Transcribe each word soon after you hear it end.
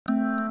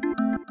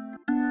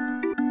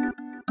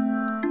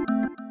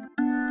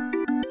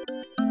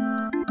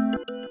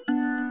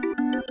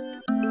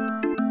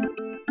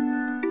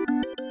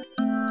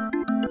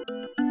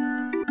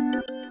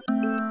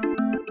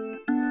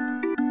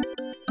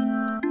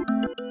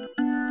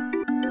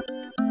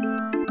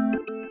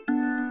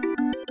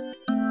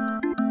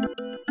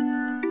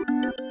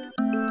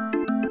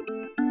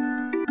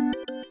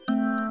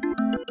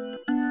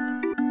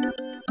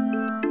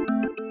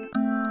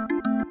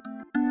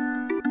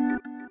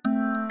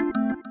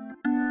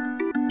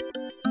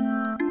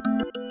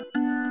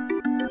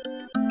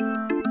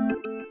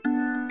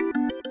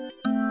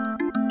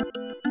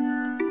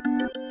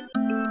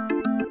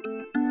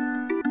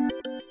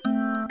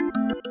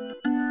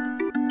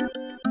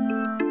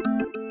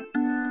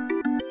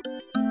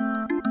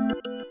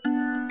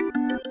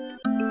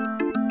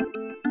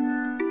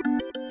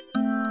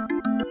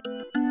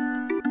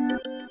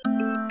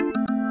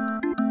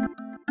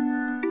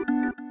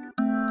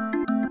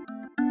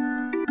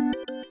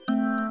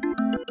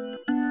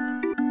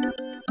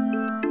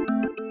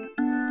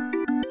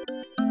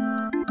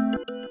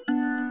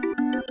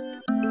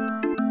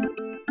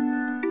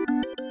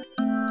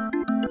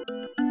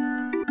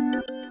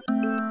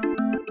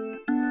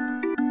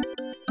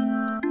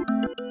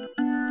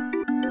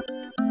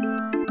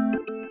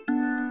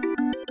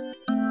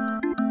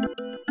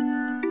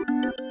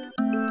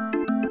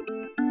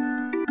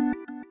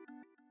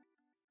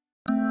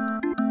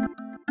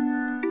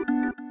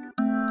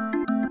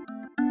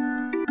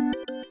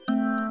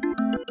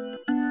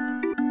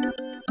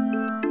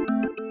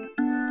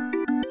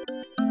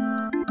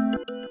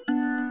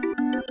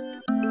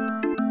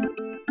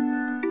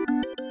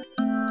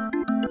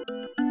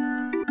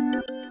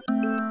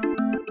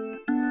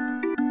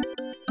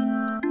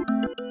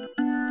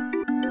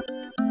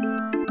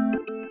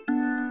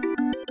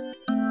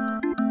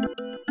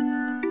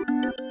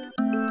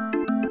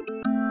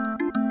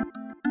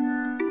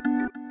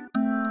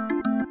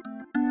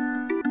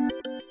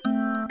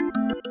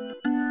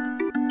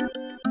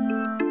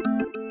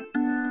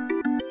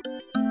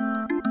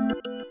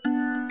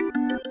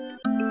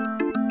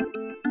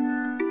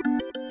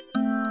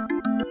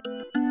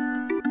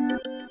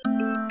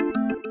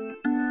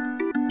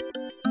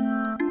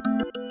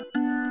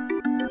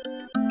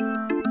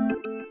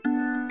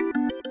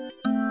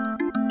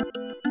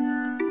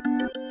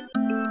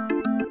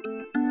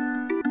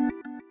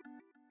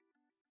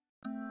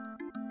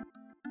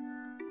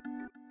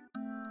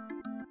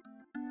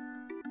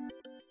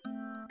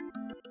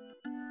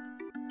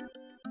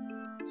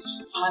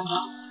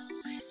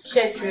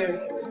Ṣé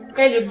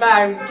ẹ lè bá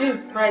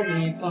reduce price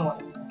yẹn fún wa?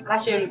 Ká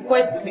ṣe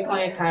request pé kán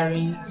yẹn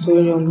kárí.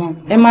 Torí Ọlọ́run,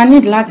 ẹ máa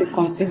need láti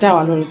consider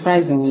wa lórí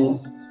price yẹn.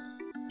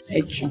 Ẹ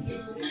jù.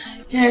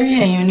 Ṣé rí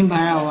ẹ̀yin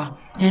oníbàárà wa?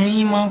 Ẹ̀rín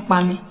yín máa ń pa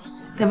mí.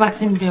 Tẹ́ bá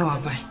ti ń bẹ̀ wá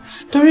báyìí.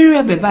 Torí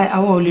rẹ̀ bẹ̀ báyìí,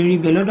 àwa ò lè rí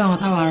ibẹ̀ lọ́dọ̀ àwọn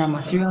táwọn ará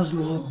materials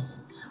lọ́wọ́.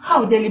 A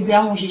ò délé bí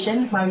àwọn òṣìṣẹ́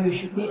nípa rí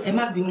oṣù pé ẹ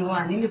má bínú wa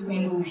nílé fún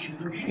inú oṣù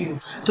lóṣù.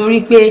 Torí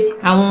pé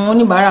àwọn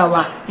oníbàárà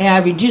wa ẹ á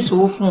reduce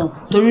owó fún wọn.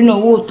 Torí náà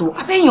owó òtò.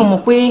 Abẹ́yìn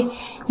mọ̀ pé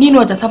nínú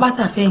ọjà tá bá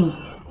tà fẹ́yìn,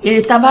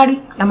 èrè tá bá rí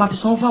la máa fi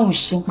sanwó fún àwọn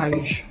òṣìṣẹ́ nípa rí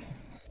oṣù.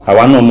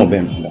 Àwa náà mọ̀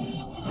bẹ́ẹ̀ mọ̀.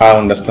 I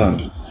understand.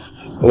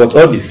 But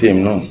all the same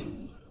náà,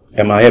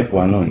 ẹ máa help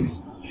wa náà ni.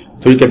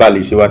 Torí kẹ́ bá lè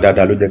ṣe wá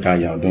dáadáa ló jẹ́ ká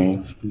yà ọdún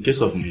yín. In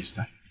case of next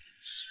time.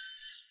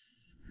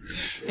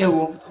 Ẹ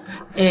wo,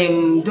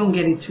 don't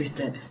get it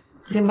twisted.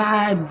 Tí n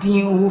bá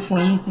dín owó fún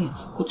yín sìn,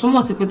 kò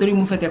túmọ̀ sí pé torí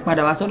mo fẹ́ kẹ́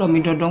padà wá sọ́dọ̀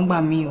mi dandan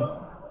gbà mí o.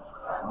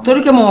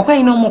 Torí pé mo mọ̀ pé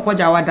iná mọ̀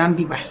pọ̀jà wa dá ń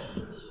bíbà.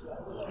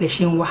 Lè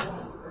ṣe ń wá.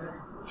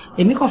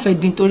 Èmi kàn fẹ́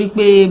dín torí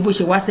pé bó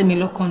ṣe wá sí mi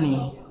lọ́kàn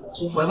nìyẹn.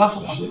 Gbogbo ẹ bá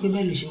fọkàn sí pé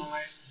bẹ́ẹ̀ lè ṣe ń wá.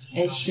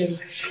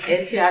 Ẹ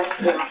ṣe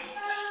àdúgbò.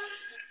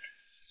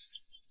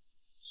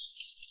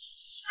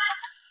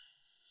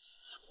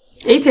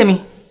 Èyí tèmi,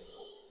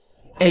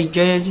 ẹ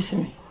jọ yọjú sí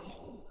mi.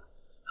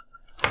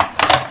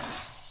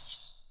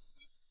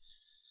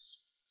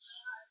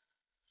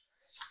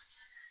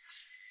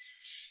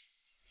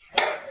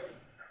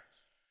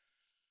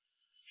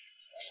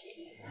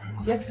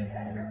 Yes, sir.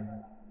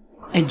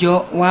 Ẹjọ́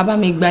wàá bá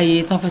mi gba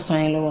iye tán fẹ́ san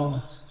yẹn lọ́wọ́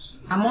wọn.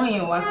 Àmọ́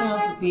ìyẹn wàá túmọ̀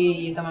sí pé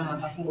iye tá máa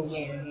ta fún gbogbo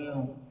ẹ̀rín ni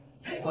o.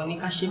 Kò ní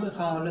ká ṣe bẹ́ẹ̀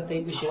fáwọn ọlọ́tẹ̀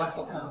ibi ṣe wá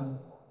sọ́kàn wọn.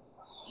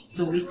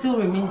 So it still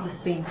remains the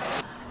same.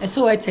 Ẹ sọ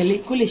wa tẹ̀lé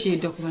kó lè ṣe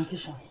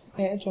documentation.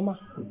 Ẹ jọ̀ọ́ má.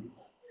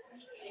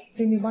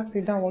 Tí mi bá ti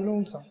dá wọn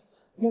lóhùn tán,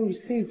 mo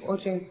receive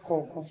urgent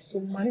call kan. So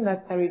màá ní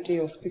láti sáré dé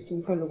hospital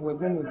nípa lọ́wọ́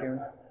ẹgbẹ́ mi obìnrin.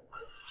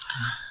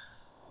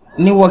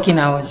 Ní working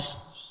hours.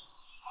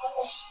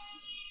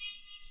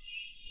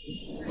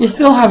 You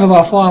still have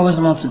about 4 hours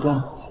more to go.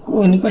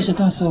 Go ní pẹ́ṣẹ̀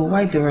tán, so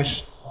why the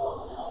rush?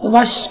 Tó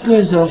bá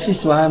close the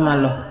office wa máa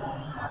lọ.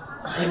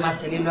 Ẹ máa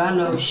tẹ̀lé lọ, á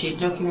lọ ṣe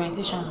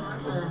documentation.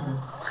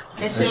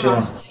 Ẹ ṣe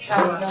wá.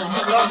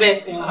 God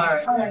bless you.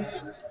 All right.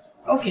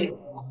 Okay.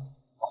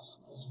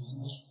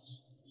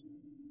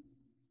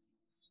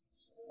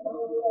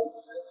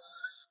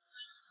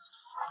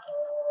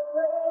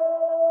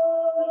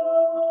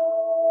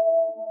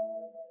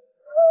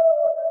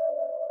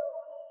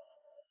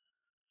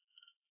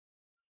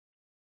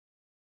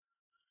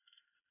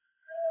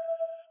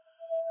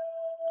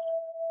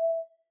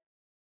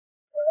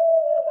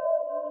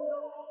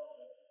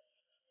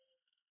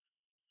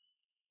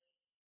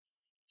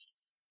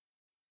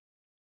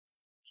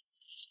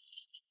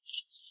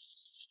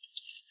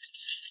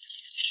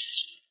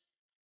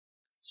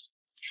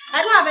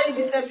 I don't have any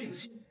business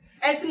with you.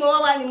 Ẹ tí mo wá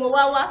wá ni mo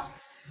wá wá.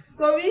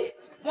 Torí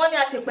wọ́n ní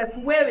àṣepẹ̀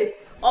fún wèrè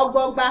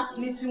ọgbọgba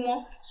ní tiwọn.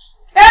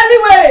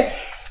 Anyway.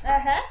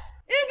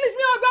 English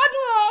mi ò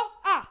gbádùn o.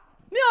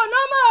 Mi ò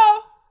nọ́mọ̀ o.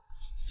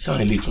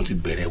 Ṣáwọn ilé tún ti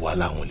bẹ̀rẹ̀ wá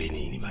láwọn lé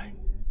ní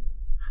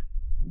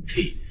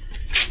báyìí.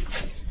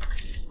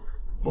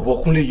 Bọ̀bọ̀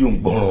Kúnlé yóò ń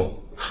gbọ́ràn.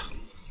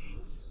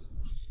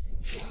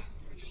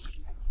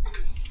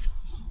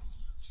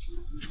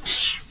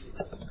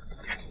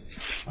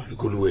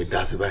 Àfikúnlùwẹ̀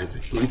dá sí báyìí sí.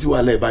 Torí tí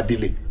wàhálà ẹ̀ bá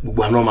délé,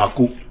 gbogbo àná máa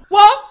kó.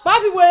 Wọ́n má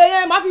fi wèrè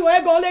yẹn má fi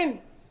wèrè gan lẹ́nu.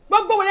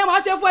 Gbogbo wèrè yẹn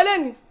máa ṣe fún ẹ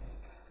lẹ́nu.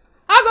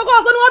 Àkọ́kọ́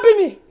ọ̀sán ni wọ́n bí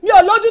mi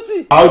ò lójú tì.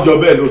 A ó jọ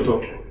bẹ́ẹ̀ lóòótọ́.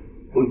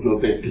 Ó jọ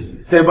bẹ́ẹ̀.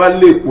 Tẹ́ bá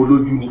lé èkó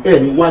lójú ni ẹ̀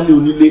ní wálé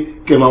onílé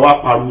kẹ́ máa wá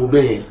pariwo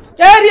bẹ́ẹ̀ yẹn.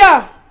 Kẹ́ríà,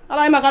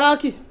 aláì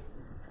màkànáàkì.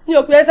 Mi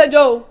ò pè é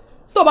sẹ́jọ́ o.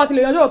 Tí tó bá ti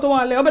lè yanjú ọ̀rọ̀ tó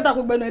wọn lẹ̀, ó bẹ́tà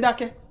kó gbẹnu ẹ̀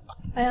dákẹ́.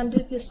 I am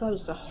deeply sorry,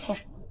 sir.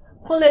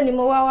 Kunle ni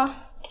mo wá wá.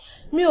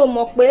 Mi ò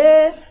mọ̀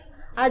pé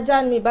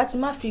ajá ni ìbá ti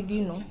má fi igi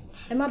nù.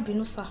 Ẹ má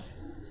bínú, sir.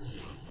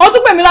 Ó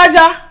tún pè mí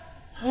lájá.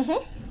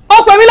 Ó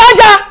pè mí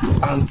lájá.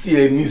 Àǹtí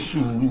ẹ ní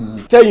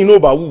sùúrù. Tẹ́yìn náà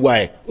bá wùwà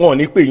ẹ̀, wọn ò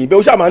ní pè yín bẹ́ẹ̀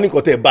ó ṣàmà ní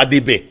nǹkan tẹ́ ẹ bá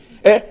débẹ̀.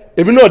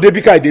 Èmi náà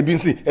débí ká ìdébí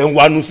nsìn ẹ̀ ń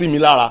wanu sí mi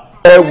lára.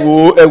 Ẹ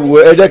wò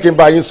ẹ jẹ́ kí n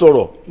bá yín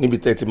sọ̀rọ̀ níbi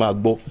tẹ́ ti máa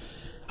gbọ́.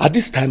 At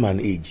this time and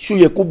age, ṣó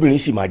yẹ kóbìnrin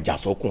sì máa jà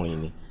sọ́kùnrin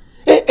ni?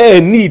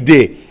 Ní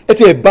ìdẹ ẹ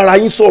ti ẹ bára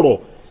yín sọ̀rọ̀.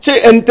 Ṣé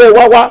ẹni tẹ́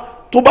wá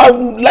tó bá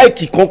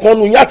láìkì kankan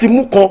nu yín á ti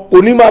mú kan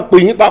kò ní máa pè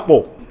yín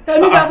papọ̀.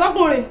 Èmi jà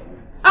sọ́kùnrin.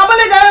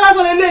 Abẹ́lé jayé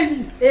lásán lè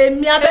léyìí.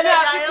 Èmi abẹ́lé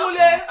jayé. Èmi àti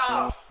Kunle.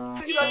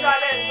 Títí lọ́jọ́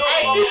alẹ́ ní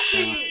ọ̀pọ̀.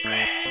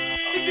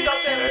 Títí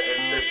lọ́sẹ̀ rẹ̀.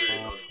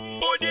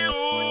 Òde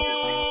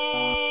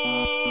o.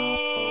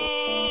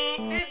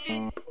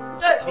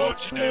 Ó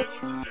ti dé.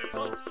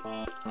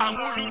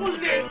 Àwọn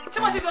olùdókè. Ṣé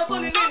wọ́n ṣe fi ọtọ́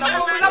nílé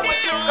ìnáwó lápò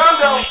tí ó ń Calm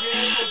down.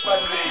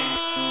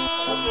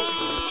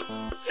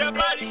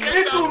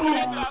 Ní sùúrù.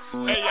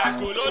 Ẹ̀yà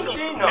kò lọ́nà.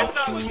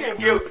 Ẹ̀sà Ó sì ń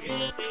gé òsì.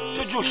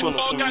 Tójú òṣùwọ̀n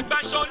fún mi. ọ̀gá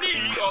gbaṣọ ní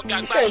ọ̀gá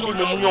Iṣẹ́ gbaṣọ ìlú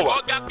ni mo yàn wá.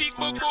 ọ̀gá fi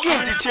gbogbo. Kí n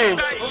ti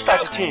change, ó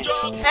start to change.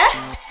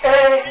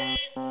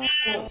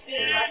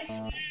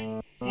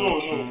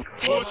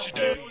 Ó ti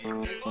dé.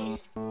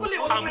 Kunle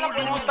wò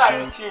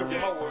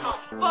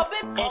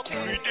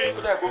ọkùnrin dé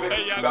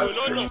ẹ̀yà kò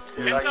lọ́nà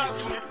ẹ sá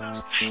fún.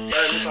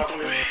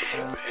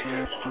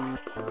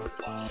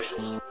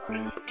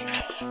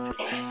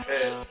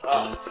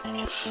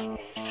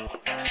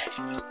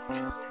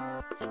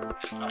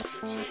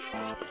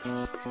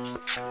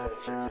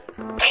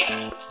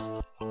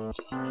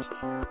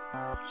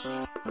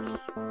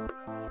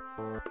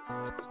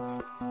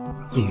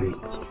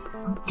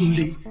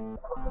 Kunle,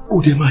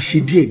 ó dẹ̀ máa ṣe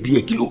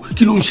díẹ̀díẹ̀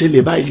kí ló ń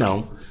ṣẹlẹ̀ báyìí náà?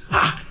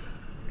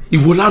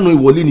 Ìwọ lánàá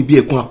ìwọlé níbi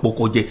ẹ̀kún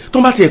àpọ̀kọ̀jẹ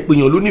tó bá ti ẹ̀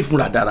pèèyàn lóní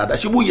fúnra dáradára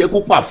ṣé bó yẹ kó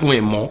pà fún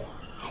ẹ̀ mọ́?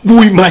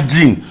 Wo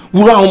imagine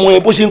wúrà ọmọ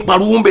yẹn bó ṣe ń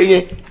pariwo ń bẹ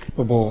yẹn.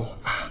 Bọ̀bọ̀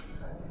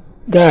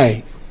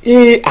guy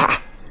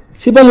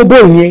ṣé bá mo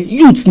bọ́ọ̀ yẹn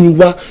youth ni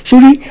wá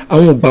sórí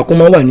àwọn ìgbà kan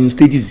máa wà nínú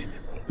stages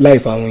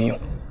life àwọn èèyàn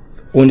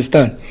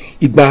understand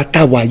ìgbà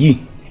táwa yìí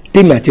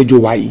tèmi àtẹjọ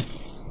wa yìí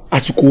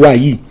àsìkò wa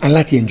yìí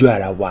aláti enjoy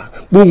ara wa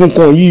gbogbo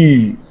nǹkan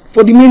yìí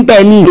for the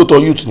meantime ni.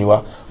 lóòótọ́ youth ni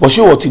wá bọ̀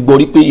ṣé wọ́n ti gbọ́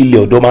rí pé ilẹ̀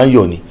ọ̀dọ́ máa ń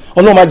yọ̀ ni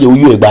ọlọ́run má jẹ́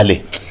oyún ẹ̀ gbalẹ̀.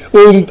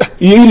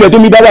 ilẹ̀ tó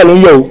mi bá wà ló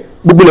ń yọ̀ o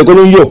gbogbo ilẹ̀ kan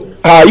ló ń yọ̀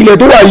ilẹ̀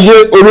tó wà yé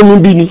olómi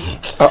bí ni.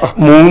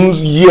 mò ń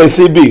yí ẹ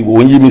sébè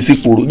ò ń yí mi sí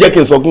poro jẹ́ kí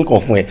n sọ kíkan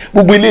fún ẹ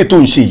gbogbo ilé tó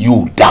ń ṣe yìí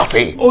ò dá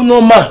fẹ́. ó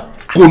nọ́mà.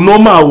 kò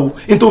nọ́mà o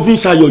n tó fi ń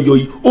ṣayọ̀yọ̀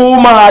yìí ó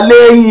máa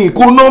lẹ́yìn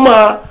kò nọ́mà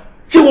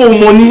ṣé wọn ò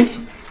mọ ní.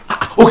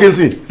 ó kì í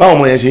sìn báwọn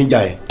ọmọ yẹn ṣe ń jà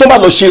ẹ tó bá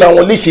lọ ṣera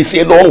wọn léṣe sí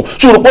ẹ lọ́rùn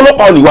ṣòro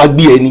pọ́lọ́pàá ò ní wá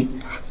gbé ẹ ní.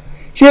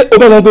 ṣé o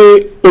fẹ́ sọ pé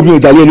obìnrin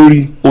ìjà lé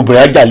lórí.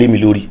 obìnrin á jà lé mi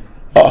lórí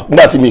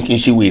nígbà tí mi kì í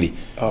ṣe wèrè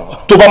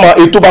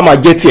tó bá máa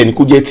jẹ́ tiẹ̀ ni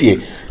kó jẹ́ tiẹ̀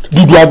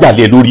dúdú á jà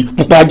lé lórí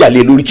pupa á jà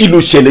lé lórí kí ló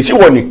ṣẹlẹ̀ ṣé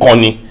wọ́n nìkan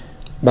ni.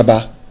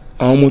 bàbá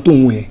àwọn ọmọ tó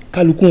ń wọ ẹ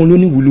kálukú wọn ló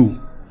ní wúlò.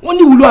 wọ́n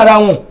ní wúlò ara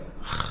wọn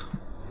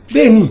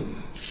bẹ́ẹ̀ ni.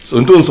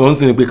 sọ̀n tó ń sọ ń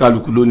sin ni pé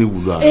kálukú ló ní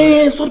wúlò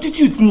ara.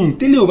 substitute ni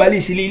tẹ́lẹ̀ ò bá lè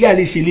ṣe lé ilé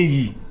àlè ṣe lé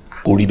yìí.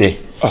 kò rí bẹ́ẹ̀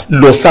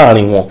lọ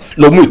sáàrin wọn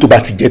lọ mú ètò bá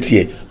ti jẹ́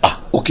tiẹ̀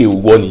òkè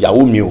ìwọ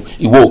nìyàwó mi o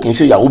ìwọ ò kì í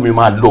ṣe ìyàwó mi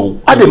máa lọ o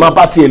á dẹ̀ máa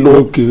bá tiẹ̀ lọ.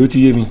 òkè ó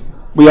ti yé mi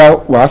bóyá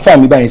wàá fà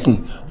mí báyìí sìn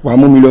wàá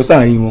mú mi lọ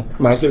sáàrin wọn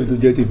màá sọ ètò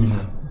jẹ́ tèmi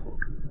náà.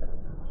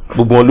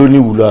 gbogbo wọn ló ní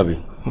ìwúlò àbí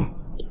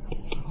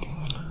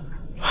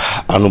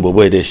àánú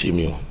bọ̀bọ̀ ẹ̀dẹ̀ ṣe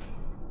mi o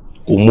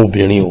kò mú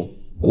obìnrin o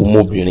kò mú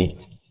obìnrin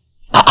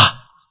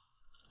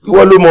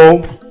ìwọ ló mọ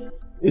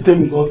ètò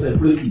mi kan sẹ̀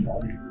pé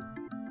ìbàdí.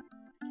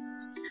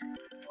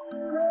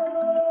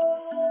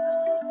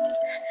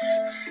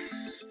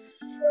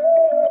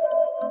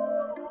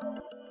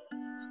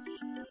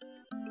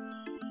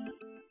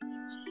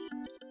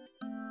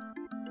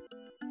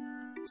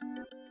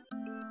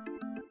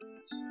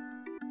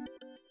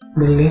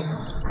 Bẹ̀lẹ́,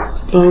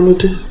 báwo ló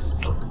dé?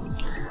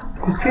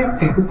 Kò tí ì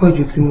pẹ́ púpọ̀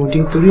jù tí mo dé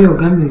torí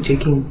ọ̀gá mi ò jẹ́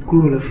kí n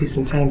kúrò lọ́fíìsì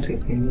ní táìmù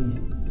tẹ̀pẹ́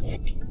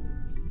nìyẹn.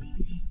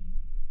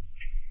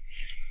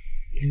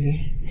 Bẹ̀lẹ́,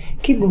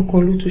 kí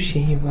gbọ̀ngàn ló tún ṣe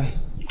yín báyìí?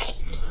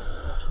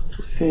 Kò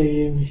sí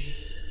ẹyẹ mi.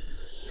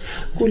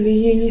 Kò lè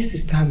yé yín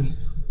sísá mi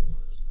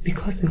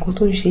because nǹkan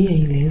tó ń ṣe yín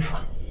ilẹ̀ ń fà.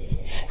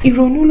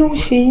 Ìrònú ló ń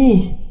ṣe yín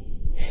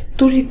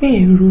torí pé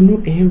ẹ̀ ń ronú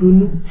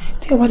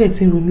tí ẹ bá dẹ̀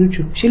ti ń ronú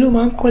jù ṣe ló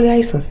máa ń kọ́lé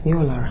àìsàn sí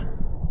ọ̀ lára.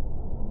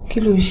 Kí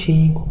ló ń ṣe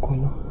yín kankan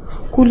náà?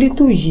 Kò lè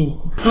tó yìí.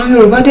 Àwọn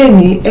Yorùbá dẹ̀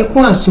ní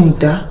ẹkún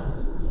àsundá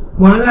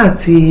wàhálà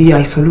àti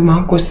àìsàn ló máa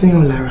ń kọ́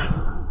síyàn lára.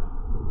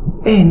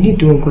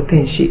 Nídìí nǹkan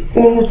tẹ̀ ń ṣe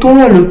ohun tó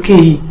wà lókè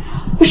yìí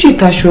ó sì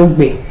taṣọ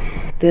ọgbẹ̀.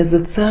 There's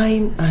a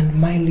time and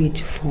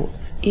mileage for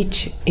each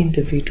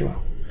individual.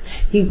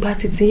 Ìgbà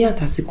títí yín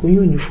àtàsìkò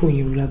yóò ní fún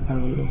òyìnbó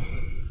lágbára lọ.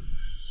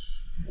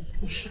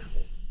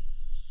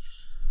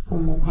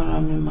 Ọmọ ara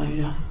mi máa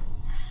yá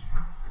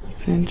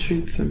tí ń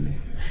treat mi.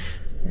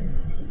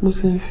 Mo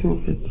ti ń fi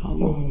òbí ta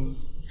lọ.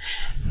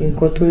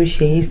 Nǹkan tó ń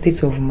ṣe yín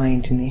state of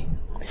mind ni.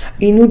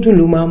 Inú dùn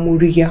ló máa ń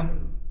mórí yá.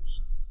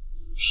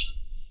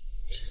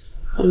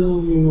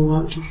 Ọlọ́run mi ló wá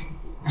dùn.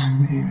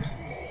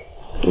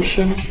 Tó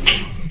ṣe.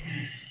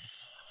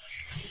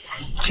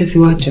 Ṣé ti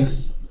wá jẹun?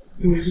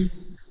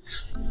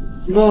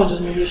 Báwo ni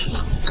mo lè ṣe?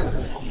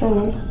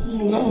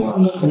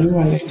 Pẹ̀lú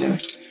wà lẹ́jọ́.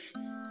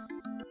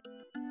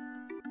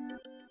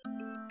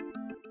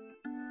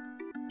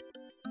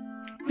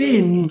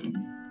 Bẹ́ẹ̀ ni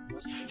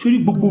sórí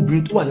gbogbo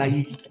obìnrin tó wà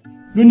láyé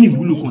ló ní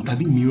ìwúlò kan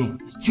tàbí mìíràn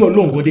tí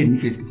Ọlọ́run gbọ́dọ̀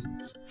nífẹ̀ẹ́ sí.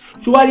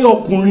 Ṣé wá rí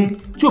ọkùnrin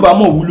tí ò bá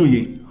mọ̀ ìwúlò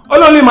yẹn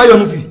Ọlọ́run lè má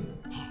yọ́nú sí.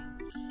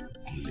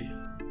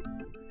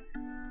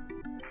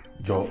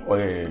 jọ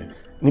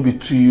níbi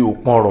tí o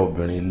pọ́n ọ̀rọ̀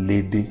obìnrin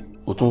lédè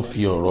o tún fi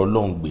ọ̀rọ̀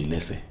Ọlọ́run gbé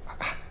lẹ́sẹ̀.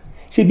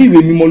 ṣé bí ìwé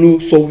mímọ́ ló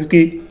sọ wípé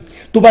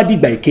tó bá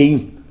dìgbà ìkẹyìn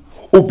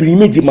obìnrin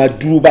méje máa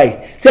dúró báyìí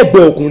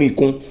sẹ́gbẹ̀ẹ́ ọkùnrin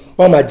kan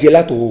wọ́n máa jẹ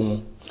látọwọ́ wọn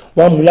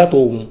wọ́n á mú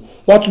látọwọ́ wọn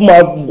wọ́n tún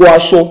máa wọ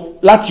aṣọ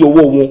láti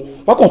ọwọ́ wọn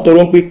wọ́n kàn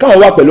tọrọ pé káwọn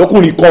wà pẹ̀lú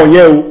ọkùnrin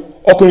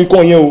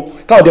kan yẹn o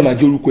káwọn dẹ̀ máa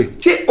jẹ́ orúkọ ẹ̀.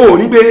 ṣé o ò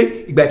rí pé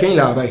ìgbà ìkẹyìn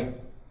làwà báyìí?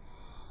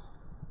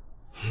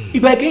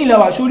 ìgbà ìkẹyìn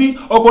làwà sórí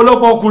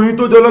ọ̀pọ̀lọpọ̀ ọkùnrin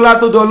tó dọlọ́lá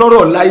tó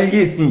dọlọ́rọ̀ láyé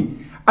yé sìn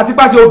àti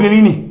pàṣẹ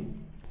obìnrin ni.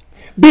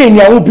 bẹ́ẹ̀ ni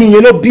àwọn obìnrin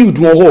yẹn lọ build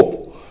wọn up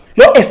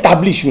lọ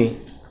establish wọn.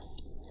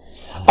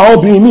 àwọn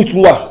obìnrin míì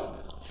tún wà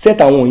set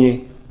àwọn yẹn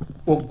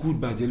wọ́n good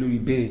bàjẹ́ lórí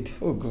bed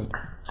oh god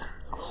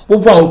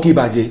wọ́n bá àwọn òkè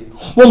bàjẹ́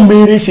wọ́n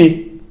mèrè ṣe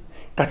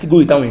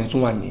kàtígórì táwọn èèyàn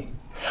tún wà nìyẹn.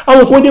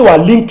 àwọn kan dé wà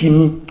líǹkì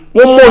ni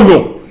wọ́n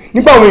mọ̀yàn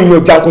nípa àwọn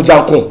èèyàn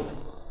jankan-jankan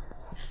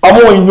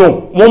àwọn èèyàn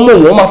wọ́n mọ̀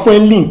wọ́n máa fún ẹ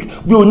link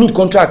bí o ní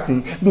contract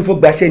ni bí o fẹ́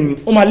gbaṣẹ́ ni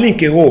wọ́n máa link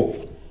ẹ up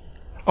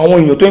àwọn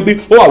èèyàn tó ń pé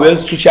wọ́n wà well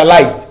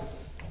socialized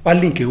wọ́n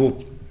link ẹ up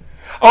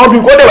àwọn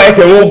obìnrin kọ́ dẹ̀wà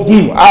ẹsẹ̀ wọn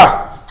gùn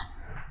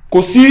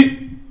kò sí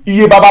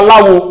iye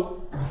babaláwo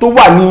tó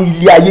wà ní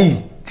ilé ayé yìí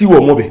tí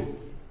wọ́n mọ̀ bẹ̀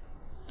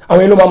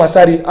àwọn ẹni ló máa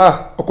sáré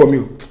ọkọ mi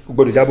ò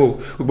gbọ́dọ̀ jábọ̀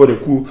ò gbọ́dọ̀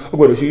kú ò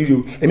gbọ́dọ̀ ṣe rírí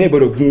o ẹ̀mí ẹ̀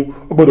gbọ́dọ̀ gun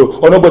ò gbọ́dọ̀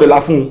ọ̀nà gbọ́dọ̀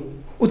la fún un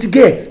ó ti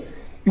get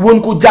ìwọ ni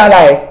kò jára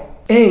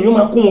ẹ̀ yóò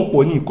máa kó wọn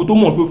pọ̀ ní kó tó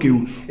mọ̀ pé òkè o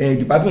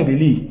department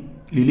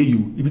lélẹ́yìí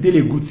o ibi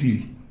tẹ́lẹ̀ gùn tì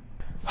rí.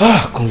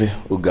 Kunle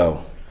ó ga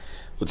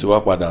o ti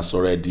wá padà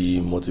sọ̀rọ̀ ẹ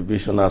di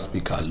motivational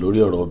speaker lórí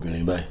ọ̀rọ̀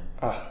obìnrin báyìí.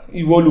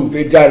 Ìwọ ló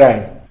fẹ́ jára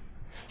ẹ̀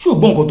ṣé o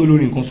gbọ́ nǹkan tó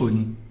lórí nǹkan sọ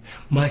ni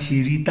má ṣe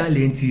rí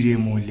tálẹ́ǹtì rẹ̀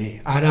mọ̀lẹ́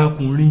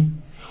arákùnrin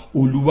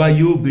Olúwa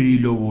yóò béèrè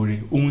lọ́wọ́ rẹ̀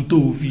ohun tó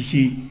fi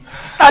ṣe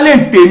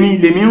tálẹ́ǹtì tèmi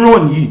lèmi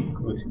ràn nìyí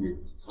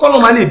kọ́nà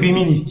má lè bí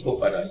mi nì.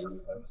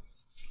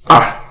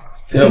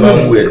 tí a bá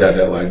ń wú ẹ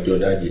dáadáa wàá jọ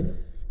dájẹ.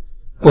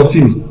 kọfí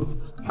mi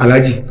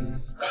aláàjì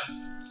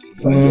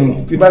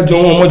tí bá jọ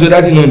wọn ọmọjọ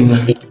dájì náà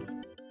nìyẹn.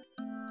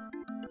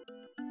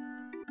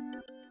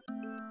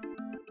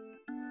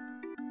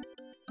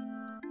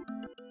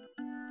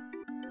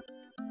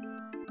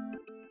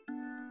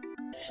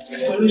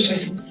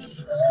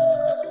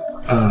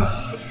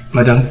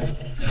 Madam,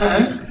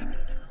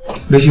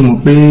 bẹ́ẹ̀ ṣe mọ̀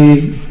pé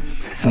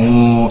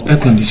àwọn air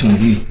condition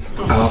yìí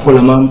àwọn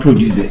akọ́lá máa ń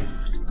produce ẹ̀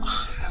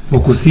bọ̀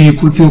kò sí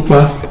ikú tí ó pa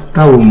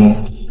táwọn mọ̀.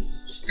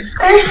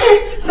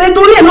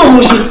 nítorí ẹ̀ náà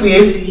mo ṣe pè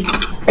é sí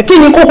kí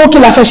ni kókó kí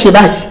la fẹ́ ṣe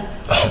báyìí.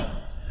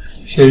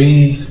 ṣe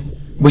rí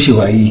bó ṣe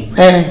wà yìí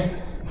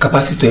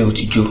kapásítọ̀ ẹ̀ ò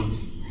ti jó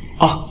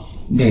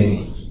bẹ́ẹ̀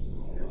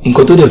ni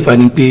nǹkan tó dẹ̀ fa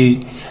ni pé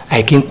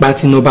àìkí ń pa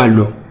tí iná bá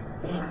lọ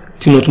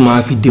tí iná tún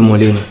máa fi dé mọ́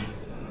lẹ́nu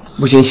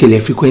bó ṣe ń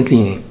ṣẹlẹ̀ frequently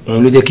yẹn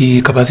òun ló jẹ́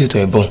kí capacity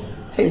ẹ̀ bọ̀n.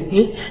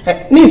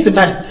 ní ìsìn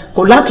báyìí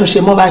kò látúnṣe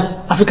mọ́ báyìí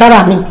àfi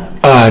kára mi.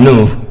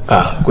 No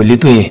kò lè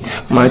tó yẹn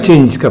máa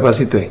change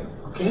capacity ẹ̀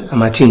a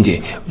máa change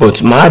ẹ̀ but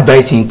máa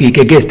advice yín pé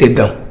kẹ́gẹ́ step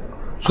down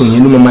so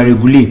yẹn ló máa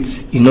regulate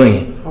iná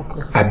yẹn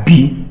àbí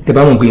tẹ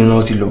bá mọ̀ pé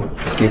iná ti lọ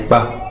kẹ́ pa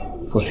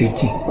for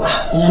safety.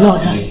 ìyẹn náà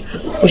dá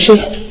o ṣe.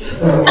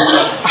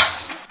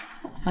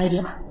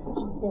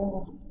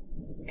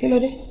 kí ló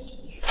dé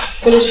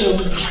kí ló ṣe o.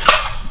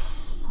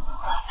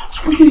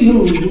 Ojú yìí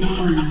ò lè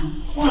fún mi.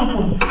 Wọ́n á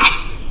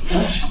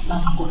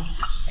bọ̀.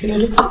 Kí ló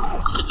dé?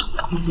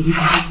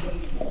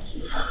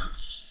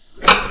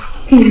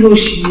 Kí ló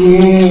ṣe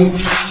é?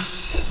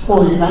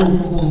 Ọ̀rẹ́ bá mi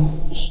sọ̀rọ̀.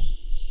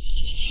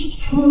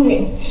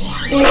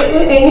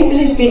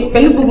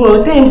 Pẹ̀lú gbogbo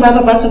ọ̀rọ̀ tẹ́yìn bá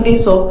Babátúndé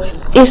sọ.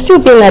 He's still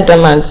being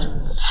adamant.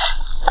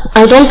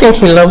 I don't think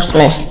he loves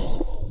me.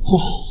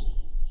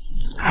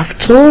 I've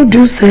told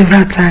you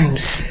several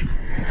times.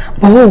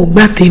 Ò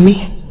gbà tèmi.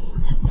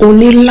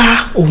 Onílá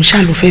òun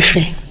ṣàlù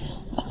fẹ́fẹ́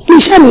ní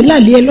ìṣàmì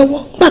láàlẹ́ ẹ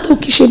lọ́wọ́ gbà tó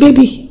kìí ṣe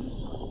bébì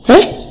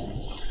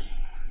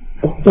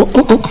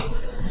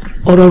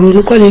ọ̀rọ̀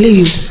ronú kọ́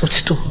lélẹ́yìí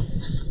òtítọ́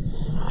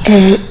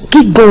kí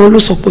gan-an ló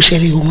sọ pé ó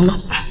ṣẹlẹ̀ òun náà.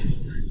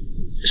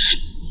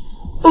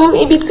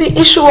 Ibi tí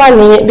issue wà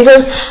nìyẹn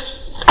because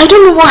I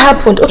don't know what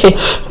happened. Okay,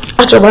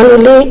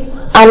 àjọ̀bánilé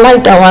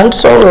aláìdáwà ń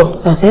sọ̀rọ̀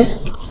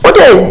ó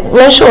dẹ̀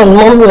mention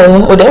mọ́mí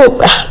òun ó dẹ̀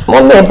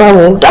mọ́mí ẹ̀ bá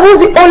wọn. That was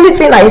the only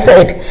thing I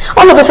said.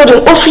 All of a sudden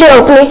ó flare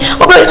up mi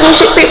ó bẹ̀rẹ̀ sí ní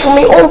ṣe pé fún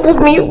mi ó ń bú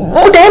mi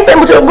ó dẹ̀ ń bẹ̀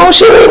mo ti gbọ́n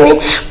ṣeré ni.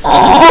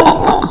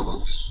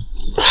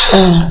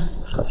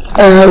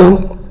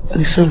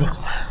 ní sọ̀rọ̀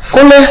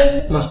Kunle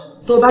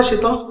tó bá ṣe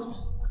tán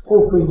kó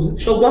o pè mí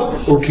ṣùgbọ́n.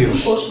 ok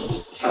o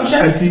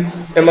àti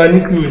ẹ máa ní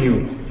sùúrù ni o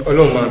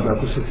Ọlọ́run máa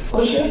gbàkóso.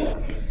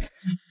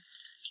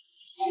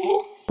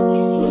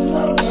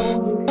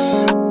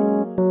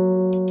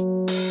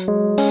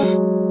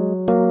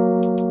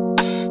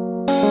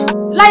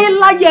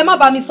 láyé ẹ má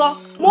bá mi sọ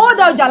mo ó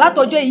da ọjà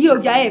látọjọ́ èyí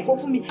ọjà ẹ kó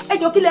fún mi ẹ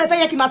jọ kí lẹ fẹ́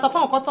yẹ kí n máa sọ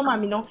fún àwọn kọ́sọ́mà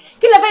mi náà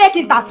kí lẹ fẹ́ yẹ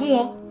kí n tà fún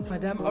wọn.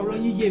 madam ọ̀rọ̀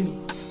yín yé mi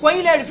wọ́n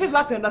yín lè refuse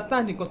láti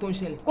understand nǹkan tó ń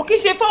ṣẹlẹ̀ kò kí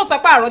ń ṣe fún ọ̀tọ̀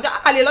pé àròjà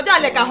àlè lọ́jà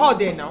àlẹ́ ká hàn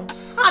dẹ̀ náà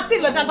àti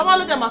ìlọ́jà tó bá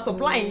lọ́jà máa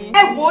supply yín.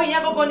 ẹ wo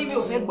ìyẹn gbogbo ni mi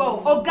ò fẹ́ gbọ́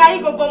ọ̀gá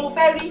yín gbogbo mo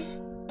fẹ́ rí.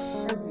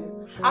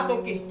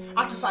 àtòkè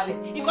àti ìsàlẹ̀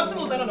nǹkan tí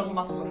mo sọ náà mo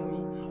máa sọ fún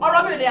yín ọ̀rọ̀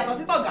mi ò lè yàtọ̀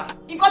sí tọ̀gà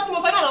nǹkan tí mo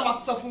sọ náà máa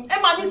sọ fún ẹ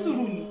máa ní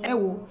sùúrù ni. ẹ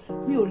wo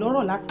mi ò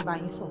lọ́rọ̀ láti bá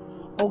yín sọ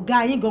ọ̀gá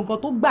yín gangan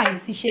tó gbà yín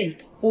síṣẹ́ yìí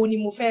òun ni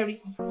mo fẹ́ rí.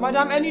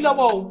 madam ẹ ní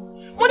lọ́wọ́ o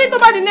mo ní tó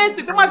bá di next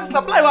week tó máa ti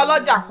supply wa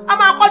lọ́jà a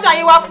máa kọjá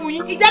yín wá fún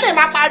yín ìjẹ́ lè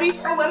máa parí.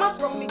 ẹ̀wọ̀n ẹ má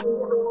sọ fún mi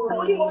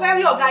mo ní mo fẹ́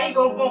rí ọ̀gá yín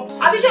gangan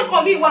àbí ṣé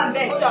nǹkan bí ìwà ń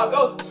bẹ̀.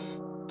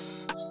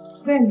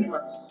 bẹ́ẹ̀ni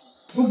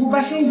gbogbo bá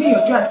ṣe ń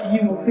gbìyànjú àti yí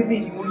mo pépè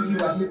ni mo yí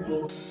wa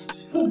lẹ́gbọ̀ọ́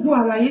gbogbo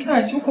àlàyé tá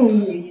a ṣókàn ń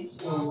wòye.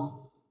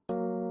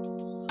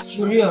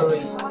 sórí ọ̀rọ̀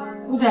yìí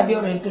ó dàbí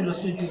ọ̀rọ̀ yìí tó lọ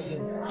sójú ìgbẹ́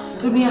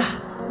tó ní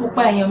mo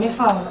pa èèyàn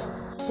mẹ́fà o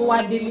tó wá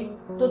délé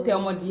tó tẹ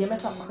ọmọdìyẹ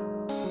mẹ́fà pa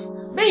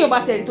bẹ́ẹ̀ yóò bá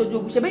tẹ̀rí tó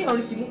jogun ṣe bẹ́ẹ̀ yàn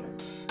rí sílé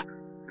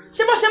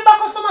ṣé bó ṣe ń bá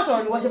kọ́sọ́mà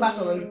sọ̀rọ̀ ni wọ́n ṣe bá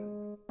sọ̀rọ̀ yìí.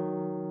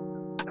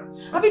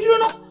 àbí dúró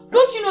náà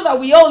don't you know that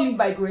we all live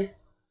by grace?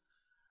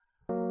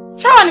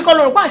 ṣáwa nìkan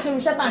lọ rò pé à ń ṣe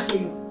irúṣẹ́ tá à ń ṣe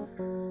yìí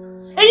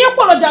Èyí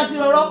pọ̀ lọ́jà àti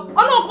rọ̀rọ̀.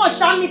 Ọlọ́run kan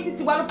ṣáàmì sí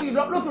tiwa ló fi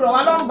rọ̀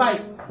wá lọ́rùn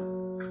báyìí.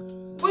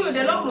 Bóyá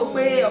òde lọ́rùn rò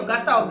pé ọ̀gá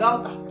ta ọ̀gá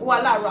ọ̀tà ó wà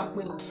láàárọ̀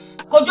àpè.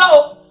 Kọjọ́ o,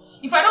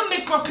 if I don't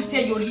make profit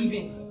here, you're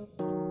leaving.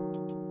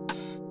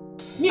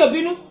 Mi ò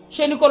bínú,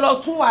 ṣe ni kó lọ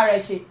tún wà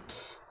rẹ̀ ṣe.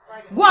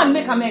 Go and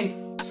make amends,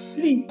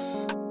 please.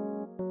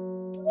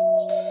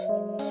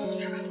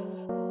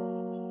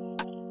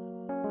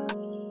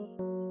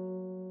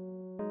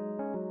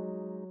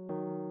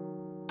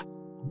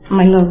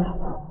 My love,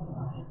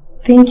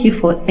 thank you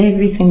for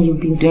everything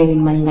you've been doing in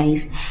my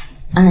life.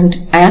 And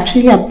I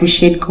actually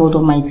appreciate God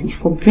Almighty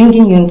for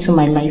bringing you into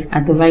my life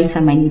at the right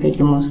time I needed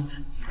you most.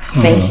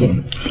 Thank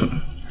you.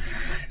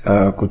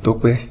 Kò tó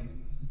pẹ́,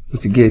 o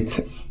ti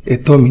get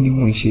ẹ̀tọ́ mi ni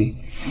mo ń ṣe.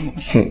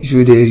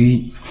 Ṣó dẹ̀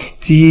rí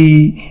tí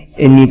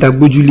ẹni tá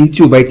gbójúlé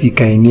tí ò bá ti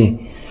ka ẹni ẹ̀,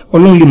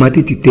 Ọlọ́run lè má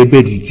tètè tẹ́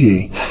bẹ́ẹ̀dì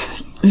tiẹ̀.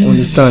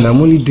 Understand,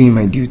 I'm only doing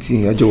my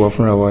duty. Àjọ wà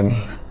fúnra wa ni.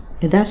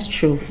 That's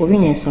true, for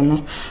me and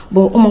Sono.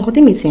 But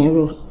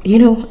you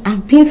know,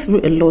 I've been through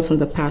a lot in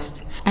the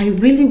past. I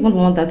really wouldn't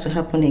want that to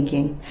happen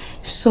again.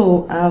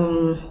 So,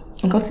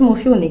 nǹkan tí mo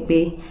feel ni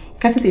pé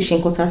ká tètè ṣe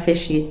nǹkan tá fẹ́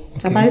ṣe.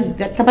 Tá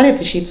bá dẹ̀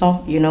ti ṣe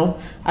tán, you know,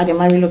 I'd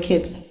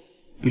relocate.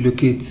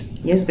 Relocate?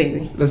 Yes,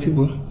 baby.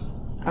 Lọ́sibó?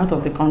 Out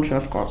of the country,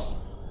 of course.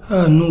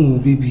 Ah, no,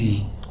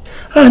 baby.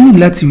 I need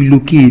láti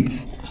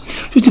relocate.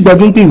 Ṣó ti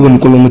gbàgbé pé ìwọ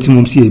nìkan lọmọ tí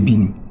mo sí ẹbí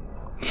ni.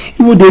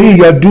 Ìwọ dẹ̀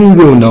you are doing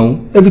well now.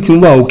 Everything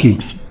wa okay.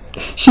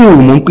 Ṣé o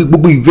mọ̀ pé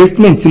gbogbo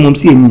investment tí mo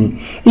sí ẹ̀yìn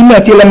ìmí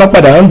àti ẹlá máa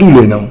padà handle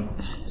ẹ̀ now?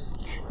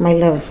 My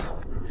love.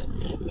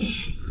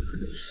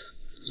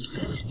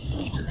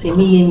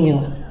 Tèmi yé mi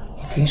o.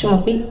 Ṣé mo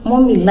pé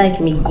mommy like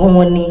me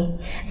gan ni,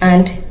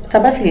 and tá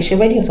bá fi lè ṣe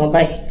wedding tán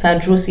báyìí tá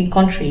dúró sí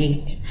country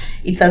yìí.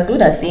 It's as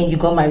good as saying you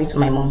got married to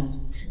my mom,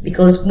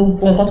 because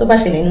gbogbo nǹkan tó bá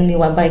ṣẹlẹ̀ nínú ilé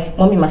wa báyìí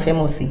mommy máa fẹ́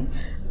mọ̀ sí,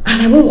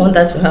 and I don't want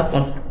that to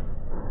happen.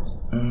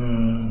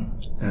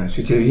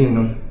 Ṣé ti rí ẹ̀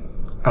náà?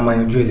 A máa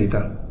yanjú ẹ̀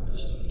later.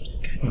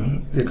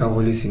 Take a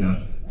wallet now.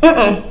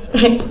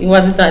 It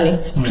wasn't any.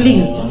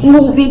 Please,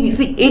 no, baby.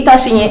 See,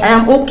 I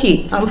am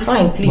okay. I'm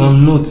fine. Please.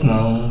 I'm not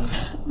now.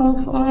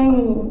 I'm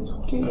fine.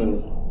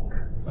 Please.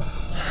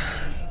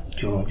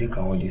 Joe, take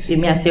a wallet. Give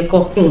me a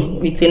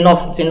second. It's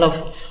enough. It's enough.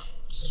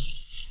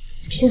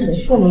 Excuse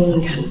me. Show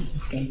me.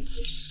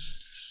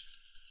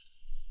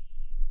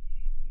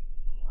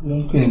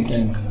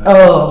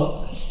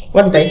 Oh,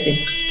 what did I say?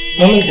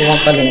 Mommy is the one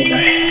calling me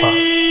back.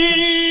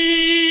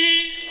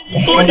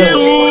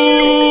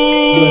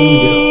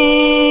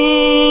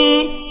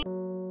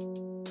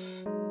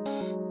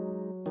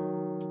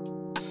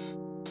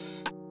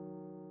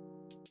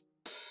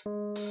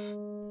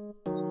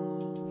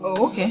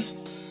 Oh, okay.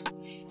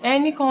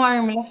 Any kan wá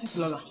rí mi lọ́fíìsì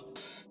lọ́la.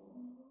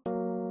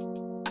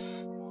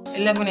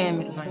 11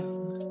 a.m. is fine.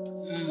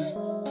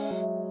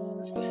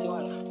 Kò sí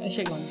wàhálà. Ẹ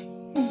ṣé gan ni.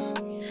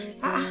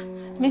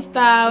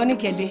 Mr.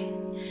 Oníkẹ̀dé.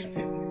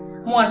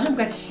 Mo assume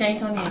pé ti ṣe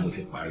tán ni. Mo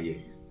ti parí ẹ̀.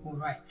 All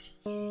right.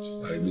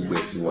 Parí gbogbo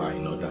ẹ̀ ti wà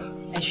in order.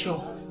 Ẹ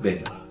sure.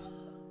 Bẹ́ẹ̀ni.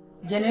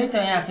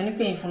 Generator yẹn àti ní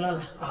paying fún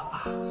lọ́la.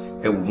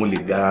 Ẹ wò mo lè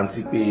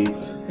guarantee pé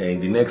in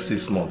the next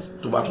 6 months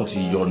tó bá tún ti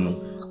yọnu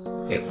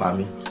ẹ pa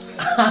mí.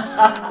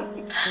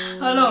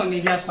 Ọlọ́run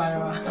ní ìjà para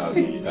wa.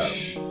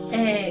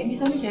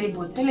 Mr. Oníkẹ̀dé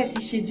bọ̀ tẹ́lẹ̀ ti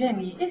ṣe jẹ́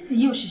mi, èsì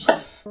yìí ò ṣiṣẹ́.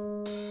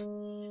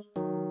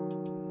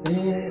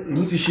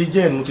 Èmi ti ṣe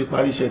jẹ́ mo ti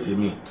parí iṣẹ́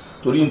tèmi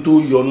torí n tó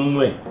yọnu nú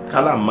ẹ̀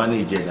kálá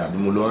manage ẹ̀ àbí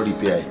mo lọ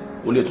repair ẹ̀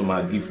ó lè tún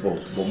máa give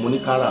fault but mo ní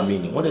kálá mi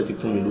ni wọ́n dẹ̀ ti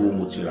fún mi lówó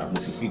mo ti rà mo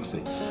ti fix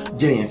ẹ̀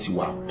jẹ́ yẹn ti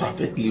wà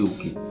perfectly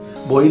okay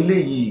but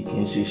eléyìí kì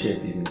í ṣe iṣẹ́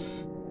tèmi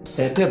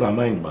tẹ́ẹ̀bà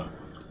mind ma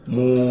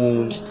mo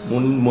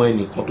mọ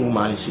ẹnìkan tó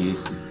máa ń ṣe é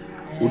sí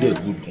ó dẹ̀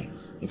good gan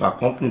ìfà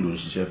company ló ń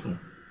ṣiṣẹ́ fún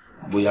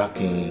bóyá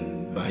kí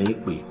n bá yín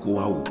pè kó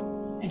wá wò.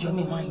 Ẹjọ́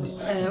mi mind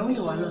ó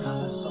lè wà lọ́la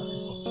lọ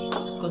surface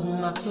because mo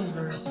máa close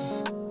very soon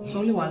so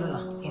ó lè wà lọ́la.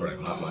 Alright,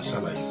 máa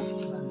ṣàlàyé.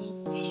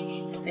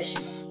 Ẹ ṣé.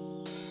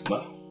 Ma.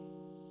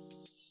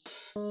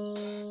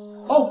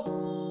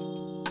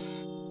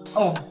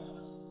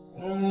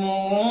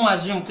 Mo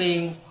assume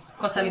pé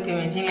quarterly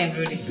payment in line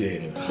ready.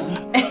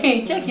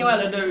 Bẹ́ẹ̀ni. Check in wà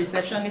lọ́dọ̀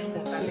receptionist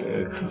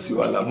sálẹ̀. Kò sí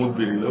wàhálà mo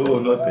béèrè lọ́wọ́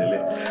náà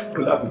tẹ́lẹ̀ kó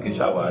láti kí n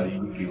ṣàwárí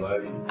kí wá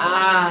rí.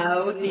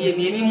 Ó ti yé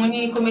mi èmi mo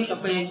ní kó make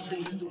sure pé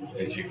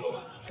ẹ ṣe gan.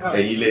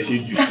 Ẹ̀yin lẹ ṣe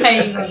jù.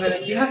 Ẹ̀yin ló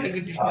bẹ̀rẹ̀ sí have a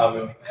good day.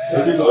 Ẹ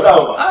ṣe gan. Ó dà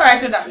wọ́n. All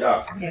right, ó dà.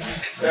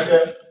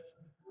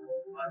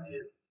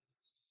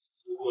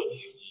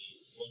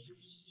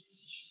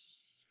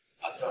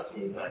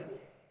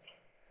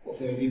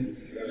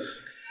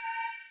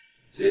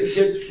 Ṣé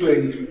iṣẹ́ tó sún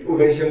ẹni ó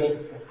fẹ́ ṣẹ́ mọ́?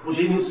 Kò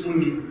ṣe ní sún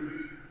mi.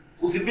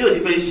 Kò sí bí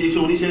òṣìfẹ́ ṣe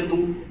iṣẹ́ oníṣẹ́ tó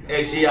ẹ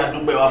ṣe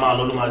àdúpẹ́ wa máa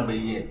lọ ló máa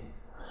gbẹ̀yìn ẹ̀.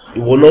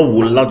 Ìwọ náà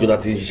wò lájọ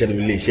láti ń ṣiṣẹ́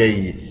nínú ilé iṣẹ́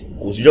yìí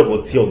kò síjọ́ kan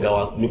tí ọ̀gá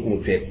wa ní kò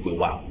tiẹ̀ pè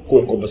wá kó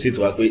nǹkan bọ́ sí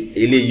tiwa pé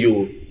eléyìí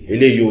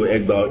o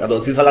ẹgbàá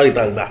yàtọ̀ sí sálárì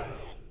tá à ń gbà.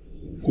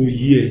 Kò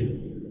yí ẹ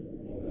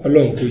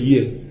Ọlọ́run kò yí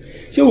ẹ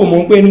ṣé o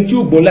mọ̀ pé ẹni tí ó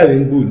gbọ́n láàrin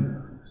ń gbò ní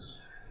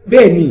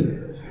bẹ́ẹ̀ ni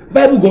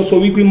Bible gan sọ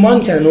wípé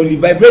man shall not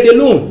live by bread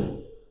alone.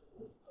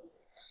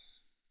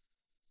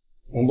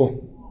 Wọ́n bọ̀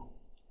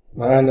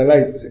máa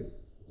analyze it.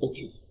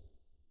 Okay.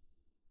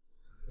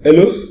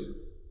 Hello?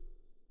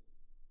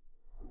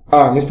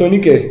 Mr.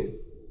 Nike.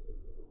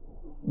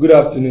 Good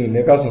afternoon,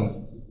 ẹ káàsán.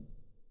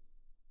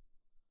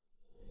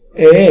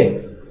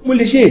 Mo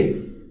lè ṣe.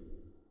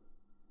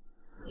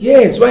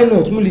 Yes, why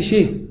not? Mo lè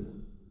ṣe.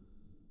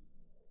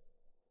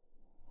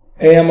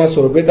 A máa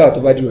sọ̀rọ̀ bẹ́tà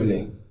tó bá di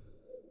ìrọ̀lẹ́.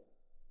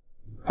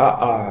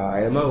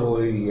 Ẹ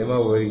má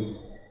worry.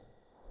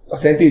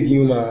 Percentage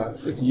yín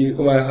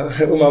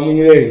ó máa mú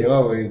yín rẹ́rìn, ẹ má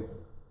worry.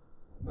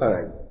 All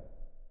right.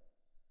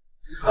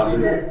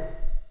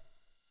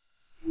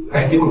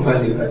 Àti kò fà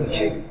lè fà ti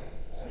ṣe.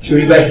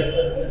 Ṣorí báyìí,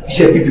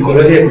 iṣẹ́ pípì kan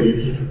lọ́sẹ̀ pẹ̀lú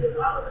ìlú.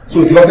 So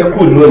tí wọ́n fẹ́ kó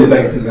lọ́ọ̀lẹ̀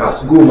báyìí sí, I have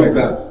to go my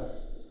bag.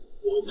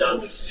 Ó dá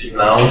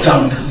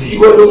mi sí.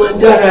 Ìwọ ló máa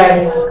jára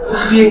ẹ̀. Ó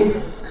ti yé.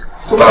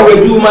 Tó bá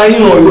wẹjú máa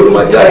ríran, ìwọ ló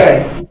máa jára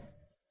ẹ̀.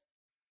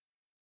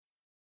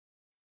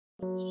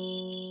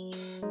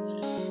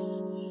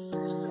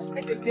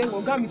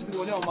 Ọ̀gá mi ti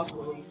wọlé ọmọ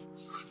sọ̀rọ̀ mi.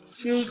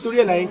 Ṣé torí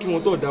ẹ̀ láyé kí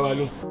wọ́n tó dá wa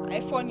lóhùn?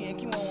 Àìfọ́ ni ẹ̀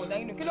kí wọ́n wọ̀n dá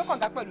inú. Kí ló kàn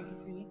dá pẹ̀lú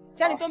títí yín?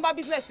 Ṣé ẹni tó ń bá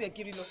bísíǹsì ẹ̀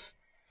kiri lọ?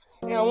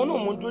 Àwọn náà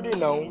mo ń dúró dè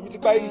náà, mo ti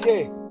parí iṣẹ́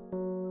ẹ̀.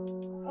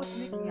 Wọ́n ti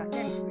ní kí n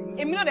attend sí i.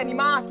 Èmi náà dẹ̀ ni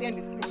máa attend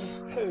sí i.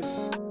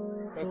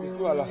 Ẹ kò sí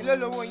wàhálà. Èló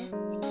lowó yín?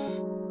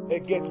 Ẹ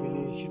get mi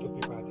ní sheet of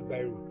paper àti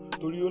biro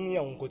torí ó ní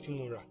àwọn nǹkan tí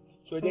mo rà.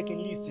 So ẹ jẹ́ kí n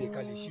list ẹ̀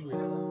ká lè ṣírò ẹ̀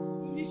dáadáa.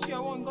 Níṣẹ́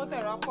ọwọ́ nǹkan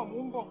tẹ̀ra pọ̀ mú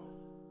ń bọ̀.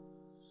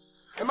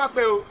 Ẹ má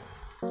pẹ́ o.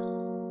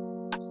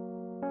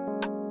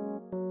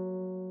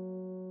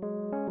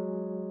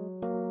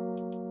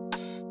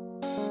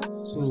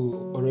 So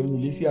ọ̀rọ̀ mi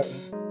lé sí àbí.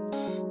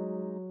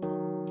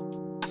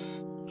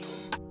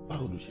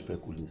 Báwo ló ṣe fẹ́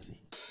kó lé sí?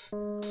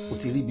 O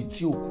ti rí ibi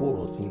tí òkú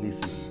ọ̀rọ̀ ti ń lé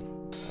sí ni.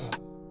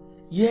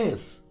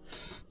 Yes,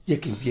 yẹ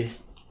kí n bí ẹ.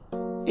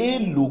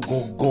 Èèlò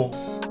gangan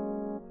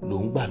ló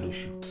ń gbà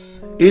lóṣù.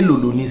 Èèlò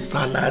ló ní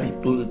sálárì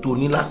tó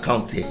ní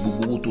lákàǹtì ẹ̀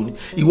gbogbo owó tó ní.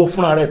 Ìwọ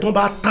fúnra rẹ̀ tó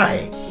bá tà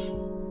ẹ̀.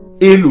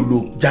 Èèlò ló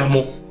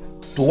jámọ́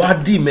tó wá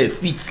dì mẹ́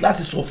fix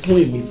láti sọ fún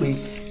èmi pé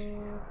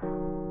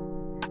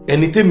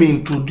ẹni tẹ́mi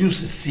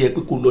introduce sí ẹ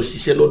pé kó lọ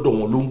ṣiṣẹ́ lọ́dọ̀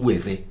wọn ló ń wù ẹ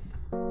fẹ́.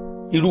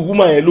 Irú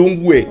woman yẹn ló ń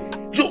wù ẹ.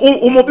 Ṣé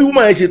o mọ bí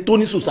woman yẹn ṣe tó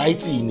ní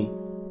society ni?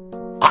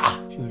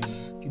 Ṣòrí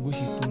kí bó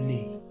ṣe tó lé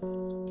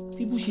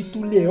bí bó ṣe tó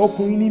lé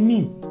ọkùnrin ni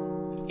mí.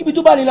 Ibi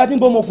tó bá lè la ti ń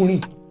bọ́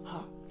ọmọkùnrin.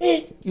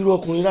 Irú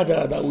ọkùnrin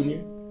rádaràda wo ni ẹ?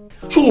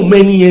 Ṣé o mọ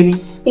ẹni yẹn ni?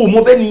 O mọ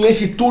bẹ́ni yẹn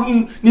ṣe tó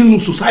nínú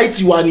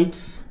society wa ni?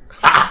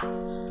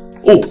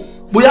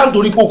 Bóyá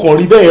nítorí pé o kàn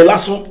rí bẹ́ẹ̀ yẹn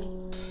lásán.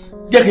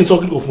 Jẹ́ kí n sọ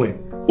kíkọ fún ẹ.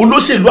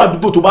 Olóṣèlú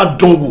àdúgbò tó bá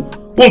dán wò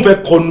bó ń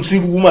fẹ́ kọnu sí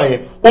woman yẹn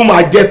ó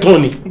máa jẹ́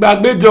tán ni.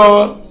 Gbàgbéjọ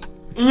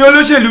ìyẹn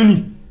olóṣèlú ni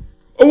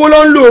owó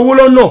ló ń lò owó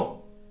ló ń nà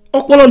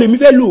ọpọlọ lèmi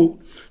fẹ́ lò ó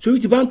sórí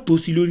ti bá ń tò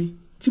sí lórí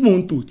tí mò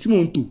ń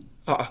tò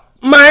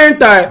máa ń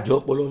ta ẹ̀. Jọ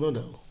ọpọlọ náà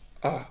dà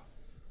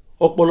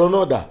ọpọlọ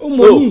náà dà ó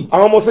mọ ní.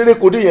 àwọn ọmọ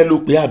sẹ́lẹ̀kọ́dé yẹn ló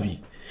pé àbí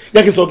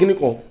jẹ́ kí n sọ kíní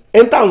kan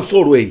ẹ̀ ń tà ń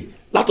sọ̀rọ̀ ẹ̀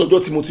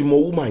látọjọ́ tí mo ti mọ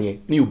woman yẹn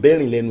mi ò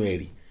bẹ́rìn lẹ́nu ẹ̀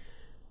rí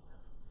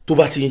tó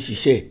bá ti ń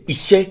ṣiṣẹ́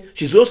iṣẹ́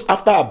she's just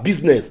after her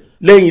business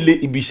lẹ́yìn ilé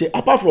ibi iṣẹ́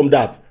apart from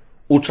that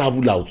ó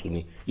travel out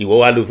ni ìwọ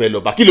wa ló fẹ́ lọ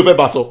bá kí ló fẹ́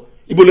bá sọ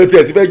ibo ló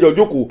tiẹ̀ ti fẹ́ jọ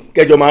jókòó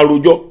kẹjọ máa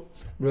rojọ́.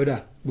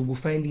 Brother gbogbo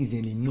findings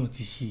yẹn lèmi náà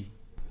ti ṣe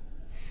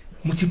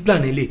mo ti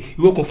plan ẹ lẹ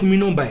ìwọ kan fún mi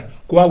nọ́mbà ẹ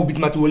kó wá wo bí ti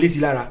máa ti wọlé sí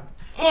lára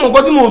ọmọ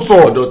nǹkan tí mo sọ.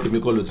 ọ̀dọ̀ tèmi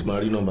kọ́ ló ti máa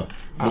rí nọ́mbà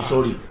mo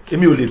sorry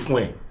èmi ò lè fún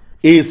ẹ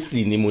AC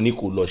ni mo ní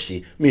kó lọ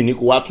ṣe mi ní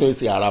kó wá tún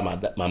AC ara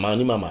màmá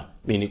ní màmá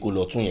mi ní kó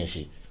lọ tún yẹn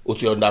ṣe o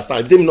ti understand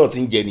ibi tèmi náà ti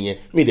ń jẹ nìyẹn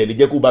mi ìdẹ̀ lè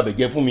jẹ́ kó bá bẹ̀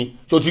jẹ́ fún mi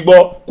ṣó ti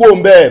gbọ́ kó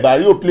ń bẹ́ẹ̀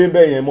bàrí ò plé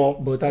bẹ́ẹ̀ yẹn mọ́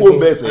kó ń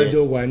bẹ́ẹ̀ sẹ́yìn.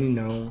 àjọ wà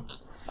nínú àwọn.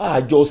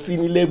 àjọ sí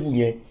ní level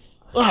yẹn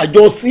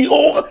àjọ sí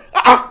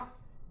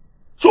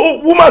so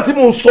woman tí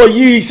mo ń sọ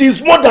yìí she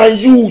is more than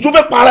you ṣó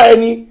fẹ́ para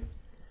ẹni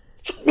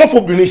wọ́n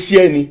fobìnrin ṣe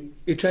ẹni.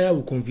 A trial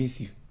will convince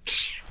you.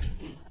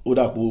 ó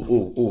dà pé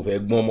o fẹ́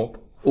gbọ́n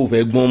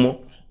mọ́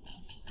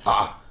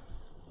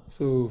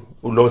so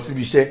o lọ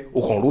síbi iṣẹ́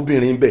o kàn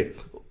róbìnrin bẹ́ẹ̀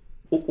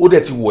ó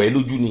dẹ̀ ti wọ̀ ẹ́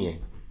lójú nìyẹn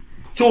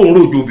ṣé òun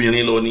ròjò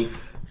obìnrin lọ ni.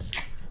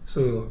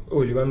 so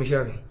o lè bá mi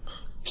ṣáà rẹ.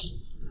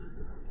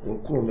 o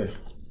kúrò mẹ́.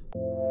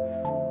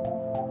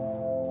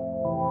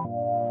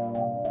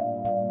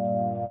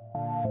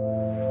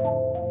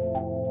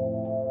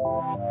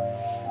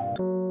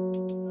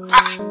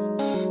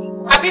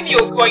 àbí mi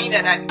ò gbọ́ yín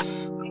dáadáa ni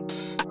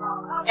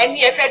ẹni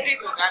ẹ fẹ́ dé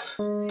kọ̀ọ̀gá mi.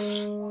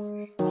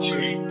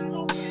 ṣé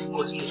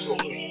mo ti mú sọ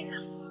fún ẹ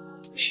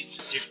ó ṣe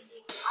jẹ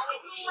ọ̀rọ̀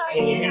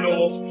mi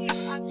lọ́wọ́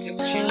ẹ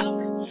kò ṣe é ṣe.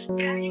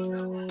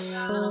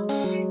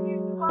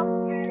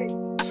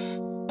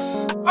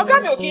 ọ̀gá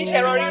mi ò kí ń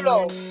ṣẹ̀rọ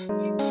rírọ̀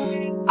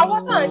àwọn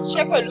tá à ń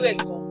ṣiṣẹ́ pẹ̀lú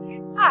ẹ̀gbọ́n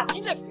a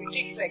nílẹ̀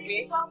predict ẹ̀ pé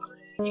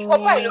nǹkan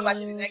báyìí ló máa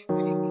ṣe the next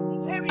minute.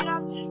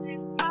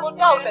 kò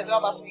dá òtẹ̀ tó wá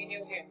máa fún yín ní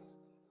oge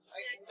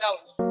kò dá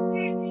òtẹ̀.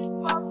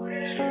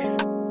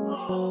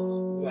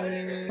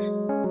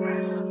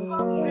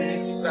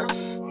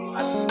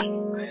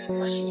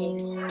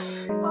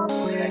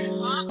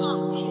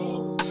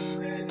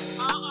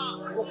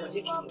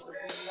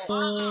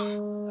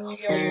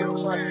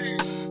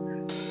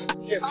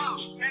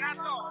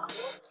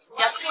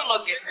 You're still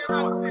not getting it.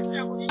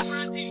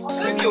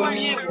 Maybe you're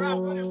new.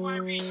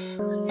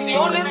 The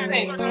only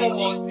thing tí mo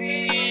mọ̀ sí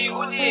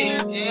ó lè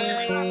jẹ́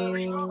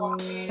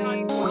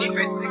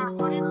interesting.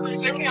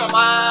 Ṣé kí kéèyàn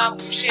máa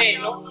ṣe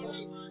ìnáwó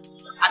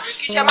àti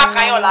kíṣẹ́ má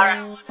káyàn lára.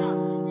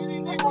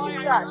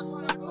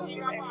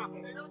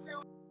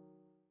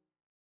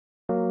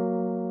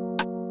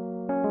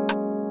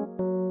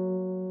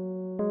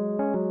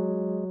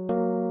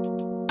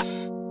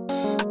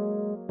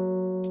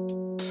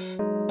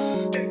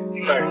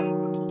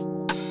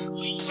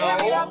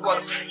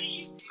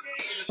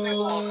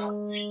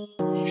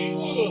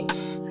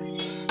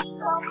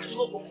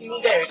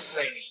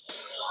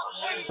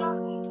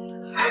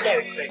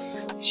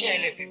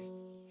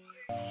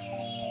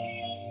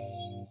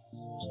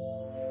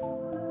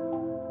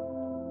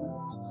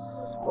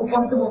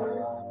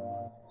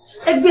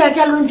 Ẹgbẹ́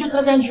ajá ló ń jó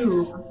tọ́jà ń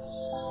jùrò.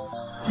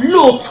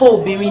 Lóòótọ́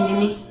obìnrin ni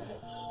mí,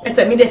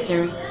 ẹsẹ̀ mi dẹ̀ ti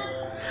rin.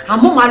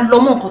 Àmọ́ màá lọ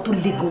mọ́ nǹkan tó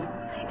le gan.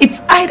 It's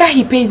either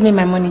he pays me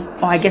my money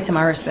or I get him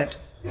arrested.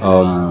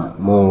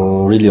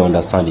 Mo really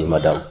understand it,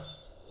 madam.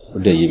 Ó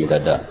dẹ̀ yé mi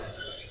dáadáa.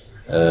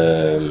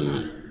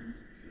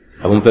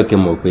 Àwọn fẹ́ kí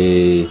n mọ̀ pé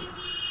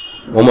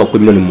wọ́n mọ̀ pé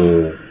mi náà ni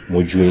mo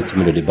ju yín tí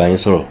mo lè bá yín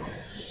sọ̀rọ̀.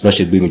 Wọ́n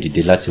ṣe gbé mi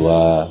dìde láti wá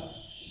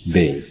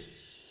bẹ̀ yín.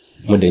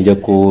 Mo dẹ̀ ń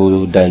jẹ́ kó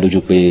dá yín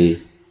lójú pé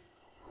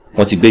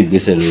wọ́n ti gbé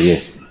ìgbésẹ̀ lórí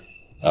ẹ̀.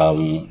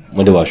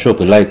 Mo dẹ̀ wà sure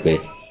pé láìpẹ́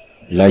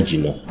láì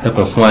jìnnà. Ẹ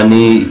kàn fún wa ní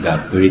ìgbà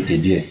péréte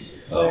díẹ̀.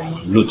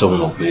 Lóòótọ́ mo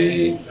mọ̀ pé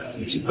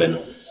ó ti pẹ́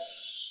náà.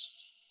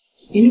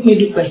 Inú mi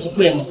dùn pẹ̀sí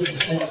pé ẹ̀mọ́ tó ti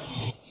pẹ́ náà.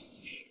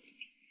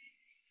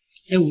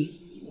 Ẹ wò,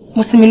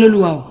 mo sinmi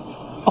lólúwa o,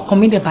 ọkàn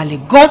mi dẹ̀ balẹ̀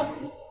gan.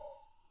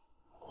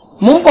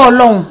 Mo ń bọ̀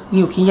Ọlọ́run ni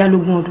ò kí ń yá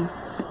lógún ọdún.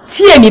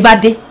 Tí èmi bá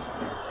dé,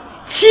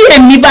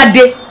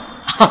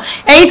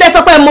 ẹ̀yin tẹ́ sọ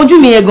pé ẹ mojú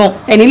mi yẹn gan,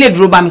 ẹni lè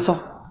dúró bá mi sọ.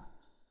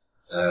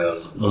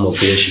 Mo mọ̀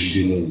pé ẹ ṣe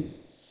bínú.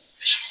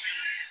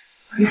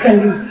 You can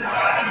leave.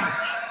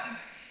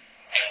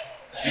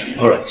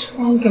 All right.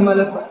 Okay,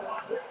 Melissa.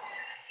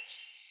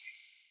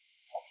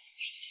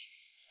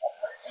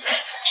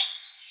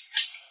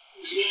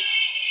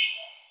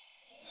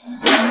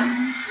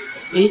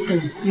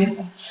 Yes,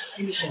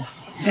 sir.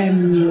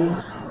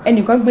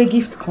 Ẹnìkan gbé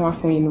gift kan wá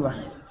fún yín níwà.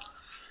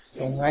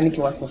 So, wá ní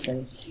kí wá sọ fún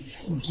yín.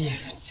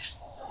 Gift.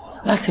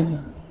 Láti mú.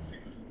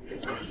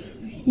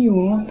 Mi ò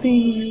rántí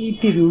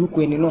béèrè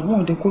orúkọ ẹni náà,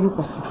 wọ́n ò dẹ̀ kó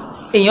orúkọ sí.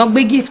 Èèyàn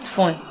gbé gift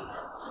fún ẹ.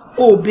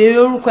 O béèrè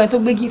orúkọ ẹni tó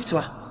gbé gift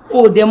wá.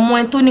 O dẹ̀ mọ̀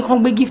ẹni tó ní kàn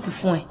gbé gift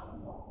fún ẹ.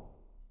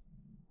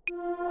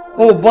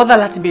 O bother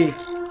láti béèrè.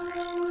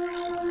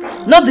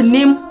 Not the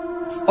name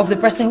of the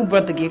person who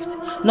brought the gift,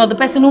 not the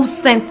person who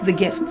sent the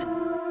gift.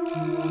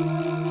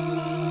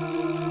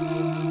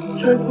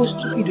 You're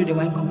stupid or they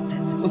were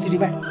incompetent. What did you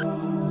buy?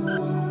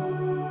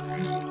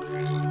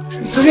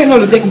 Torí náà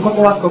ló jẹ́ kí n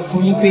kọ́kọ́ wá sọ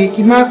fún yín pé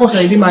kí má kọ́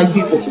ṣàlàyé máa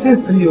gbé pọ̀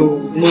since mi ò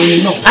mọ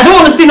ẹni náà. I don't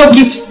want to see no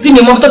gift. Leave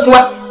me, mom.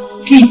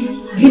 Please,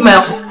 leave my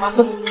office.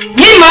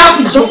 Leave my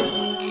office, Joe.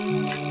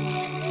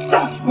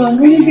 Màá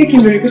ní pé kí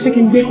n bèrè pé ṣé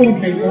kí n gbé kó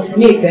ìgbà ìgbà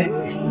ní ìfẹ́.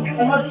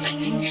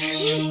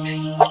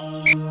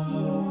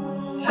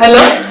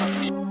 Hello?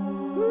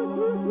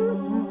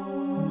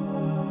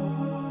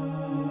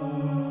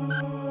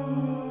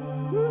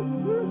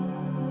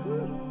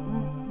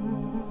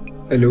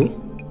 Hello?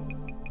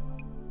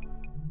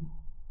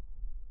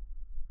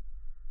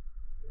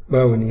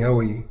 Báwo ni, how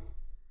are you?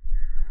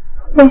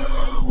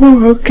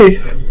 Oh, okay.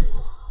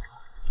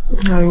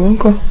 I won't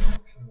go.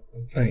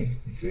 Fine,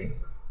 fine.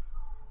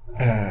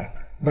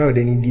 Báwo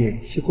dẹ̀ ni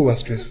díẹ̀, ṣé kò wá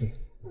stressful?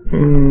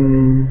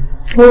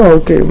 Oh,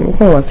 okay. Mo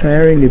kàn wá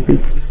tiring a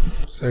bit.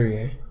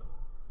 Sorry,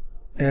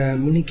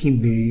 mo ní kí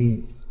n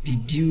béèrè,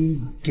 did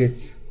you get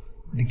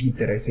the gift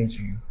that I sent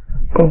to you?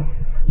 Oh,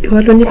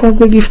 ìwà ló ní kán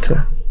gbé gift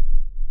wá.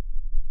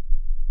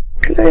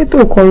 Kí láyé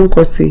tó kọ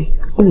orúkọ sí i?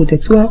 Ó dẹ̀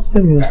tí wàá pè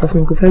mí ò sọ fún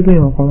mi kó fẹ́ gbé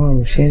ìwọ̀n kan wá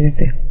ò ṣe é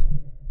lẹ́tẹ̀.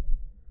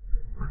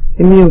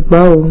 Èmi ò gbá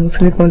o, mo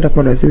ti ní kán dà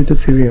padà síbi tó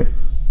ti rí o.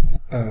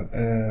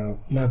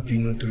 Má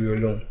bínú torí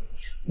Ọlọ́run.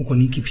 Mo kàn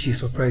ní kí n fi ṣe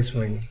surprise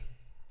fún ẹ ni.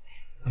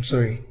 I'm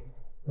sorry.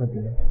 Má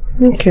bínú.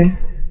 Okay.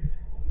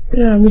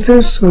 Yeah, mo ti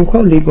ń sùn, nǹkan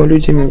ò lè gan ló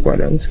jí mi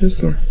padà, mo ti ń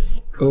sùn.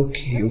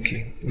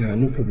 Okay. Yeah,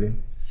 no problem.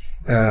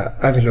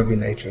 Have a lovely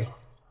night, right?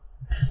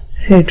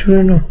 Ẹ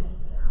dúró náà.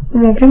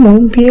 Ọmọ kí mò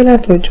ń bí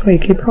látọjọ́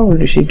ìké báwo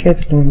ló ṣe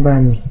get nọ́mbà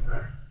mi.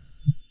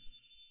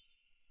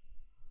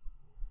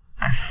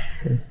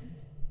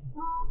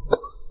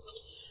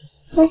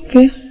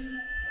 Okay.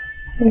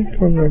 No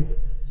problem.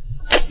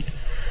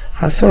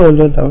 Àsọ̀rọ̀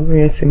lọ́dà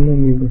orí ẹ ti mú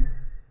mi lò.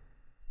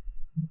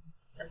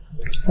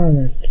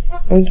 Alright.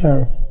 Ó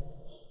dàrú.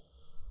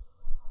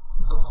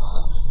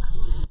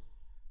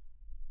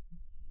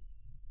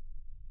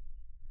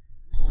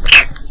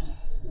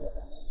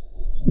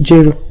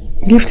 Jero,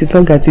 gift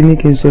tọ́gà tí ní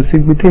kí n sọ sí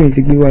gbé tèmi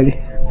ti gbé wálé.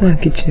 Wọ́n á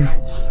kitchen.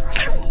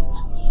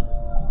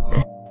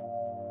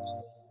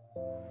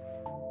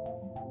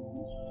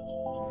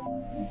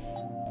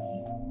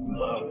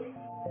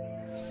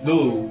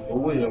 Lóò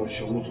owó yẹn ò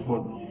ṣe owó tó pọ̀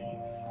jù.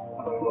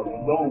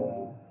 Ọ̀gbọ́n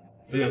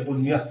ó yẹ kó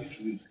ní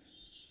àpèjúwe.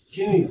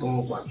 Kí ni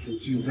nǹkan pàtó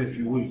tí o fẹ́ fi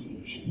owó yìí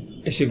ṣe?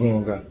 Ẹ ṣe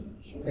gan-an ọ̀gá.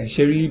 Ẹ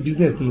ṣe rí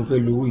business tí mo fẹ́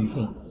lo owó yìí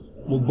fún.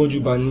 Mo gbọ́njú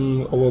bá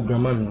ní ọwọ́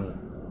grandma mi rẹ̀.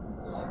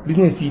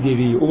 Business yìí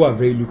dèrè ó wà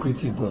very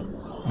lucrative gan.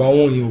 Bá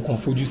àwọn èèyàn kan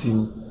fojú sí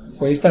ni.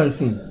 For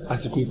instance,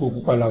 àsìkò epo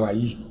pupa la wà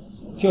yìí.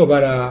 kí wọ́n bá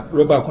ra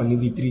rọ́bà kan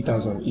níbi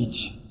 3,000 each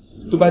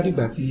tó bá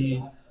dìgbà tí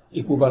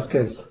epo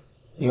basket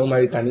èèyàn máa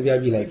rí ta níbi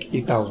àbí like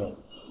 8,000.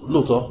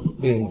 lóòótọ́.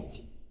 bẹ́ẹ̀ ni.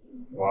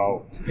 wow.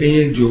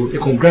 ẹyẹ jọ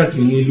ẹkàn grant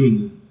mi ní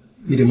lónìí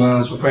mi dẹ̀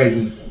máa surprise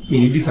mi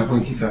ní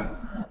disappoint sir.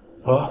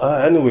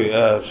 Anyway,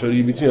 ṣòrí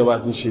ibi tí èèyàn bá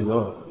ti ń ṣe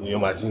náà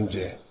èèyàn máa ti ń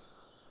jẹ.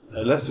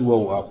 Let's see what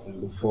will happen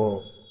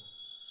before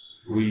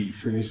we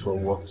finish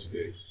from work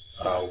today.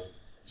 I'll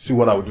see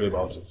what I will do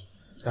about it.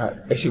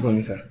 Ẹ ṣé gan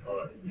ni sir.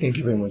 Thank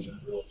you very much sir.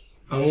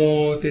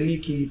 Àwọn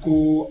tẹ́lẹ̀ kí n kó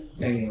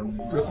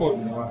rẹ́kọ̀dù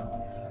mi wá.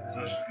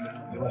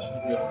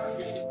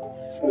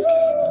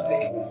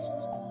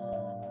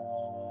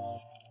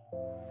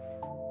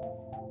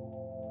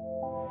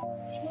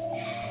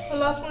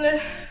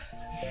 Kunle,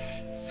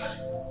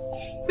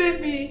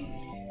 baby,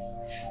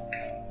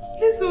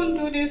 please don't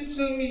do this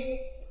to me.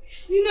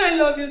 You know I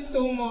love you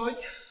so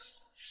much.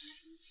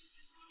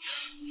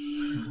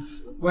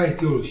 Why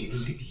tí ọ̀rọ̀ ṣe ló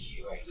tètè yé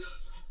wa yìí?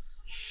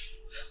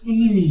 Ó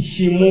ní mi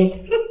ṣe mọ́,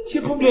 ṣé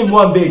problem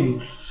wà bẹ́ẹ̀ ni?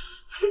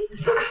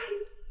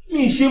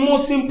 Mi ṣe mọ́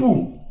simple.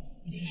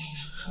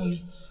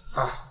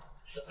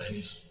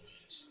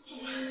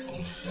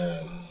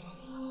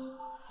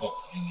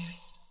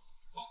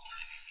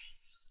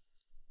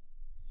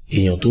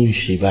 Èèyàn tó ń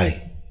ṣe báyìí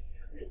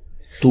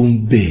tó ń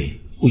bẹ̀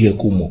ó yẹ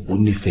kó mọ̀ pé ó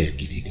nífẹ̀ẹ́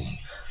gidi gan.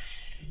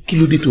 Kí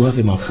ló dé tó wá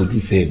fẹ́ máa fojú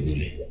fẹ́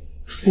ìgbòlẹ̀?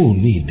 Ó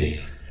ní ìdẹ.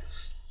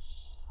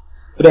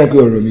 Ó dà pé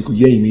ọ̀rọ̀ mi kò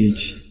yẹ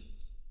ìméjì.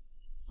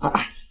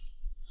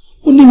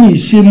 Ó ní mi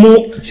ṣe mọ́,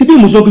 ṣé bí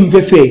mo sọ pé mi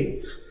fẹ́ fẹ́ ẹ?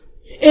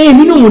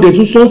 Èmi náà mo dẹ̀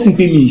tún sọ́ọ̀sì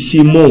pé mi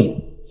ṣe mọ́.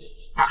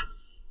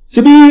 Ṣé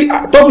bí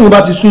tọ́kùnrin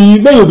bá ti sun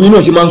yín bẹ́ẹ̀ obìnrin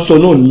náà ṣe máa ń sọ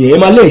náà nìyẹn, ẹ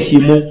máa lẹ́ẹ̀ ṣe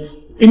mọ́.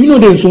 Èmi náà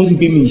dẹ̀ sọ́ọ̀sì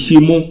pé mi ṣe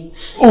mọ́.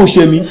 Ó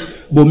ṣe mi,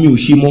 bọ̀ mi ò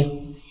ṣe mọ́.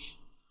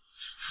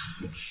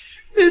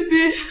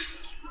 Baby,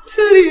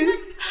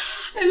 please,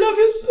 I love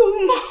you so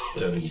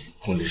much.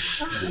 Kunle,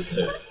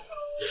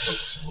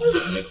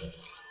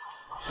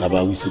 bàbá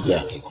wí síbẹ̀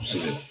àkíkú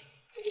síbẹ̀.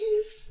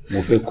 Mo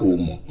fẹ́ kó o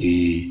mọ̀ pé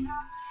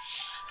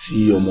tí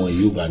ọmọ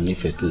yìí ò bá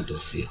nífẹ̀ẹ́ tó tọ́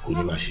sí ẹ kó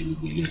ní máa ṣe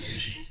gbogbo ilé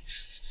ìkúnṣe.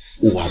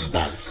 Ó wá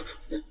bá mi.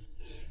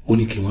 Ó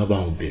ní kí n wá bá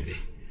òun bẹ̀bẹ̀.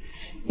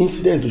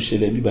 Incident tó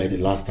ṣẹlẹ̀ bí by the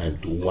last time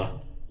tó wá.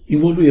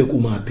 Ìwọ ló yẹ kó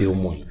máa bẹ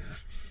ọmọ yìí.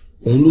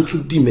 Òun ló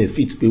tún dì mẹ́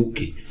fit pé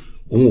òkè.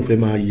 Òun ò fẹ́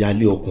máa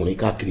yálé ọkùnrin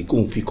káàkiri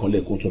kóun fi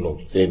kanlẹ̀ kó tún lọ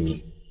fẹ́ mi.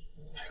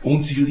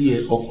 Òun ti rí ẹ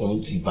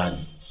ọkùnrin ti bá ní.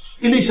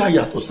 Ilé iṣẹ́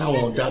àyàtọ̀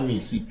sáwọn ọ̀dá mi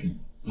CP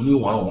ní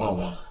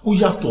wàhán. Ó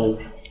yàtọ̀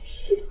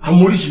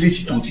àwọn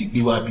oríṣiríṣi tó ti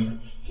gbé wá bí.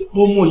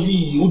 Ọmọ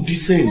yìí ó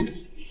decent.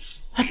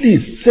 At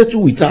least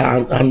settle with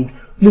her and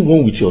move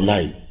on with your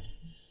life.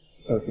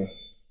 Okay.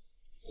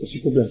 Kò sí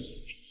problem.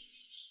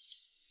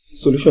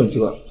 Solution ti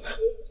wà.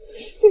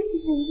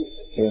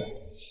 Yeah.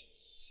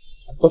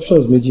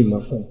 Options méjì máa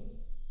fún ẹ.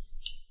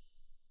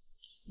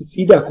 It's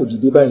either kò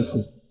dìde báyìí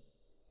sìn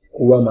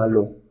kó wá máa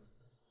lọ.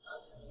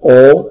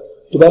 Or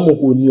tó bá mọ̀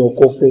pé o ní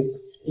ọkọ fẹ́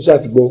ó ṣáà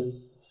ti gbọ́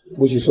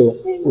bó ṣe sọ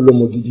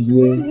olọmọ gidi ní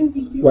ẹ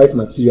wife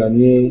material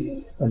ní ẹ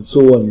and so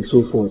on and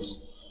so forth.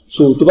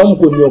 So tó bá mọ̀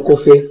pé o ní ọkọ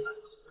fẹ́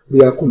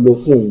bóyá kò lọ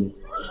fún òun.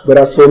 But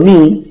as for me,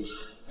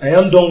 I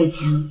am done with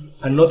you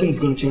and nothing is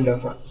going to change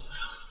that fact.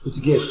 But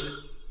you get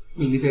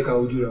mi ní fẹ́ ká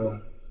ojú ra wa.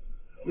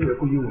 Ó yẹ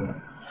kó yé wọ̀.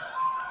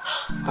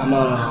 A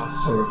máa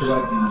sọ̀rọ̀ tó bá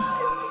di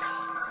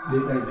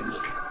later in the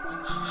day.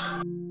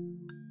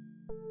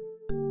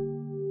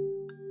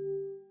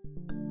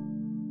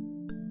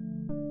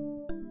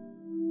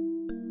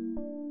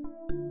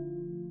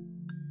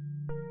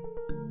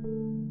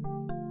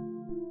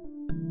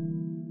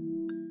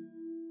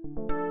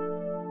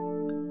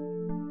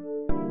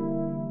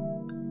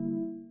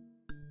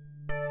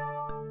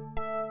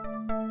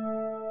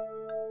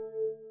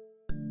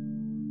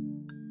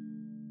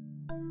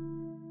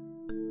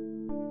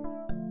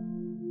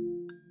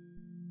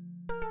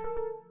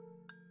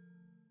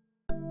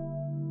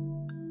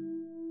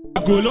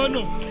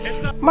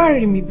 Má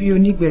rí mi bí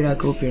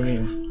onígbéraga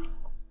obìnrin o.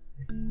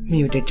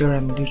 Mi ò dẹ̀ jọra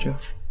mi lójú.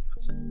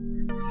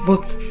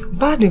 But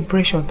bad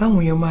impression táwọn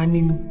èèyàn máa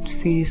ní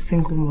sí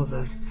single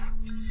mothers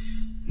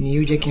ni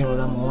yóò jẹ́ kí n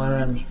rọra mọ̀ wọ́n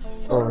ara mi.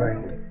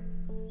 Alright.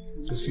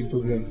 Tó sí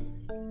problem.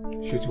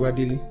 Ṣé o ti wá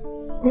délé?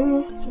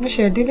 Mo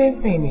ṣe délé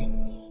sìn ni.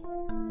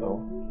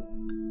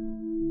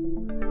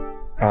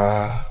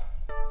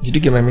 Did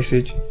you get my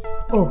message?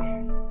 Oh,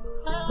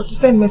 o ti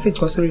send message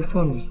kan sórí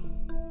phone mi.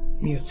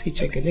 Mi ò tí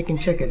check it. Jẹ́ kí n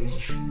check it.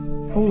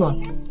 Hold on.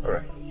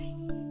 Alright.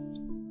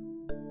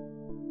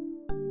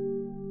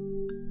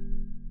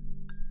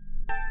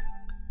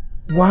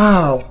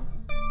 Wow.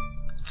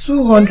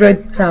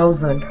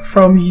 200,000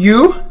 from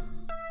you?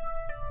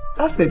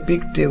 That's a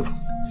big deal.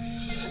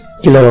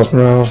 Kí la wà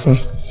fúnra wa fún?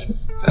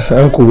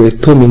 Uncle rẹ̀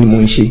tó mi ni mo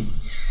ń ṣe.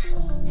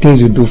 Things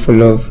you do for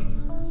love.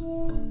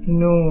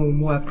 No,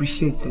 more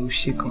appreciate the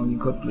shake on.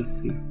 God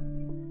bless you.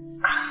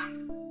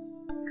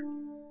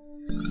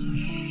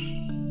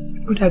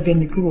 Ó dàbí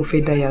ẹni pé mo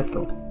fẹ́ dá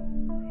yàtọ̀.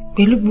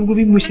 Pẹ̀lú gbogbo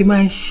bí mo ṣe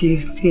máa ń ṣe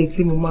sí ẹ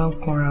tí mo máa ń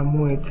kanra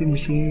mọ́ ẹ tí mo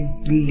ṣe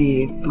ń lé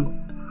ẹ tó.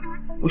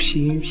 Ó ṣe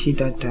ń ṣe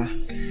dáadáa.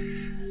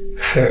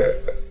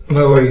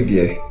 Má worry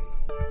dear.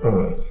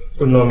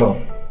 Ó normal.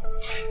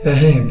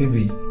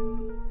 Baby,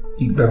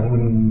 ìgbà wo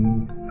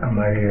ni a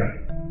máa ríra?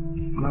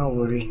 Má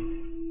worry.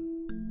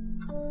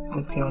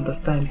 I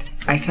understand.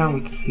 I can't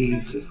wait to see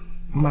you too.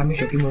 Mommy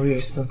should be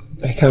more soon.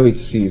 I can't wait to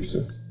see you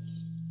too.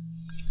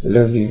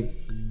 Love you.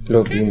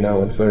 Love you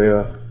now and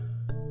forever.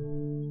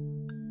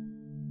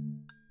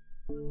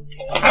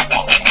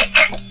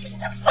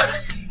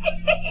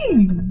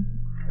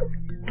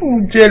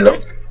 Jello.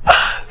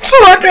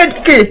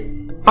 200k.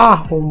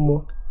 Ọmọ.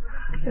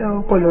 Ẹ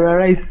kò lọ ra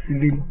rice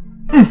le.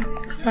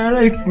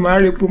 Rice máa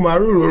repo máa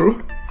rororo.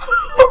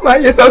 Máa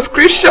yẹ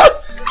subscription.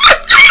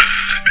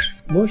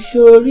 Mo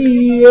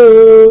ṣorí o,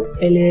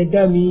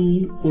 ẹlẹ́dàá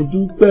mi, ó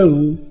dúpẹ́ o.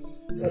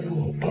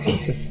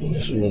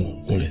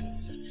 Kunle,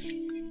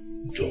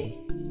 jọ,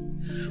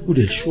 ó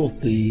dẹ̀ sọ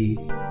pé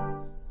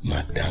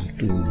madam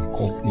tó ní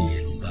company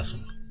yẹn ló bá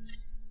sọ̀rọ̀.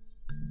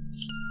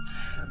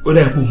 Ó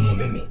dà kó mọ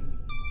mẹ́mẹ́.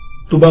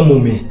 Tó bá mọ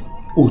mẹ́,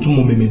 ó tún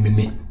mọ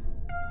mẹ́mẹ́.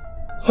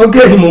 Ọ̀gá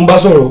ẹ̀ ni mo ń bá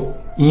sọ̀rọ̀,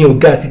 ìyẹn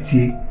ọ̀gá àti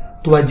tiẹ̀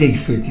tó wá jẹ́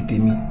ìfẹ́ ti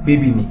tèmi,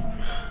 bébì mi.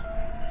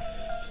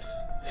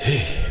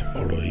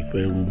 Ọ̀rọ̀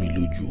ìfẹ́ rú mi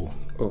lójú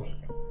o.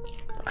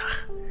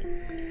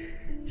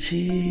 Ṣé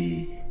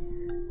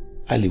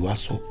a lè wá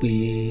sọ pé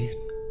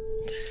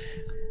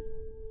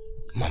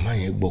màmá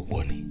yẹn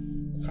gbọ́pọ̀ ni?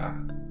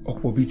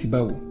 Ọ̀pọ̀ bíi ti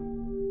báwo?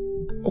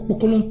 Ọ̀pọ̀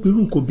kan ló ń perú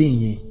nǹkan bẹ́ẹ̀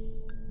yẹn.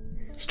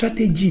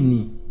 Strategy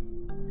ni.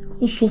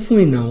 Ó sọ fún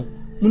ẹ̀ náà,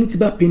 mo ní ti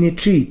bá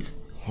penetrate.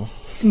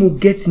 Tí mo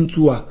get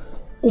into her,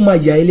 ó máa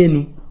yà ẹ́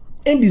lẹ́nu.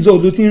 End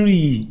result ló ti ń rí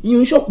yìí,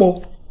 ìyẹn ń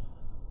ṣọ̀pọ̀.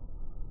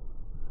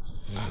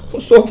 Ó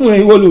sọ fún ẹ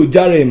ìwọ ló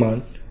jára ẹ̀ màá.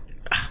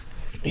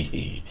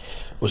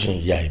 Ó ṣe ń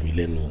ya èmi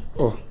lẹ́nu.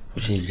 Ó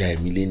ṣe ń ya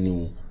èmi lẹ́nu.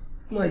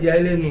 Ó máa yà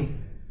ẹ́ lẹ́nu.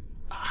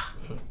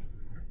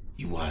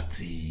 Ìwọ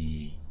àti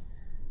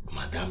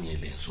madam yẹn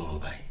lè ń sọ̀rọ̀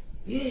báyìí.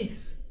 Yes.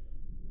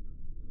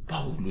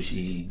 Báwo ló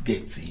ṣe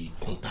gẹ̀ẹ́tì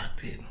contact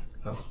ẹ̀ nù?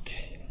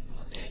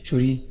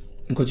 Sori,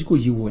 nǹkan tí kò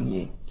yé wọ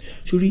nìyẹn.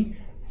 Sori,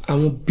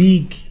 àwọn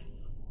big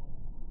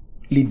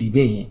lady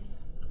bẹ́ẹ̀ yẹn,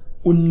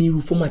 ó ní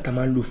irú format a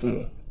máa ń lò fún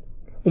wọn.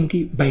 Ó mú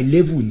kí by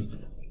level ni.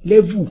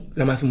 Level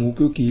la máa fi mọ̀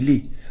pé òkè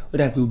ilé ó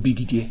dà pé ó big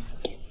díẹ̀.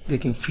 Jẹ́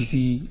kí n fi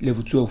sí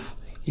level 12.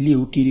 Ilé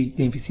ó kéré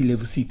jẹ́ n fi sí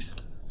level 6.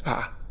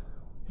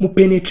 Mo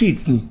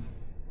penetrate ni.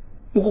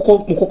 Mo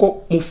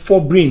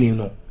fọ́ brain ẹ̀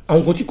náà.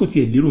 Àwọn nǹkan tí kò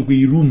tiẹ̀ lérò pé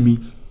irú mi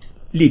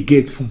lè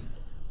get fún.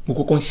 Mo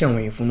kọ́kọ́ ń ṣe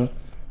àwọn yẹn fún náà.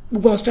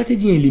 Gbogbo àwọn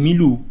strategy yẹn lèmi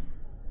lò.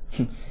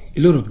 A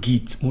lot of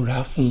gifts mo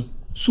rà fún.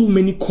 So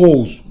many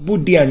calls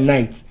both day and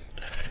night.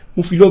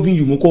 Mo fi loving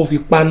you mo kọ́ fi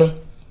paná.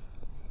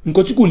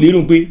 Nǹkan tí kò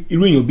lérò pé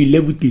irú èèyàn bíi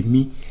level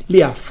tèmi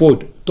lè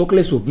afford talk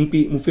less of mi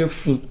pé mo fẹ́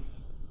fún.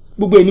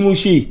 Gbogbo ẹ̀ ni mo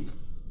ṣe.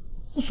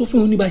 Mo sọ fún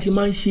wọn ní bá ṣe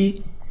máa ń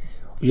ṣe.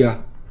 Oya,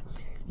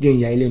 jẹ́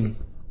ìyá ẹlẹ́nu.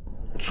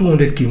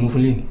 200k mo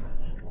fún lẹ́nu.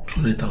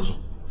 200,000.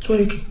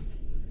 200k. 200,000.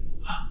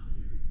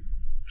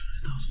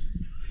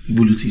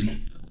 Ibo ló ti rí?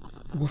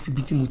 Wọ́n fi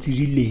ibi tí mo ti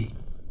rí lẹ̀.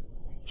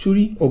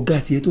 Sórí ọ̀gá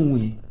àti ẹ̀ tó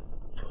wọ̀n yẹn.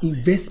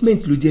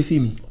 Investment ló jẹ́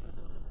fèmí.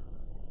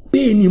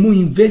 Bẹ́ẹ̀ ni mo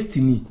invest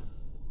ni.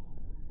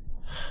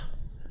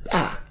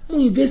 Mo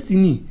invest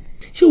ni.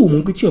 Ṣé o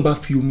mọ̀ pé tí wọ́n bá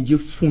fi omijé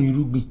fún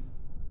irúgbìn,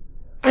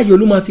 ayọ̀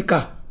ló máa fi kà.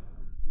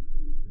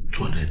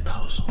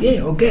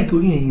 200,000. Ọ̀gá ẹ̀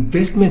torí yẹn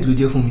investment ló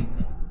jẹ́ fún mi.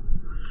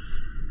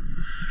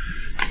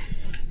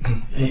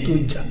 Mo tó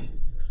jà.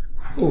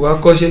 Ó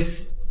wá kọ́ṣẹ́.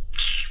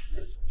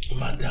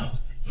 Madam.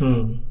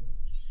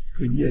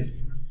 Yes.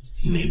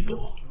 Neighbor.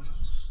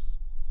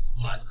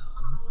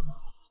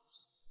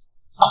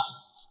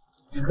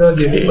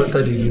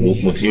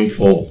 Mo ti ń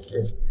fọ́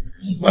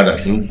padà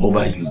tí ń fọ́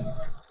báyìí.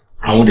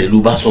 Àwọn ọ̀dẹ̀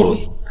ló bá sọ̀rọ̀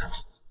yìí.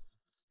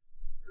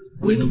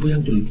 Wẹ́n bóyá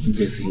tó lè tún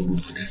bẹ̀ sí ìlú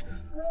ọ̀dẹ̀.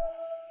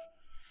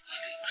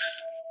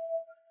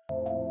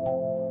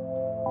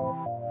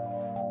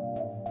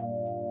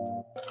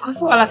 Kò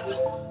sí wàhálà sí.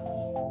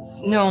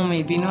 Ní ọmọ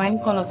ìbínú, ẹni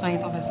kan lọ sọ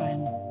yín tó fẹ́ sọ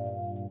yín.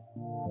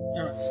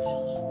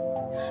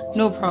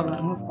 No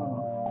problem, no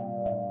problem.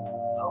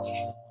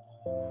 Okay.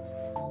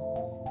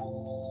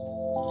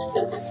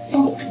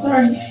 Oh,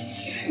 sorry.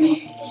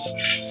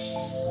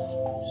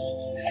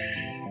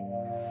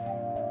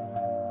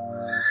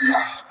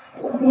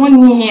 Wọ́n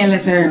ní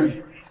ẹlẹ́fẹ́ rẹ̀.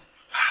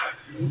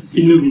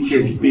 Inú mi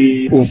tiẹ̀ di pé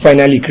o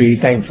finally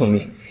create time for me.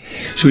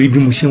 Sórí bí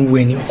mo ṣe ń wo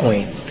ẹni ọkàn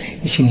ẹ̀,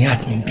 níṣẹ́ ni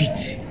heart mi beat.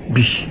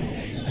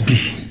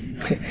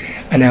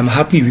 And I'm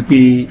happy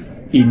wípé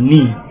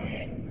èní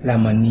la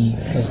máa ní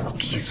first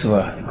kiss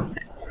wa.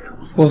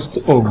 First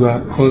ọgbà,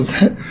 cause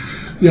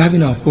we're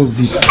having our first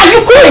date. Are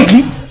you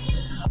crazy?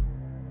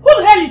 Who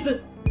the hell is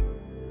this?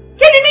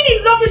 Kí ni mí ní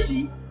rubbish?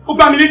 Ó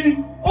gbá mi létí.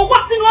 Ó wá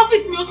sínú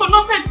ọ́fíìsì mi, ó sọ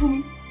nonsense fún mi.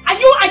 Are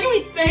you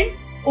insane?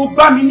 Ó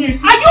gbá mi ní etí.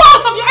 Are you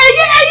out of your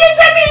ẹyẹ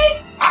tẹ́mi?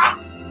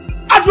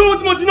 Adúró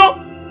tí mo ti ná.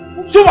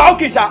 Ṣé wàá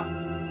òkè ṣá?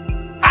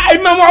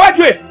 Èmi máa mú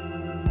àwájú ẹ̀.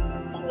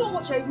 You know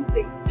what you're even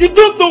saying? You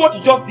don't know what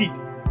you just did.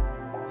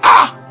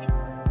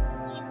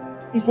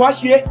 Nǹkan á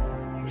ṣe é.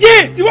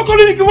 Yes, ìwọ kọ́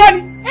ló ní kí wá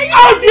ni.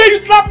 How dare you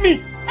slap me?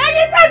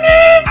 Ẹyẹ tẹ́mi!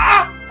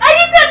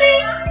 Ẹyẹ tẹ́mi!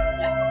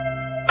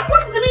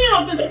 What is the meaning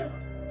of this?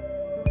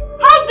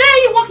 How dare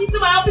you walk into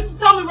my office to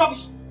tell me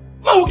rubbish?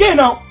 Má wò gẹ́ẹ̀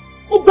náà,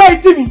 ó gbá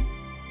etí mi.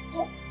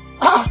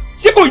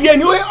 Ṣé kò yẹ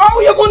ni? Ó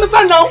yẹ kó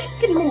understand now.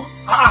 Kí ni mo wọ̀?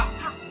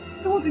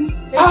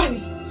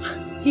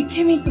 He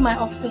came into my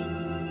office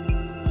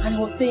and he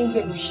was saying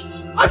English.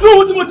 I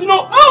don't want to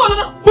know.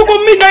 Oh,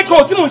 no. Midnight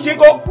call, Simon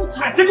Shenko.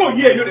 I say, oh,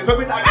 yeah, you're the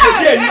favorite.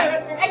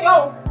 Hey,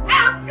 yo.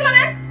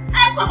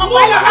 Come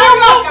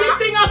on, this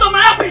thing out of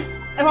my office.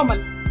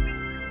 Everybody.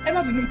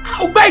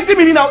 I'll buy it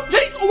me now.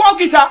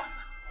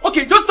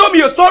 Okay, just tell me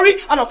you're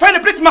sorry and I'll find a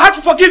place in my heart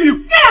to forgive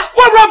you.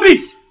 What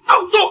rubbish?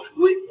 So,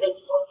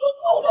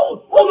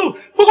 hold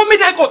on.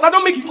 Midnight calls, I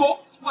don't make it go.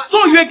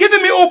 So you are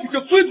giving me hope with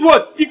your sweet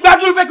words.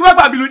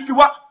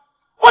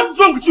 What is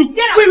wrong with you?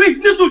 Wait,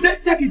 listen,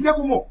 take it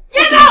more.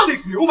 Get out!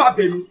 Oh my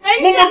baby.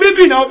 Mama,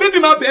 baby now, baby,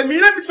 my baby.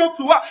 Let me talk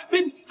to her.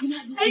 Baby,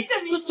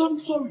 just tell me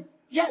sorry.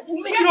 Yeah,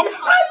 we'll make it up.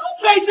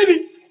 Look at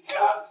me.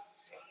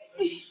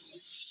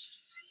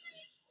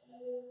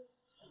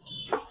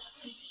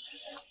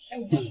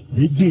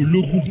 Ogún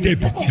ológun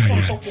dẹ̀bìtì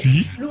àyàtí,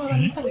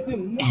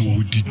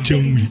 àwòdì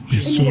jẹun ìpè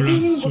sọ́ra.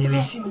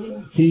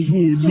 Owó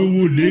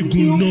olówó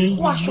léegun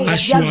náà,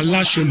 aṣọ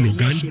aláṣọ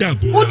lọ̀gá ń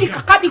dàbọ̀. Ó di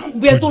kàkádì kùkù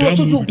bí ẹ tó lọ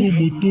sójú ogun.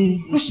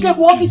 Lọ sí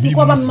ẹ̀kọ́ ọ́fíìsì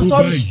kó bá mi mọ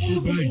sọ́ọ̀rì.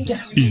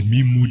 Èmi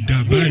mo dà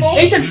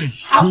báyìí.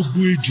 Gbogbo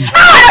ejò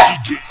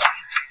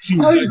tí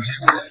o bá jẹ.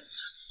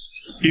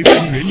 Eku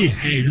rẹ̀ lè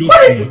ha ẹ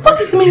lókun. What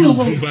is meaning of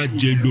all? Bó bá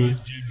jẹ lọ.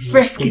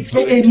 Fresh kit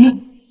fẹ́ èmi.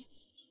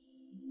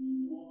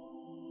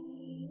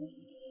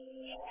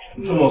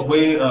 Ṣé mọ̀ pé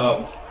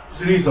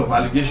series of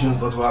allegations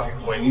ló ti wá fi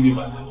kàn ẹ́ níbi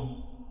ìbàdàn?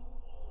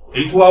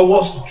 Èyí tó wá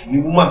worst jù ní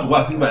woman tó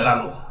wá sí ìgbà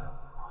ìlànà.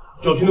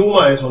 Jọ kí ni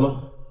woman yẹn sọ náà?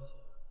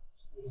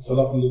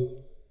 Sọlákúnlé.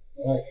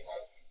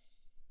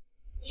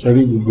 Ṣé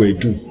rí gbogbo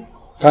ẹ̀dùn?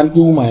 Ká ní pé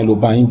woman yẹn ló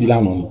bá yín bí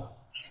lánàá ni.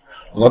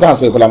 Ọ̀gá tá à ń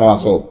sọ ìkọlá máa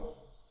sọ.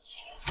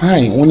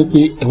 Fine, wọ́n ní pé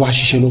ẹ wá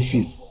ṣiṣẹ́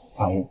lọ́fíìsì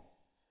àwọn.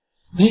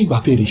 Lẹ́yìn ìgbà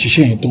tẹ́ ẹ lè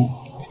ṣiṣẹ́ yẹn tán,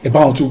 ẹ bá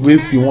wọn tó gbé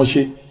sí wọn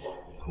ṣe.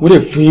 Wọ́n lè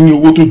fún yín ní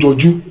owó tó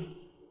jọjú.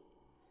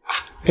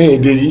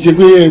 Ẹ̀ẹ́dẹ̀ yìí ṣe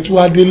pé ẹ tún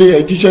wá délé ẹ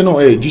jíṣẹ́ náà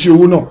ẹ jíṣẹ́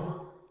owó náà.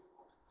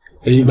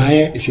 Ẹ̀yìn ìgbà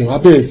yẹn ẹ̀ṣẹ̀ wá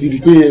bẹ̀rẹ̀ sí rí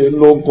pé ẹ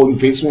lọ kọ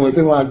ìfẹ́ sí wọn ẹ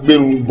fẹ́ máa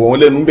gbẹ̀rún bọ̀ wọ́n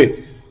lẹ́nu bẹ̀.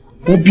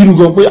 Wọ́n bínú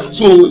gan pé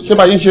so ṣé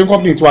bá yẹn ṣe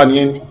company tiwa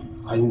nìyẹn ni.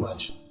 Ayé wà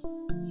jù.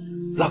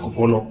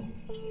 Lákòókò náà,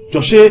 jọ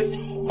ṣé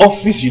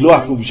ọ́fíìsì ló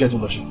approve iṣẹ́ tó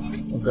lọ ṣe?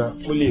 Ọ̀gá,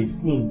 ó lè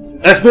explain.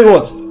 Explain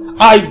what?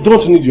 I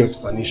don't need your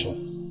explanation.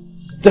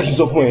 Jẹ́ kí n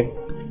sọ fún ẹ.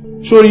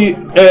 Sórí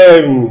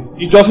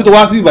ìjọsìn tó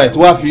wá sí ìbàyẹ̀ tó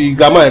wá fi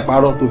grandma ẹ̀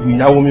parọ́ tó fi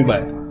ìyàwó mi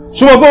bàyẹ̀.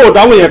 Ṣé mo gbọ́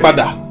òdáwó yẹn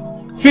padà?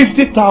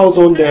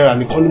 50,000 naira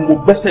nìkan ni mo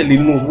gbẹ́sẹ̀ lé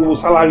nínú owó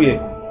sálárì ẹ̀.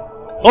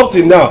 Up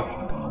till now,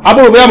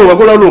 abúrò bí àmọ̀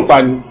gbọ́dọ̀ ló ń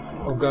pa ni.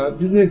 Ọ̀gá,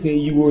 business yẹn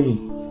yíwọ́ ni.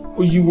 Ó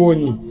yíwọ́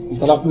ni.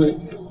 Mr. Lákúnlé,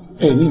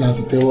 ẹ ní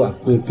láti tẹ́wọ́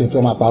àpẹẹrẹ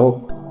fẹ́ máa parọ́.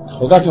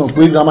 Ọ̀gá ti mọ̀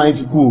pé grandma yẹn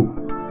ti kú o.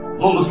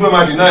 No, mo ti fẹ́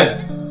máa deny it.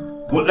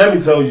 But let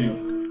me tell you,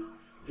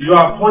 your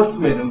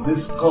appointment in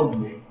this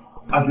company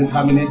has been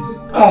terminated.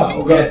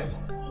 Okay.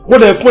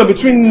 What if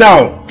between now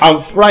and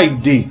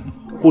Friday,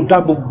 kò dá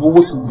gbogbo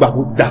owó tó gbà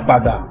kó dá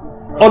padà.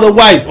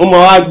 Otherwise, ọmọ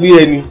wa gbé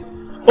ẹni.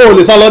 O ò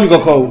lè sá lọ́bì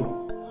kankan o.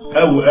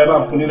 Ẹ wò ẹ bá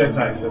fún ní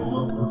lẹ́tà ìfẹ́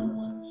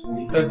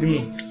sí.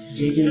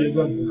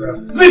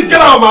 Please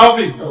get out of my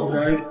office.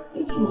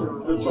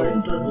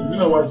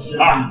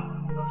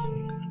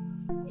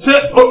 Ṣé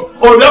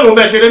òde ọ̀hún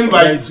bẹ́ẹ̀ ṣe lé nígbà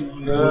yìí?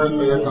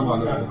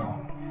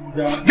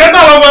 Get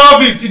out of my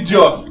office,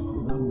 idiot!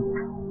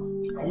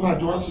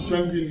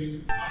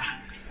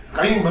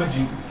 Can you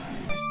imagine?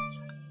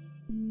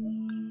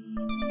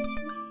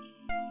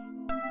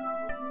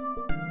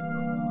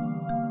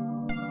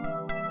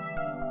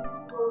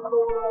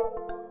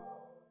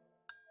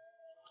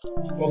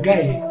 Ọ̀gá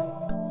ẹ̀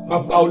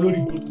bàbá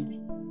olórí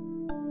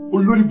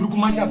burúkú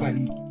máa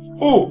ṣàbàlì.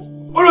 Oh,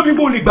 olóbi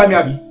pé òun lè gbà mí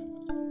àbí?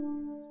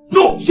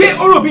 No, ṣé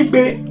olóbi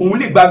pé òun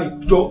lè gbà mí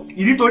jọ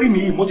ìrítorí mi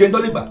yìí mo ṣe ń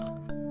tọ́lé gbà?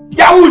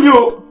 Yahoo ni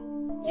o!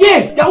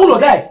 Yes, Yahoo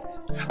lọ̀gá ẹ̀.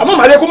 Àmọ́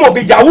màá lè kó mọ̀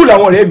pé Yahoo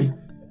làwọn ọ̀rẹ́ mi.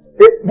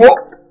 Wo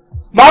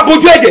máa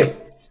bójú ẹ̀jẹ̀.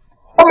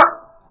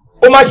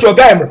 Ó máa ṣe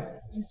ọ̀gá ẹ̀ mọ̀.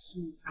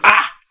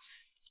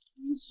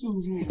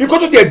 Ikọ́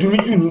tó tiẹ̀ dùn mí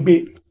jù ní pé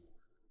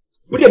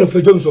ó dẹ̀ lọ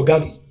fẹjọ́ mi sọ ọ̀gá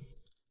mi.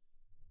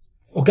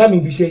 Ọ̀gá mi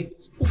ibi iṣẹ́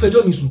ó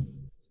fẹjọ́ mi sùn.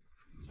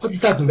 Wọ́n ti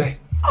sáàgùn báyìí.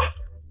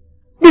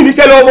 Mi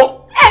níṣẹ́ lọ́wọ́ mọ́.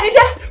 Ẹ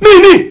níṣẹ́. Mi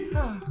ní.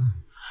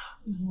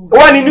 Ó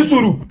wá ní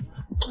sùúrù.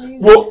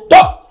 Wo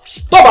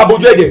tọ́ bá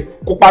bójú ẹ̀jẹ̀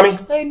kó pa mí.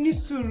 Ẹ ní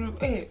sùúrù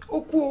ó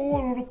kú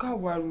owó rúru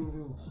káwa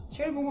rúru.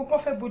 Ṣé gbogbo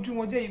pọ́fẹ́ bójú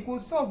wọn jẹ́ yìí kó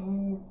sọ́ọ̀bù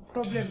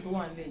problem tó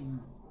wà lẹ́yìn.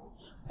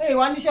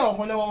 Wá níṣẹ́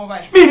ọ̀kan lọ́wọ́ wọn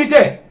báyìí. Mi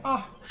níṣẹ́.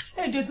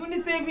 Èdè tún ní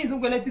savings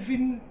ń pẹ̀lẹ́ ti fi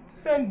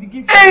send the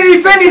gift.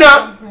 Ìfẹ́ nínú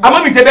àmọ́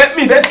mi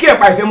ìfẹ́ kí ẹ̀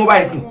pa ìfẹ́ mú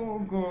báyìí sí.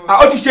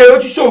 Ó ti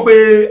ṣó pé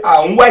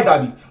àwọn wise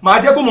àbí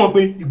màá jẹ́ kó mọ̀ pé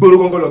ìgboro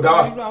gangan lọ̀gá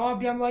wa. Àwọn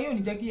abiyamọ yóò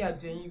ní jẹ́ kí ìyà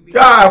jẹ yín gbé.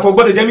 Kò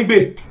gbọ́dọ̀ jẹ́ mí gbé.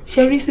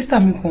 Ṣé rí sísà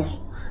mi kan?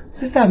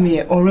 Sísà mi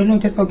ọ̀rẹ́ náà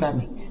jẹ́ sọ́gà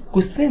mi.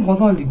 Kò sí nǹkan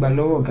tó lè gbà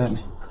lọ́wọ́ ọ̀gá mi.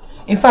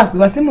 In fact,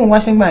 ìgbà tí mò ń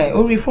wáṣẹ́ gbà yẹn,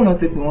 orí fóònù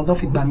ti pè wọ́n tó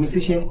fi gbà mí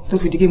síṣẹ́ tó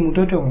fi di pé mo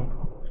dọ́dọ̀ wọn.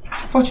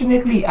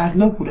 Fortunately, as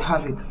luck would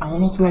have it, àwọn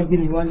náà tí wọ́n gbé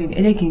mi wálé ni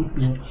ẹ jẹ́ kí n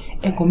pè wọ́n.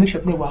 Ẹ kàn make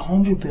sure pé wà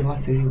 100 bẹ̀rẹ̀ wá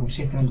ti rí wọn,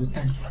 ṣe ti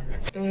understand.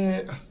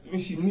 Mi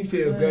sì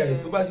nífẹ̀ẹ́ ọ̀gá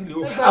ẹ̀ tó bá sì lè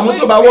wò. Àmọ́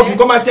tí ò bá wọ́ọ̀kì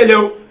kọ́ máa ṣẹlẹ̀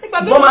o.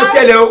 Kọ́ máa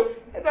ṣẹlẹ̀ o.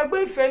 Ẹ gbàgbé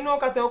ìfẹ́ náà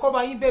kàtẹ́ ọkọ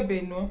bá yín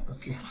bẹ̀bẹ̀ náà.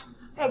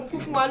 tún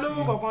fún wa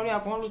lówó kọ̀ọ̀kan rí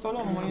àkànlò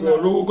tọ́lọ́run mọ́ yín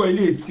náà. Lówó kọ́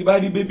ilé tí bá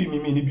rí bébì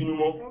mi ní bínú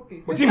mọ́.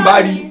 Mo tí ń bá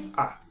rí.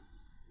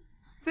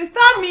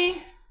 Sista mi.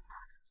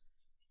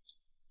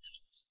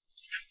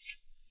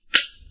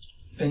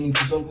 Ẹni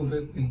tí sọ́kùn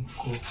fẹ́ pè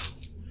kọ́.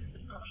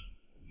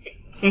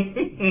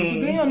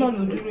 Ìgbéyàn náà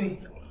ló dúró yìí.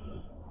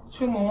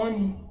 Ṣé mọ̀ wọ́n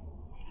ni?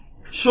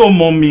 Ṣé o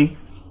mọ̀ mi?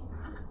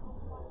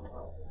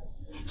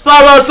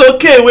 Sọ̀rọ̀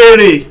sókè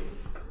wèrè.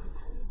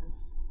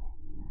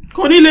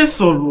 Kò ní lè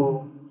sọ̀rọ̀.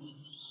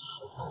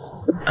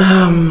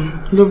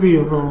 Lórí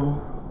ọ̀rọ̀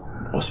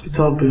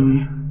hospital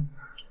bẹ̀rẹ̀,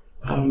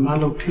 máa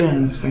lọ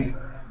clearance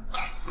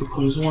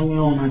because wọ́n ní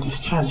ọ̀nà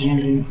discharge yẹn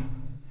lẹ́nu.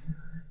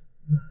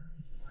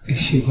 Ẹ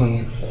ṣe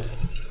gan-an,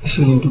 ẹ ṣe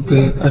mo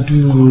dúpẹ́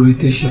adúrú oore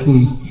tẹ́ ṣe fún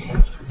mi,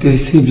 tẹ́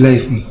save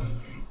life mi,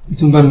 ẹ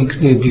tún bá mi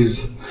clear bills,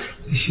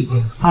 ẹ ṣe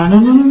gan-an.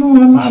 No,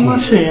 ẹ má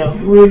ṣe yẹn,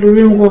 oore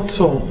lórí ń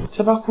wọ́tọ̀.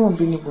 Tẹ́ bá kúrò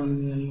bí níbo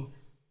ni ẹ lọ?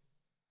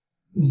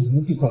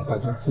 Níbi kan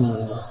pàtó tí mo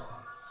lọ.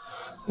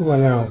 Ó wà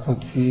lára nǹkan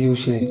tí ó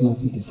ṣẹlẹ̀ tí mo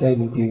fi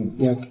decide pé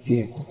bí akitì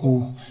ẹ̀ kúkú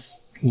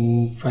kí n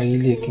fayé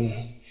lẹ̀ kí n.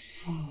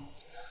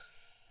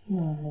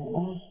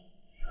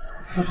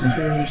 That's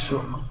serious.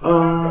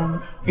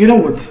 You know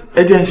what?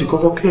 Ẹ jẹ́ n ṣe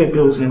kọ́kọ́ clear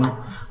bills yẹn náà.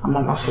 A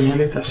máa sọ yẹn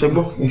later, ṣe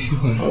gbọ́? Ẹ ṣe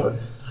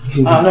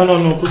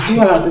gan-an. No, kò sí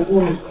wàhálà tó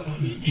fún mi.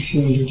 Ẹ ṣe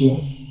mi lójú.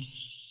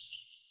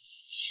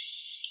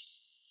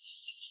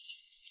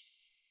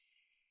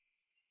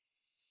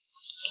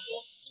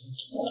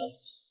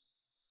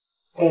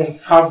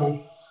 Habo.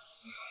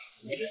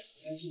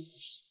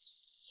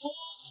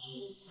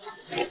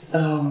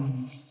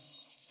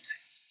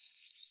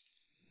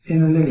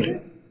 Inú lẹ́lẹ̀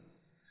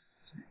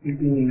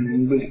ibi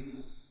ìgbé.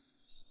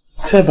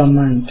 Tẹ́ bá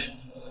mind,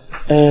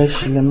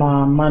 ṣì lè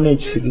máa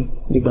manage síbi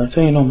nígbà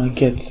tẹ́yìn náà máa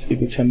get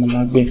ibi tẹ́ mo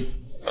máa gbé.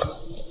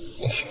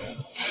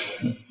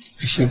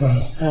 Ẹ ṣe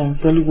báyìí.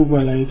 Pẹ̀lú gbogbo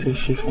àlàyé tẹ́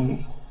ṣe fún mi,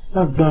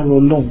 lágbára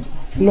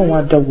Ọlọ́run á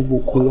dá gbogbo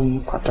òkú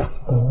lóyún padà.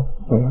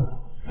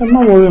 Ẹ má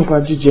wọrí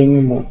nǹkan jíjẹ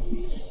yín mọ́.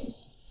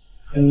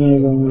 Ẹ̀yin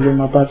ìrọ̀rùn ló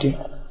máa bá dé.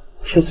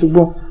 Ṣé ti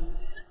gbọ́?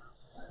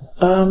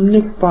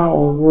 Nípa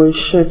ọ̀rọ̀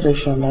iṣẹ́ tẹ́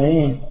ṣàlàyé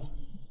yẹn,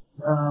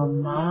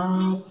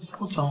 máa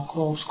put on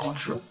calls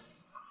control.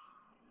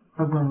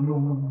 Agbára ló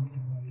mú mi.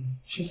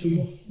 Ṣé ti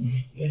gbọ́?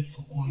 Ẹ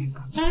fọkàn ẹ̀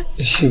bá.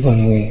 Ẹ ṣe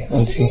gan-an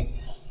àǹtí,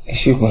 ẹ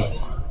ṣe gan-an.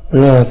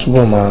 Ọlọ́run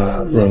túbọ̀ máa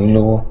ràn yín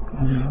lọ́wọ́.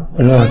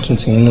 Ọlọ́run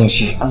àtúntì yín náà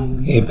ṣe.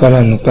 Ẹ bá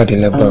lànà pàdé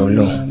lágbára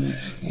Ọlọ́run.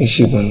 Ẹ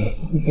ṣe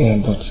gan-an.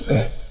 But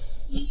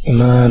ẹ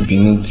má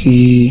bínú tí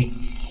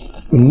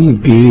oní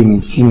ìbéèrè mi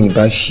tí mi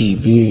bá ṣe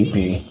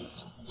ìbéèrè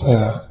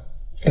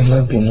ẹ má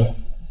bínú.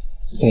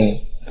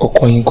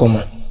 Ọkọ yín kọ́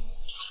mà.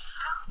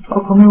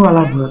 Ọkọ mi wà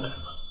lábúròdì.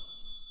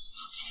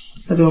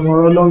 Ẹ̀dẹ̀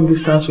ọmọọ̀rọ̀ long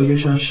distance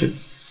relationship.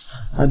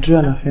 Àdúrà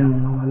la fi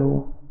ràn wá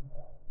lọ́wọ́.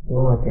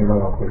 Wọ́n wà pẹ̀lú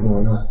àwọn pẹ̀lú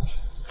wọn náà.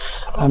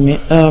 Àmì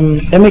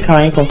ẹ make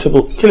ara yín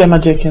comfortable. Kí lẹ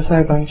máa jẹ kí n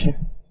sáré bá yín ṣe?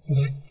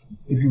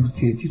 Ibi ò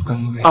tiẹ̀ tí pa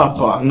mí rẹ̀.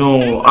 No.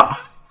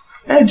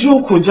 Ẹ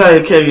jókòó jáde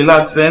kẹ́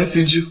relax ẹ ń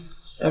tijú.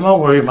 Ẹ má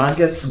worry, máa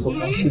get to go.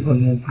 Ẹ ṣe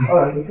gan-an àǹtí.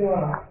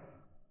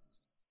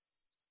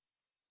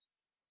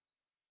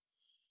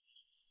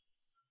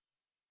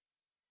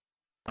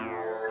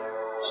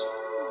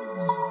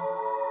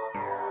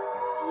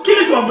 Kí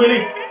ni sọ gbélé?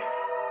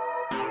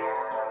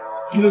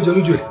 Kí ló jọ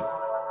lójú ẹ̀?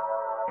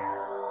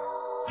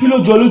 Kí ló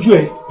jọ lójú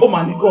ẹ̀? Ó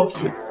mà ní God.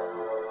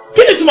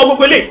 Kí ni súnmọ́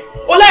gbogbo ilé?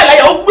 Ó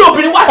láìláyà ó gbé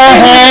obìnrin wá sí.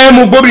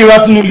 Mo gbóbìnrin wá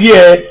sínú ilé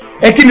ẹ.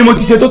 Ẹ kí ni mo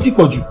ti ṣe tó ti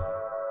pọ̀ jù?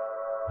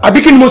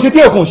 Àbí kí ni mo ṣe tí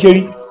ẹ̀kan ṣe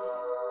rí?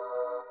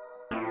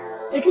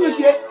 Kí ló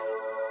ṣe?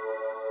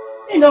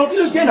 Ìnáwó kí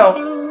ló ṣe náà?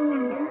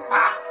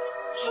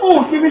 Ó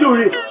ṣe mí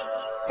lóore.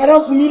 Adá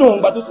fún mi náà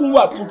ìgbà tó tún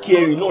wà tó kí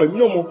ẹ̀rìn náà èmi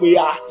náà mọ̀ pé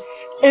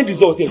end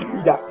result ẹ̀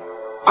ìdá.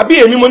 Àbí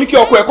èmi mo ní kí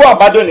ọkọ ẹ̀ kó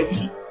àbádọ́n ẹ̀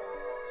síbi.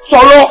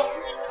 Sọ̀rọ̀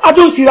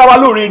adó ń ṣe ra wa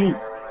lóore ni.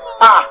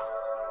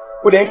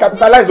 Ó dẹ̀ ń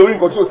capitalize orí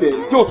nǹkan tí ò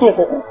tó nǹkan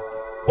kan.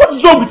 What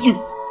is wrong with you?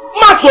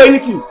 Má sọ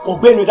anything.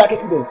 Ọ̀gbẹ́ni dákẹ́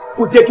síbẹ̀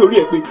kó jẹ́ kí orí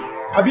ẹ̀ pé.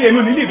 Àbí èmi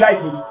ò ní live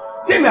life mi.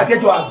 Ṣé èmi àti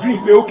ẹjọ́ agree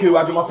pé ókè o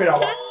àjọ máa fẹ́ra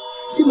wa?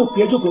 Ṣé mo pè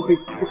ẹjọ́ kan pé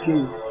ókè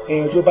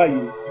ọjọ́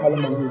báyìí ká ló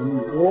máa ń wọ̀ ní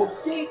ìwọ?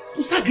 Ṣé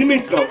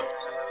disagreement náà?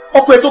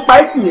 Ọkọ ẹ̀ tó pa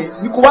ẹ́ tì yẹn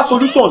ni kò wá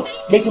solution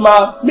bẹ́ẹ̀ ṣe máa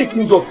make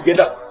things work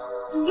together.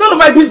 It's none of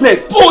my business.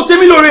 Ó ṣe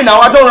mí lóore náà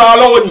àjọ ràn án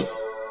lọ́wọ́ ni.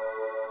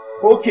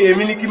 Ókè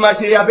èmi ní kí n máa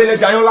ṣe abẹ́lẹ̀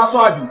jayán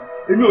lásán àbí?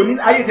 Èmi ò ní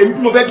ayé tèmi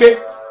tí mo fẹ́ gbé.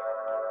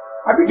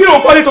 Àbí kí ló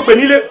ń kọ́lé tó pè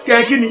nílé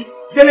kẹ̀kí ni?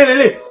 Délé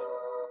lélẹ̀.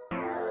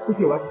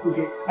 Ókè wá ti tó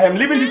gé. I am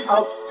leaving this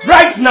house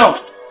right now.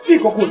 Kí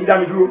ìkọ̀kọ̀ ò ní dá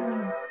mi dúró.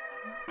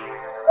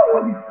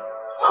 Àwọn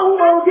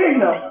ọmọ ọgẹ́ yìí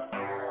náà.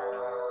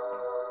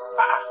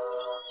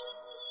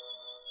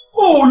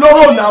 Ó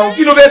lọ́rọ̀ náà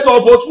kí ló fẹ́ sọ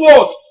but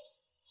what?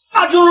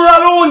 Àjọrora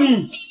lọ́wọ́ ni.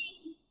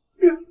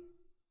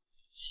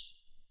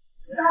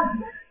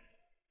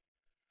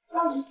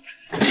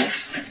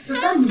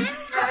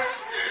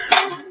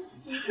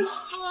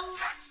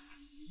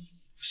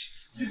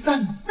 Sísá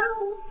mi,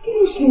 kí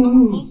ló ṣe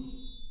yín?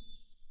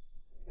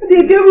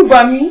 Dédé rúbà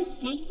mi,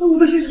 ó wú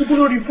bẹ́ ṣe ṣubú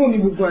lórí fóònù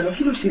gbogbo àná,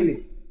 kí ló ṣẹlẹ̀?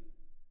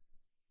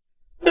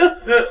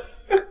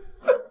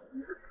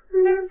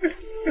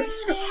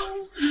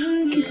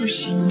 Kí ló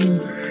ṣe yín?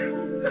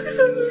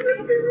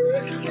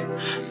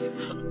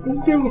 Mo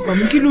dẹ́rù bà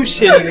mí, kí ló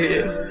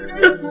ṣẹlẹ̀?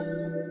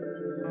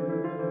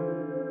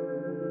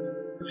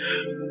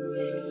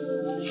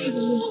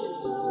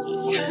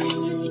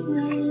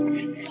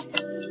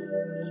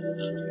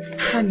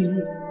 Honey,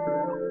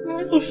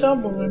 ó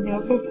ṣàbọ̀wọ̀ mi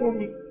àtọ́kọ́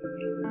mi.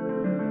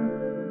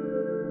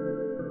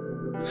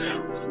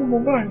 Mo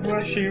bá ìgbà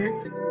ṣe rí.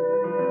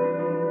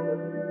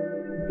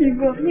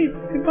 Ìgbà míì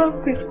tí bá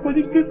pè kò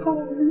ní pé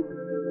káwọn rí.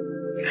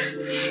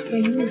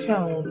 Ẹ̀yin ló ṣe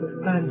àwọn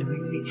understand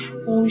wípé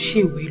ó ń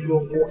ṣèwé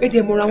lọ́wọ́. Èdè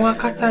mọ́ra wọn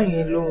akátá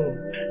yẹn lọ́rùn.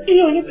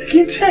 Ìyá ní kí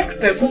n text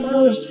ẹ̀ fún my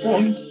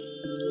response.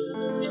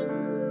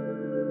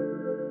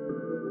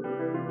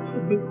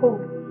 Before,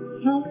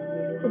 no,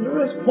 the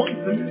response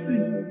is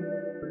anything.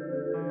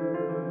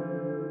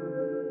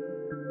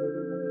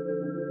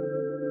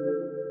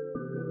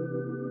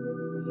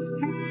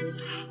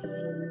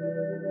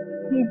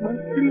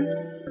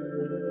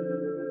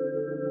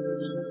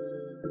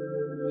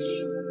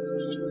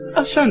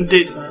 Aishat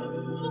did.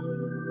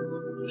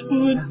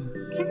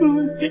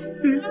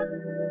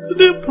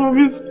 They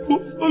promised to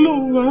follow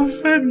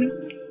my family.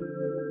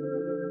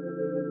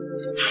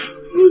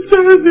 Who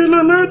tells you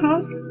la la?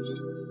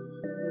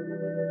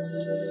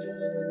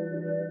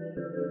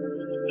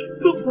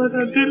 So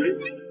father Dele,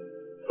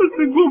 what's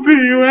the go be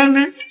you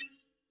ale?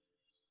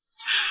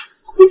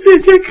 Kò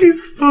jẹ́ kí n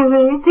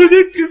sọ̀rọ̀, kò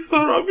jẹ́ kí n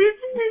sọ̀rọ̀ mi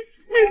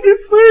ní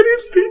sọ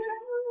anything.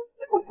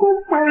 Ọkọ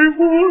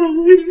pariwo ọ̀rọ̀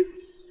mi.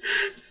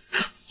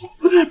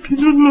 Ó dàbí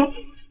ló lọ.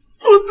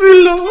 Ó ti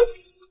lọ.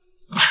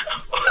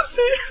 Ó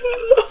sì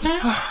lọ.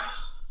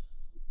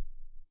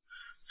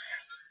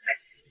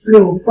 Mi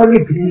ò kọ́ lè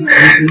bí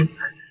ìgbàlódé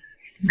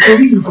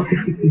nítorí nǹkan tó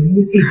fi pè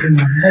ní èdè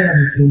Nàìjíríà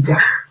mi ti ń jà.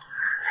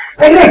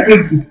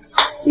 Ẹlẹ́ẹ̀kejì,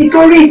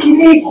 nítorí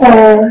kíní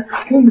kan, I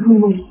don't even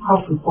know how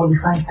to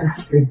qualify this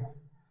space.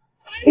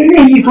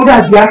 Eléyìí tó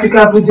dàbí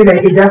African Fuji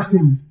like a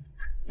Jackson.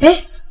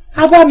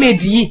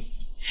 Abámẹ́dì yìí,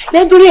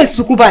 lẹ́ńtórí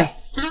èsùkú báyìí.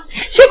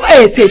 Ṣé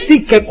ẹ̀ tí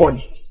kẹ́kọ̀ọ́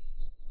ni?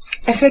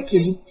 Ẹ fẹ́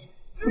kiri.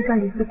 Ó bá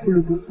yẹ sí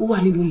kolobo, ó wà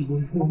nínú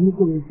ìbọn fún ọmọ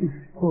kò rẹ̀ sí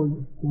kọ́ọ̀lù,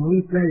 ìwọ̀n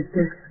reply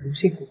text ló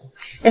ṣe kọ̀kọ̀.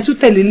 Ẹ tún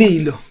tẹ̀lé eléyìí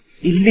lọ.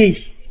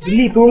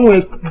 Eléyìí tó ń rún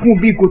ẹ̀gún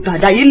bí gòtà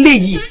àdá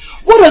eléyìí.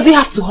 What does he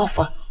have to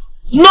offer?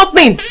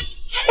 Nothing.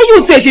 Ẹ yóò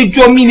tí ẹ ṣe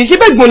jọ mí ni, ṣé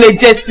bẹ́ẹ̀ gbọ́n lè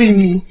jẹ́ sí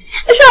mi?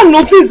 Ẹ ṣáà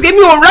notice pé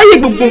mi ò ráyè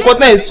gbogbo nǹkan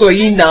tẹ́ ẹ sọ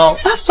yìí now.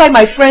 That's why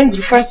my friends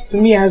refer to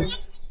me as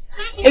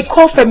a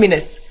core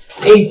feminist.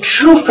 A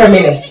true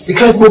feminist,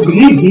 because we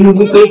believe in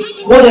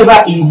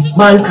whatever a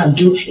man can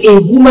do, a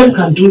woman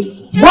can do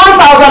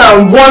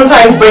 1,001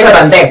 times better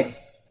than them.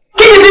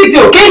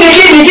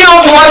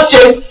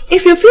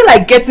 If you feel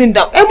like getting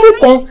down, ẹ mú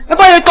kan, ẹ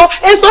bá yẹ tán,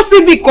 ẹ sọ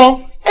síbì kan.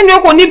 Ẹni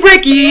ọkọ̀ ní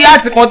bírèkì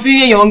àti kan tí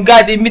èèyàn ń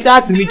gáde mi tá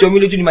àti mi jọ mí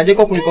lójú ni màá jẹ́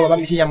kọ́kùnrin kan bàbá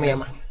mi ṣe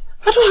yamayama.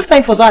 I don't have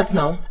time for that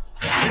now.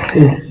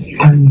 See,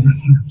 I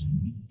understand.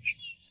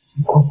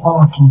 Nǹkan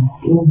pàwọ̀ tó ń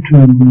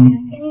dùn mí.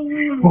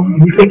 Wọ́n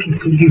ní fẹ́ kí n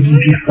tó lè rí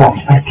bí fà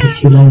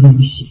àkẹ́ṣe láyé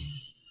mi ṣe.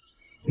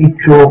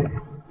 Ìjọ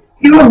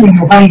irú àwọn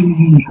èèyàn báyìí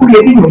ó yẹ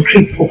kí èèyàn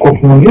treat ọkọ̀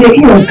fún wọn, ó yẹ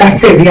kí èèyàn dá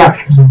sẹ̀ríà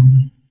fún wọn.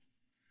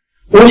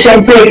 Ó ṣe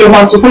ń pé ẹgbẹ́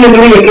máa sunkún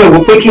lórí yẹ kí ẹ wò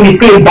pé kí ni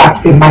playback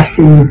ti máa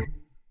ṣe ni.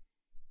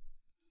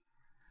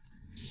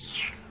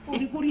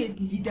 Oríkórí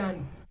èsì yìí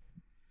dànù.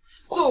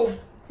 So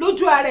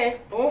lójú ara ẹ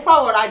òun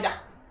fáwọn rajà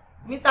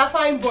Mr.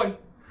 Fineboy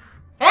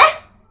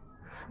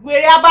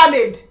wèrè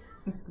abámẹ́d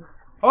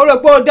ó rò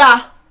pé ó dáa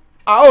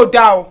ó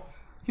dáa o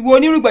ìwọ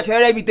onírúgbẹ̀ṣẹ̀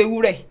rẹ̀ bíi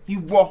tewúrẹ́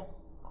ìwọ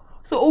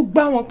so ó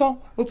gbá wọn tán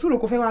ó tún rò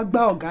kó fẹ́ wá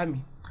gbá ọ̀gá mi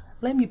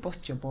let me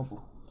burst your bubble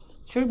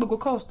ṣorí gbogbo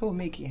calls tó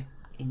make yẹn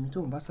èmi tó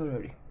ń bá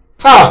sọ̀rọ̀ rẹ̀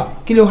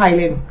kí ló ha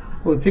ilé nu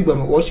o ti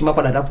gbọ̀mọ̀ wọ́n ṣì má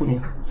padà dákú ni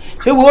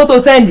ṣé owó tó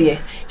send yẹn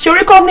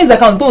ṣorí company's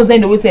account tó ń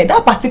send owó send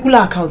that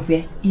particular account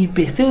yẹn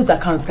ibẹ̀ sales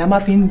account la máa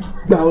fi ń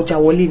gba ọjà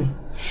wọlé ni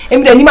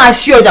èmi dẹ̀ ní máa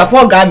ṣí ọjà fún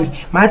ọ̀gá mi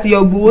màá ti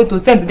yọ gbowó tó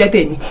send tó jẹ́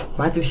tèmi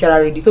màá ti fi ṣara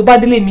ready tó bá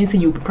délé mi sí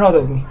you be proud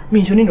of me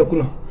mi ìṣó nínú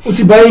ìnákúnà. o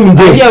ti báyé mi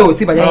jẹ́. ayé ò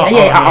sí bàjẹ́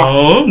ayé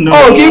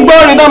ò kí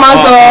gbọ́ orin tó máa ń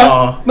sọ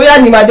bóyá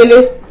ní màá délé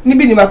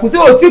níbi ní màá kú sí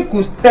ò tí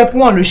kù step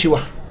 1 ló ṣe wà.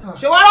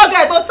 ṣòwò ọlọ́gà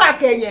ẹ̀ tó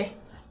sàkẹ́ yẹn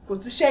kò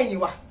tún ṣẹ́yìn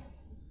wa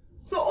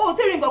so ó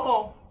tí rí nǹkan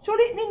kan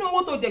sórí nínú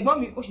owó tó jẹ̀gbọ́n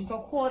mi ó sì san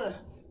quarter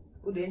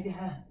ó dẹ̀ ṣe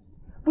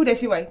bó dẹ̀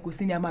ṣe wà kò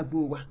sí ní a máa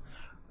gbowó wa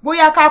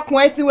bóyá ká kun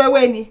ẹ́ sí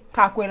wẹ́wẹ́ ni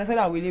ká kun ẹ lọ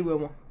sọ́dọ̀ àwọn eléwé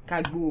wọn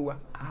ká gbowó wa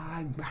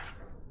àgbà.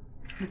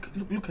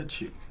 Look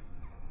at you.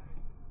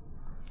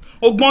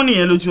 Ọgbọ́n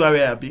nìyẹn lójú ara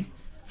ẹ àbí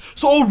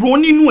so ó ro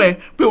nínú ẹ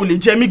pé o lè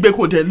jẹ mí gbé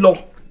kó dẹ̀ lọ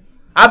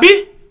àbí.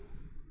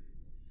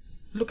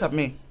 Look at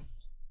me.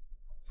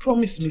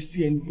 Promise me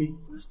sí ẹni pé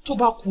tó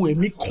bá ku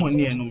ẹ̀mí kan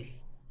ní ẹnu mi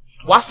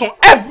wàá san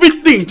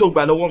everything tó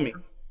gbà lọ́wọ́ mi.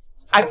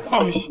 I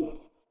promise.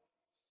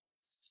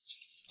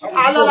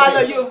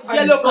 Alọ́lálọ́ yóò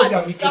yellow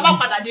card ká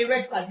padà dé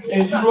red card.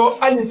 Dúró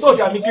a ní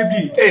sọ́ọ̀jà mi kébì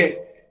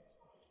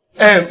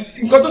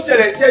nǹkan tó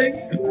ṣẹlẹ̀ ṣe.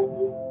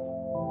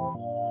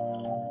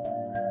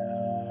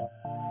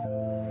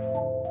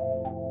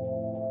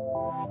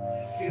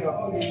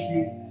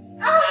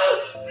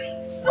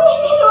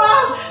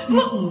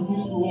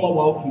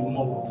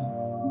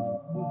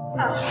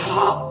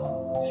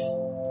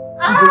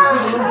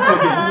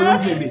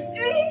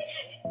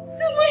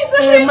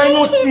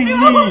 minor thing ni.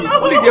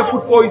 Ó lè jẹ́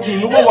food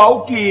poisoning. Ó wà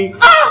okay.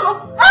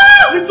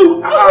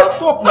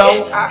 Stop now.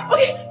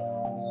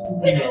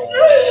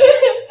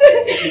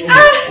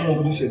 Ọmọ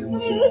ọdún ṣẹlẹ̀ mọ́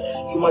ṣe.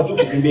 Ṣé máa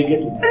jókòó kí n bẹ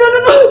gẹ́tò?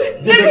 No.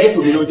 Jẹ́ bẹ gẹ́tò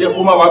mi lọ jẹ́ kó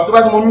máa wà tó bá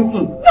ti mọ mí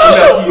sùn.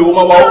 Nígbà tí o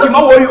máa wà okay. Má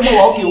wọrí o máa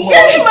wà okay.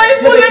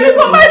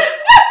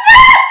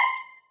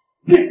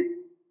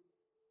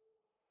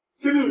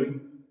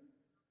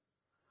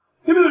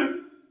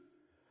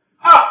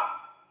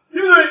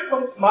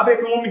 Máa bẹ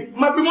pé mọ́mì.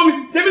 Máa pé mọ́mì.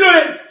 Ṣé mi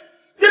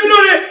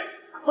lóore?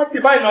 Má ṣe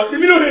báyìí náà. Ṣé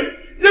mi lóore?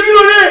 Ṣé mi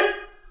lóore?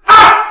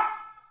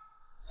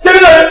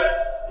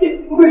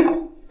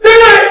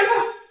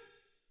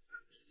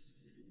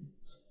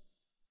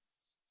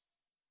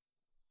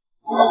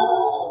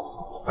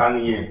 Sani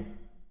yẹn.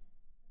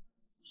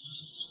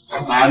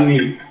 Sani.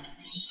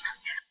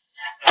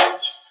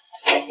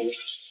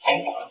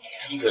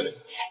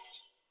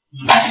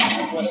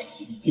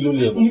 Kí ló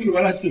lè bọ̀? Oníkè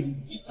wàhálà ti ṣẹlẹ̀.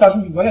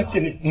 Sani wàhálà ti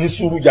ṣẹlẹ̀. Ní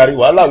sùúrù jàre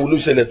wàhálà wo ló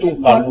ṣẹlẹ̀ tó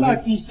ń pariwo? Wàhálà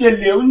ti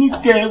ṣẹlẹ̀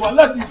oníkè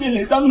wàhálà ti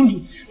ṣẹlẹ̀ Sani mi.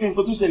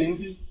 Nǹkan tó ṣẹlẹ̀ ń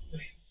bí.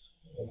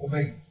 Ọkọ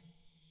báyìí.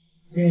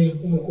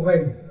 Ọkọ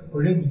báyìí.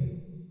 Ọ̀rẹ́ mi.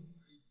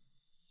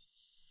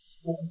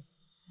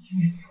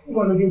 Ó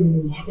bá lọ́jọ́ mi.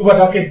 Ó bá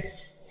dákẹ́.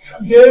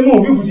 Jẹ́ mọ̀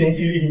òbí kò jẹ́ ń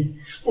ṣeré ni.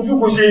 Òbí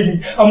kò ṣe é ni.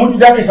 Àmọ́ ti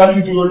dákẹ́ Sani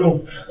nítorí Ọlọ́run.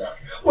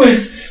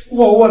 Ó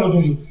wà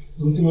lọ́dọ̀ mi.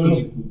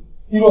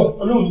 Irọ́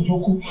Ọlọ́run ló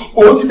jókòó.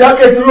 Òun ti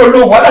dákẹ́ torí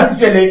Ọlọ́run wàhálà ti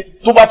ṣẹlẹ̀.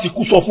 Tó bá ti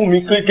kú sọ fún mi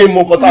kéèké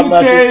mọ nǹkan tá a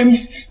máa ṣe.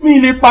 Mi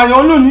lè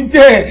pààyàn lónìí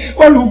jẹ́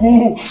wà ló wò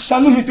ó.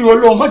 Sani nítorí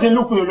Ọlọ́run má jẹ́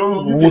lópin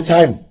Ọlọ́run. Wo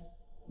táìmù.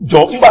 Jọ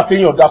ńgbà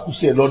téèyàn dákú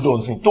sí ẹ lọ́dọ̀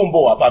nsìn tó ń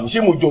bọ̀ wá bá mi ṣé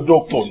mo jọ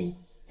dókítà ni?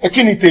 Ẹ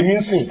kí ni tèmi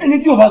ń sìn? Ẹni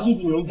tí ò bá sùn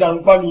tì mí ó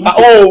jarun pa mi.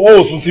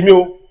 Ó sùn tì mí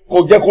o. Kò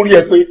jẹ́ kó rí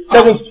ẹ pé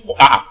lẹ́kùn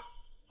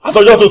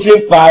àtọ́jọ́ tó ti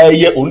ń pa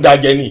ẹyẹ òun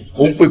dájẹ ni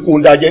òun pé kó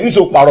ń dájẹ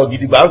níṣó parọ́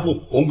gidi gbà ń sìn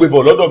òun gbé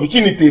bọ̀ lọ́dọ̀ mi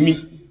kí ni tèmi.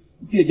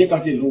 Tí ẹ jẹ́ ká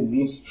tiẹ̀ lọ wò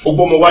ó.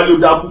 Ògbọ́mọ wálé ó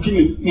dákú kí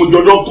ni mo jọ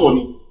dókítà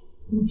ni.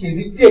 Tí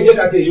ẹ jẹ́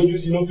ká tiẹ̀ yọjú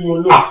sí iná tó yọ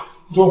lọ.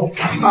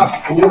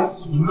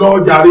 Lọ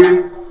jàre.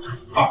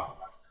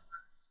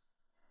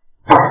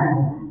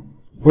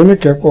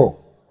 Oníkẹ́kọ̀ọ́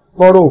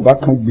kọ́rọ̀ ò bá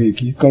kan gbé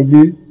kí kan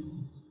gbé.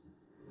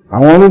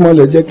 Àwọn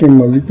orúnmọlẹ̀ jẹ́ kí n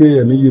mọ̀ wípé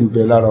ẹ̀mí yìí ń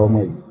bẹ lára ọmọ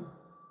yìí.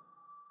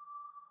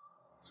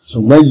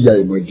 Ṣùgbọ́n ìyà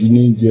ìmọ̀dí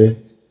ní jẹ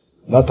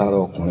látara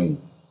ọkùnrin.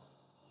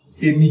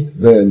 Èmi.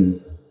 Bẹ́ẹ̀ ni.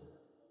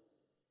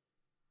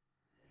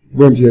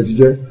 Gbọ́n ti ẹ ti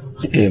jẹ́.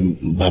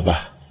 Bàbá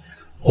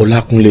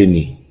Ọlákúnlé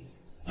ni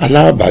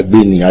alábàágbé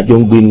ni àjọ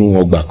ń gbénú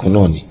ọgbà kan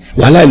náà ni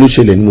wàhálà ló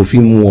ṣẹlẹ̀ ni mo fi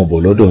ń mú wọn bọ̀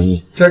lọ́dọ̀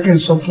yín. Jẹ́ kí n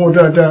sọ fún ọ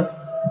dáadáa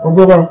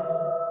ọgbọ́n bá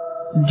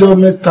ìjọ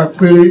mẹ́ta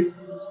péré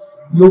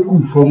ló kù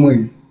fọmọ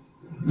yìí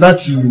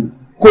láti lò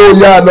kó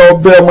yá lọ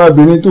bẹ̀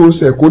ọmọbìnrin tó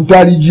ṣẹ̀ kó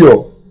dáríjì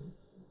ọ́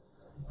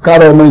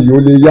kára ọmọ yìí ó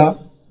lè yá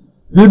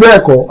bí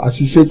bẹ́ẹ̀ kọ́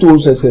àṣìṣe tó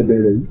ṣẹ̀ṣẹ̀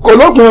bẹ̀rẹ̀ yìí kò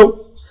lópin o.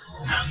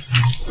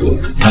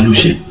 Ta ló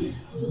ṣe?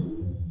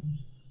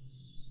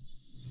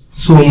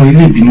 So ọmọ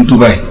ilé ìbínú tó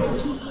báyìí.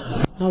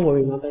 Má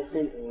worry, má bá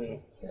send owó yẹn.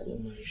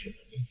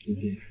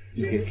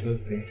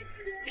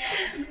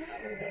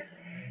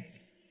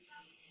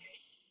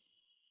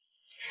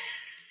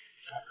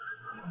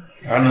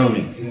 Àná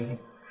mi,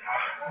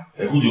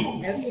 ẹ̀kú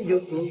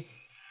jòkó.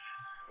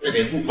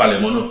 Ẹ̀kú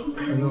palẹ̀mọ́ náà.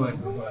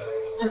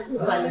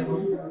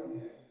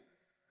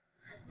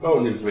 Báwo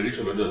ni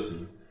ìfẹ̀lẹ́sọ̀ lọ́dọ̀ sí?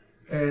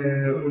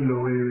 Ó lọ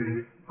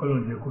wẹ́rẹ́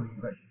Ọlọ́run jẹ́ kó rí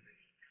báyìí.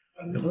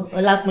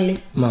 Ọlákúnlé.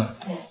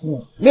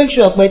 Make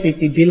sure pé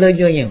tètè dé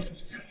lọ́jọ́ yẹn.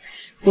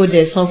 Kò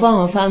dẹ̀ san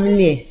fáwọn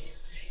fámílì ẹ̀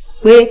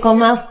pé kọ́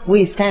má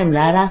waste time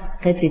rárá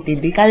kẹ́ tètè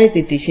dé ká lè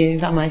tètè ṣe ní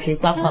ká máa ṣe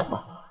pápápá.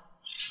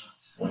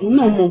 Òun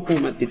náà mọ̀ kó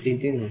máa tètè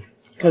dé nù.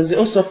 Because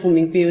ó sọ fún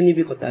mi pé ó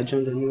níbi kọ̀tà jọ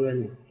ń lọ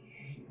nírọ̀lẹ́.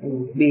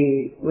 Pé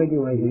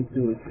wedding wise ní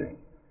 2 weeks.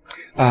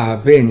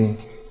 Bẹ́ẹ̀ ni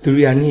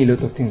torí a ní a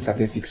lot of things that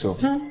we fix up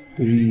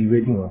torí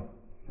wedding wa.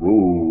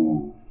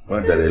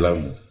 Wọ́n dàrẹ́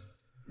láàmú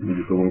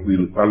níbi tó wọ́n pé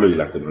pálọ̀ yìí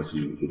láti lọ sí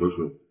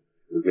introduction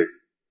project.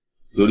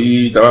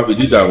 Torí táwa fi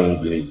dídà àwọn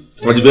obìnrin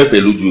wọ́n ti bẹ́ẹ̀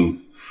pẹ̀ lójú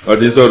wọ́n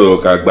ti ń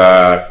sọ̀rọ̀ ká gba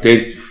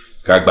tent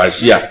ká gba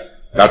ṣíà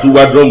ká tún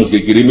wá drum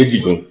kékeré méjì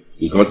gan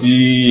ìkan tí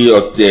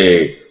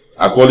ọ̀tẹ̀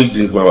alcoholic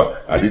drinks máa wà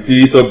àti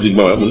tí soft drink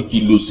máa wà mo ní kí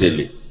ló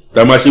ṣẹlẹ̀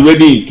tá a máa ṣe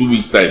wedding in 2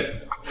 weeks time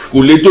kò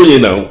lè tó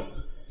yẹn náà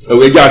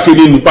ẹ̀jẹ̀ àṣẹ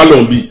nínú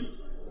pálọ̀ ń bì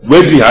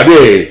wedding adé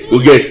o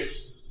get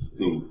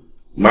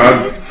máa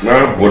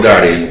bọ́dà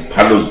rẹ̀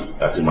pálọ̀ yìí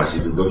láti máa ṣe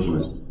introduction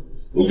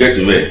o get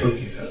mẹ́ẹ̀.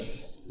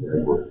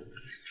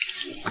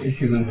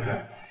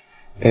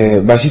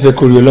 Bá a ṣe fẹ́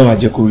kórí Ọlọ́run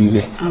àjẹ́ kórí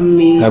rẹ̀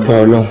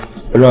lágbára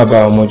Ọlọ́run àbá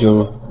ọmọ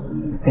jọrọ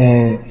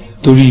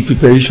torí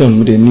preparation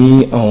mo dẹ̀ ní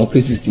àwọn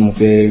places tí mo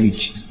fẹ́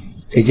reach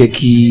ẹ jẹ́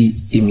kí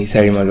èmi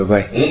sáré máa lọ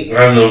báyìí.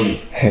 Ránà mi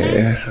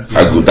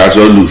àgùntàn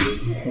sọ́ọ̀lù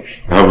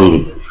àbúrò mi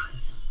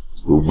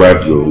kò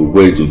gbádùn ọ̀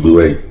gbọ́ ètò gbé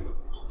wáyé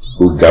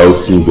kò ga ó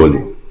sí bọ́ọ̀lù.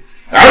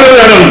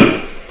 Ránà mi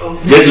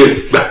jẹ́sẹ̀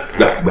gbà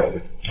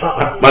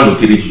má lọ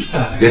kéré jù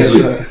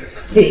jẹ́sẹ̀.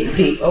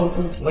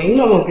 Ẹ̀yin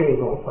náà mọ̀ kí ni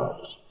kò fà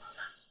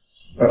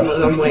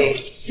ọmọ ẹ̀.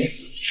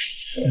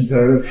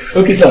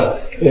 Okay sir,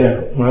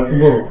 màá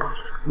túbọ̀.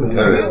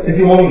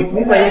 Títí wọ́n mi.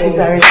 Nípa yẹn kí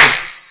sáré sí.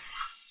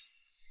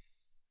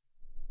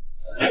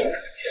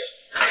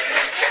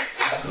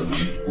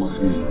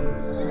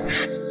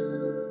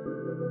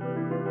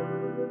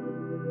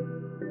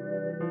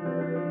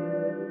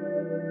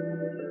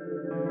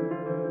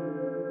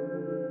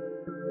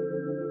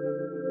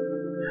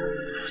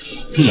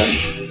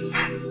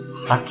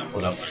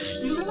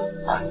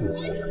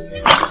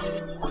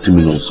 Tí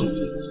mi lọ sọ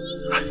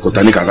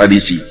kọta ní kàtàdé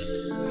ṣe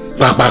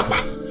pàápàá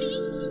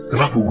tí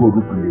wọ́n fògó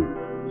ọdún pèlè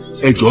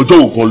ẹjọ́ ọjọ́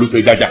òkan ló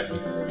fẹ́ jájà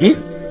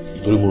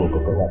torí mo rò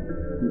kọ̀ọ̀kan wà.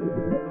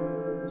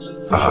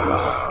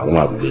 Àwọn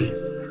àbúrò yìí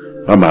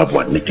wọ́n máa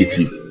bọ̀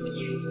negative.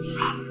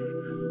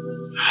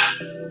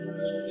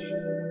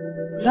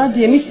 Dáàdi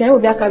èmi tí ẹ̀ ń wò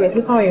bí akabẹ̀ sí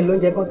fáwọn èèyàn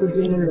lóúnjẹ kan tó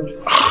dé nínú lọ.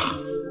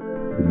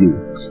 Kí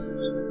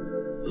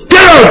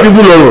ló ti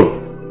fún lọ́rọ̀?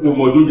 Mo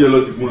mọ̀ ọdún jẹ́ lọ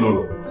ti fún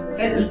lọ́rọ̀.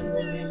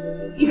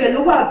 Ibẹ̀ ló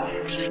wà.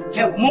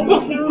 Mo bọ̀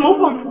sí.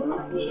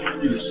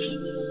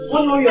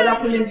 Wọ́n lórí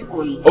Ọlákúnlé ní kò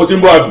ní. Ó ti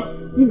ń bọ̀ àbí?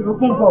 Ìlú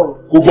kún bọ̀.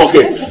 Kò gbọ́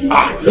kẹ̀.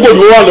 Níbo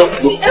ni wọ́n wá lọ?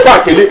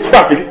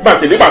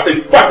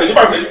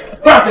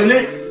 Bàtẹ̀lé.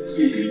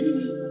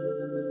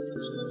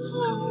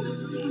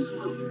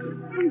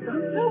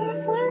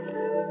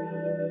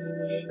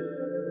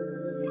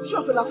 Ṣé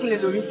ọ̀fẹ́ Ọlákúnlé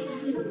lórí?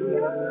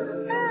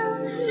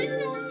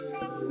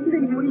 Ilé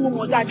ni mo ní mo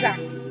mọ̀ dáadáa.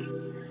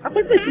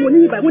 Àpẹẹsẹ̀ tí mo ní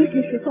ìbàdí mo ní kí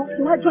n ṣe tán kí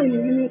wọ́n á join mi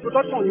nínú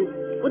production ni.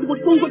 Ó dìbò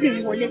tó ń gbóbi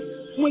ìrìn wọlé.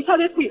 Mo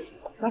ìsáré pè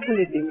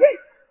Lákúnlé dé.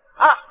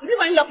 Ìdí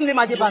ìbàdí Lákúnlé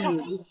máa dé bá mi.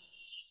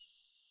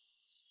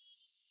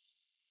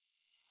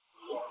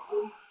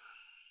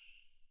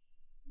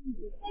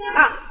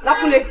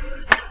 Lákúnlé,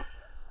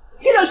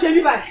 kí ló ṣe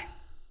rí báyìí?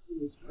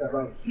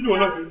 Kí ló ń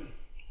lọ sí?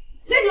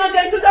 Ṣé ni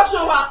ọjọ́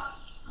introduction wa?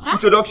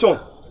 Introduction.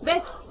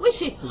 Bẹ́ẹ̀,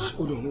 wíṣì.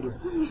 Hold on.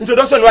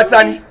 Introduction wa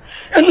ta ni?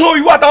 No,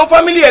 you are our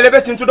family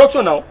elevate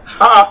introduction now.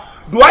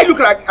 Do I look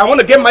like I want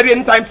to get married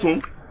anytime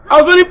soon?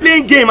 I was only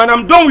playing game and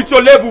I'm done with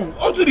your level.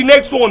 On to the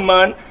next one,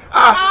 man.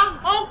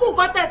 Uncle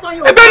got that on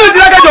you. Ebe no ti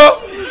lágẹjọ.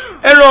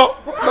 Ẹran,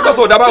 kọ́kọ́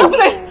sọ daba o.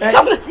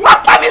 Má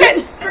pa mí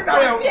lẹ́nu.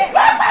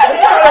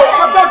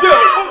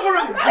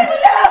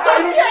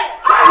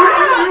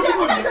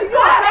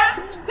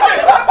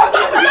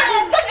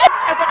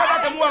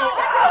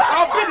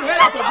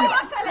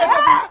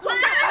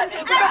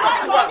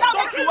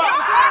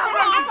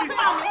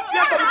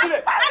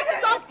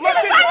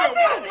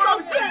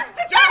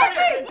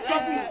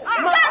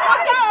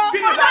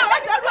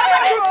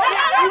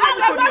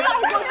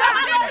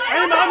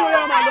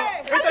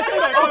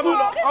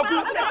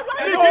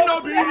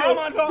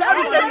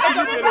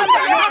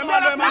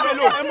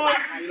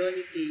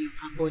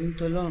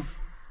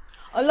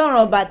 Ọlọ́run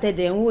ọba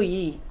tẹ̀dẹ̀ ń wò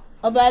yìí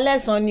ọba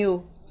ẹlẹ́san ni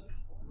o.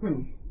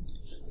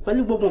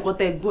 Pẹ̀lú gbogbo nǹkan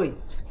tẹ́ gbọ́ ẹ̀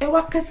ẹ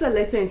wá kẹ́sẹ̀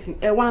lẹ́sẹ̀ ìsìn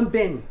ẹ wá ń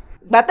bẹ̀ mí.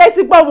 Gbàtẹ́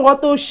ti gbọ́ nǹkan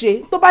tó ṣe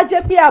tó bá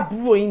jẹ́ pé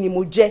àbúrò yín ni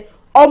mo jẹ́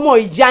ọmọ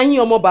ìyá yín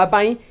ọmọ bàbá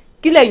yín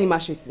kí lẹ́yìn máa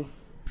ṣe sí.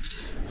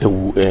 Ẹ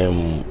wo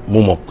mo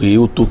mọ̀ pé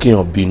ó tó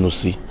kéèyàn bínú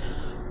sí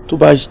tó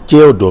bá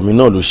jẹ́ ọ̀dọ̀ mi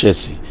náà ló ṣẹ̀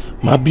sí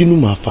máa bínú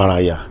máa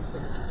faraya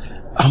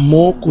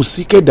àmọ́ kò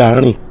sí kẹ̀dá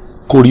rìn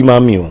kó rí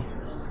mami o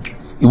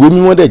ìwé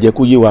mímọ́ dẹ̀ jẹ́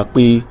kó yé wa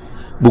pé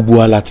gbogbo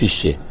wa láti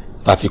ṣẹ̀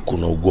láti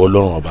kùnà ògo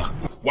Ọlọ́run ọba.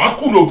 Wàá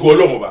kùnà ògo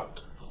Ọlọ́run ọba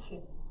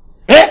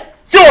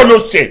ṣé wọn lọ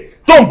ṣẹ̀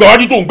tó ń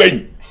gbàwájú tó ń gbẹ̀yìn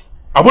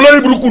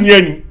àbúlọ́rí burúkú ni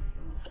ẹni.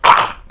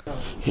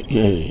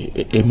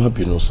 Ẹ má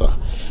bínú sá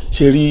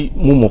ṣe rí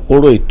mo mọ̀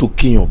pọ́rọ̀ ètò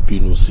kéèyàn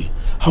bínú sí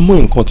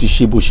àmọ́ nǹkan ti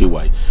ṣe bó ṣe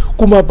wà yìí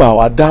kó má bàa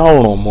wá dá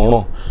ọ̀ràn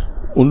mọ́ràn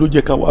òun ló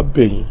jẹ́ ká wá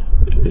bẹ̀yìn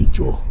ẹ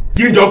jọ̀ọ́.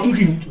 Kí n jọ fún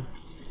kí ni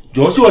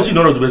jọ sí wọ́n sí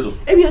ìnáwó tó fẹ́ sọ.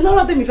 Èmi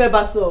ọlọ́rọ̀ tèmi fẹ́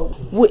bá sọ.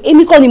 Wo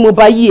èmi kọ́ ni mo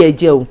bá yí ẹ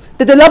jẹ o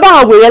tètè lọ bá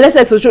àwọn wèrè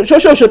ẹlẹ́sẹ̀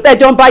ṣoṣooṣo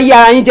tẹ́jọ́ ń bá yí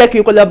ara yín jẹ́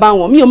kiri kó lọ bá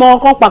wọn mi ò mọ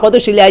ọkàn pàkọ́ tó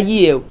ṣe lé ayé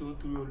ẹ o.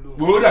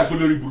 Gbogbo dà sí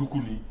olórí burúkú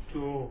ni.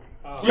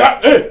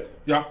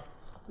 Ya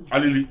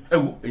alele ẹ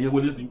wo ẹ̀yẹ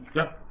wọlé sí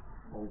ya.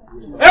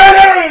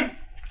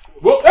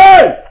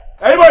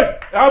 Hey boys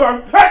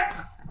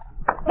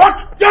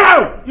watch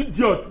down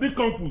idiot big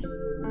confuse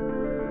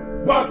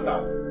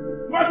bastard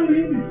what do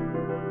you mean.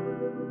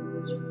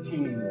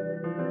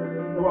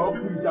 Ọba ọbí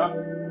mi já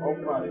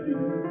ọmọ àlejò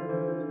mi.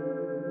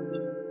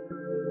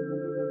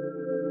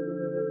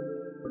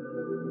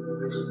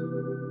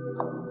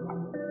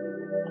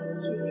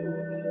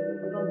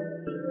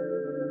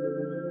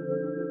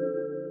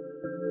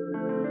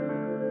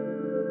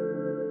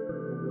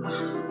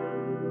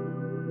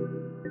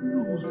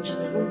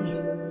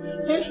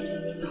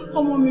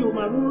 Ọmọ mi ò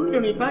máa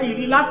rìnrìn báyìí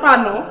rí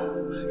látànà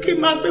kí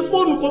n máa gbé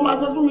fóònù kó máa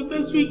sọ fún mi pé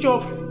switch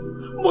off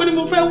mo ni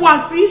mo fẹ́ wá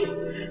sí.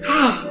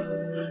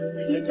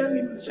 Ẹlẹ́dàá mi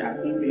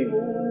ṣàánú mi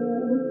o.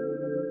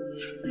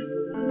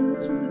 Àwọn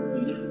tó lè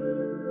pè é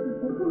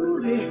òkúrò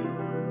rẹ̀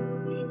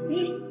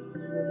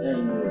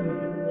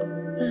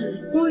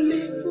Kunle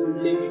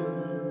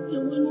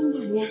ẹ̀wọ̀n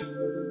nọ́mbà yẹn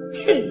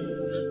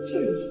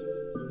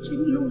ṣe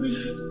ní lórí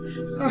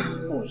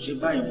ọ̀ ṣe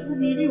báyìí fún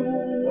mi rí o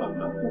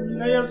àbápọ̀ mi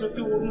láyà sọ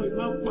pé wọnú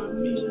ìbá pa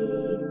mí.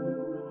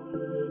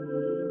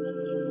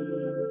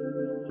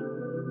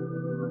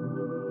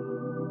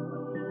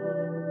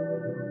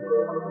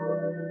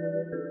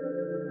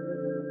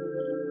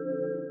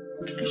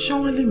 Ṣé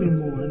wọ́n lè mi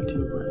mọ̀ wá ní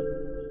ọba?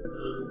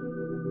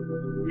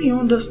 Mi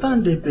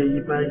understand ẹ̀bẹ̀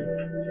yìí báyìí.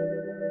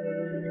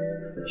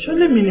 Ṣé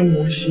lèmi ni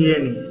mò ń ṣe ẹ̀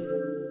nì?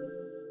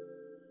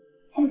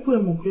 Wọ́n kó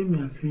ẹ̀ mọ̀ pé mi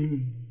àti yìí.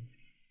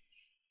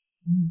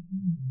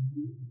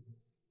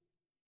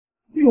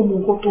 Mi ò mọ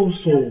nǹkan tó ń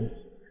sọ ọ́.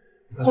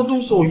 Kó tó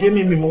ń sọ òye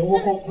mi mo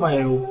kọ́kọ́ pa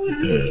ẹ̀ o.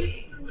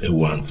 Ẹ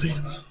wo àǹtí,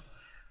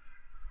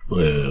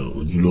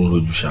 ojú ló ń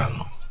rojú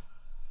ṣàánú.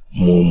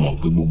 Mo mọ̀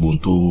pé gbogbo ohun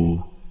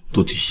tó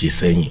ti ṣe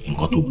sẹ́yìn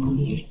nǹkan tó burú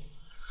ni.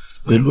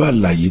 Pẹ̀lú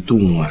àlàyé tó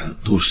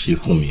ṣe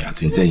fún mi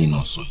àti tẹ́yìn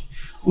náà sọ yìí,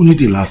 ó ní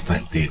the last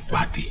time tẹ́ ẹ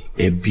pàdé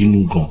ẹ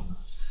bínú gan.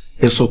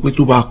 Ẹ sọ pé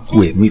tó bá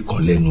kù ẹ̀mí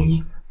kan lẹ́nu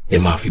yín ẹ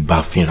máa fi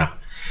bá fínra.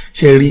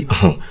 Ṣé rí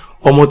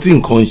ọmọ tí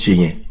nǹkan ń ṣe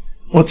yẹn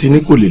wọ́n ti ní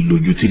kò lè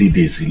lójú 3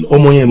 days lọ,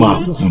 ọmọ yẹn máa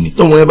kú ni,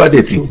 tọ́mọ yẹn bá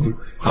dẹ̀ ti kú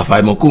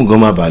àfàìmọ̀ kó nǹkan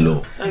má bàa lọ.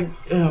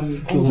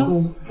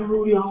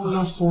 Lórí àwọn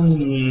lásán ni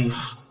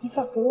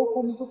nígbà tó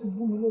wọ́pọ̀ mi tó ti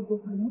bú mi lọ́jọ́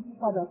fún mi ti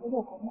padà tó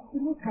lọ́kọ̀ mọ́ sí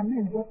ló kà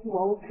mẹ́rin jẹ́ sí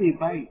wa ókè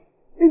báyìí.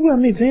 Nígbà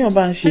míì téèyàn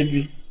bá ń ṣe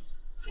bí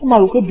ó máa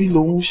rò pé bí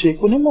lòun ṣe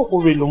kò ní mọ̀ kó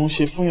rè lòun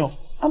ṣe fún yàn.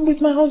 I'm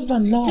with my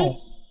husband now.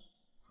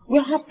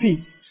 We're happy.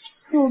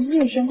 Mi ò ní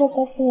òṣè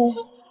kankan fún ọ.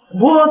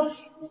 But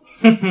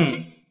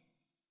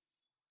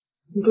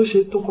n tó ṣe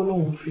tó kọ́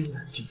lóun fi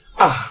ìyàjì.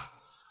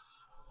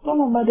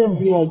 Tọ́nà bá dẹ̀ ń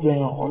fi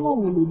àjẹyàn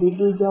ọlọ́run lè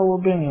dédé jáwọ́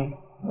bẹ́ẹ̀ yẹn.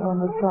 You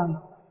understand?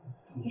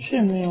 Ṣé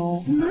mi o?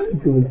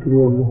 Ìjọba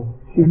ọmọ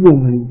ìlú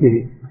ọmọ ẹgbẹ́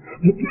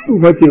tó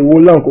bá tẹ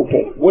wọ́n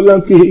láǹkọ̀kọ̀ wọ́n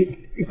láǹkẹ́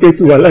ìpẹ́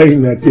tí wà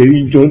láàrin àtẹ̀rí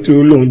ìjọ tí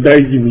ó lọ́n dá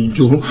ìjì mi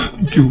jọ.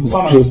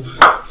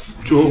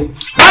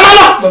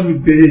 Bá mi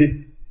bẹ̀rẹ̀.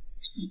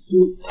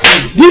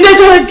 Dídé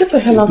jọ get the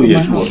hell out of my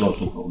house.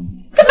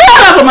 Get the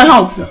hell out of my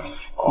house.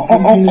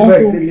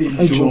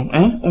 Ẹ jọ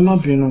ẹ má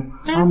bínú.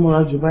 Amúra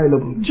jù báyìí lọ.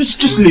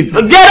 Just leave.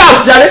 Get out,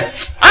 jàre.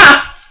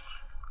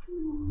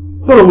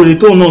 Bọ́lọ̀ wèrè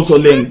tóun náà sọ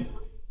lẹ́nu.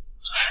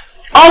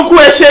 Ọkú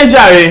ẹ ṣe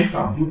jàre.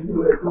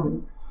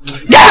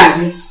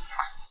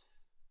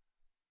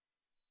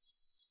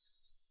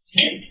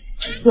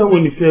 Fẹ́ wo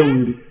ni fẹ́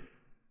wèrè?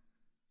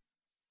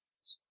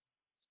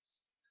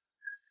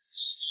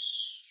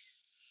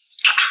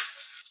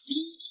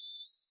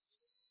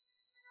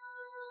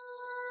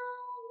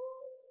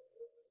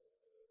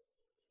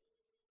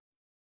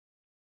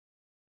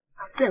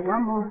 Àti ẹ̀wá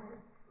mọ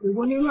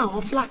ìwọ nínú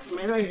àwọn flat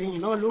mẹ́rẹ̀ẹ̀rin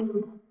náà ló ń gbé.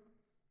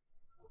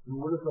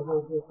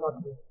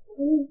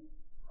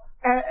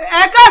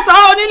 Ẹ káàsán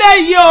onílé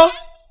yìí o.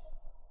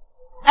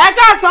 Ẹ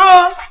káàsán o.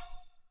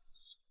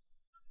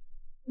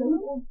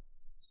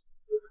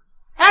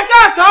 Ẹ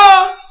káàsán o.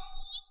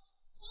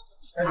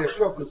 Ẹ lè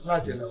ṣọ́ọ̀kì fún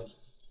àjẹ́ náà.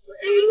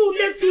 Inú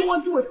ilé tí wọ́n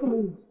júwe fún mi.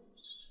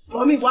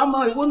 Mọ̀mí wàá mọ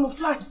ìwọ nínú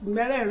flat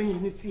mẹ́rẹ̀ẹ̀rin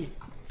ní tiẹ̀.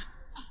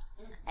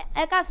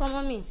 Ẹ káàsán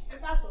mọ́mì. Ẹ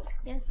káàsán.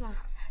 Yes ma.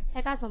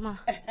 Ẹ káàsán ma.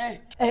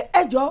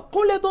 Ẹ jọ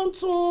Kúnlé tó ń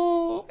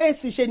tún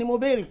AC ṣe ni mo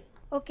béèrè.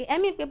 Ok,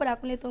 ẹ̀mí pé bọ̀dà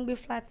Kúnlé tó ń gbé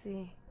fúláàtì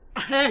yẹn.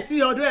 Tí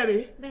ọdún ẹ̀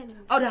rèé. Bẹ́ẹ̀ni.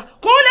 Ọ̀dà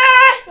Kúnlé.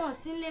 Wọ́n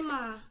sí lé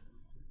máa.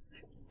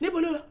 Níbo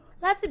ló lọ?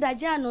 Láti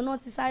ìdájí àná náà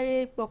ti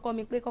sáré pọ̀kọ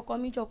mi pé kọ́kọ́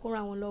mi jọ kóra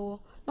wọn lọ́wọ́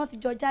náà ti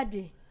jọ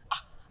jáde.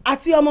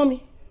 Àti ọmọ mi.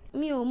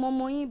 Mi ò mọ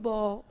ọmọ yín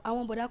bọ̀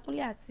àwọn bọ̀dà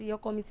Kúnlé àti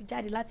ọkọ mi ti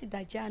jáde láti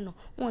ìdájí àná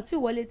wọn ò tí ì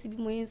wọlé tí bí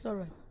mo yín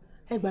sọ̀rọ̀.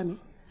 Ẹ gbà mí.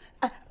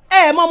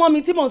 Ẹ mọ ọmọ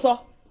mi tí mò ń sọ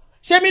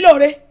ṣé mi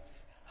lóore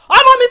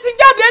ọmọ mi ti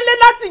jáde ńlé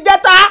láti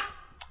ìjẹta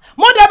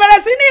mo dẹ̀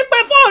bẹ̀rẹ̀ sí ní pé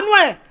fóònù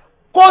ẹ̀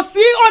kò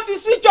sí ó ti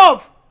switch off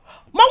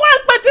mo wá ń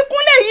pe tí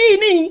Kúnlé yìí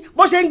ní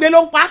bó ṣe ń gbé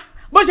ló ń pa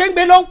bó ṣe ń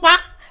gbé ló ń pa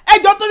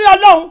ẹjọ́ torí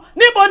Ọlọ́run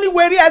níbo ni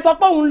wèrè ẹ sọ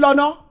pé òun lọ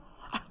ná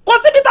kò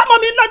síbi tọ́mọ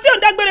mi ń lọ tí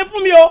òun dágbére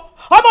fún mi o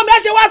ọmọ mi á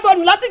ṣe wá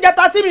sọnù láti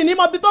ìjẹta tí mi ní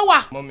mọ ibi tó wà.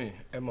 mọ́mí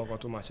ẹ mọ nǹkan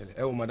tó máa ṣẹlẹ̀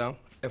ẹ wò madam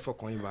ẹ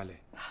fọkàn yín balẹ̀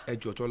ẹ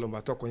jù ọ̀tọ́ lọ́mọ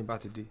àtọkùn yín bá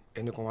ti dé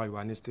ẹnì kan wá rí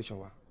wa ní station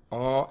wa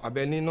ọ̀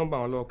abẹ ní nọ́mbà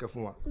wọn lọ́wọ́ kẹ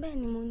fún wa. Bẹ́ẹ̀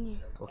ni mo ní.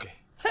 ok.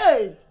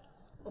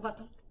 ó bá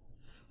tán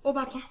ó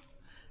bá tán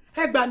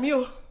ẹ gbà mí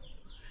o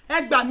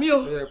ẹ gbà mí o.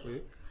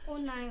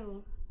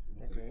 090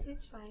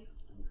 65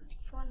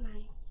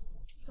 49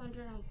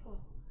 604.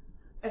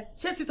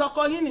 Ṣé ti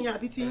tọkọ yín nìyẹn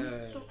àbí ti yín.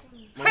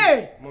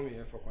 mọ́mí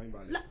ẹ fọkàn yín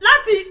balẹ̀.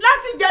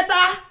 láti jẹta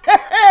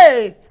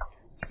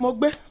mo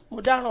gbé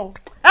mo dáràn o.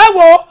 ẹ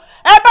wo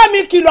ẹ bá mi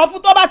kìlọ̀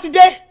fún tó bá ti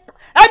dé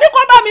ẹni kó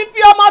bá mi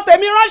fi ọmọ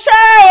tèmi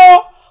ránṣẹ́ o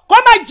kó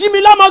má jí mi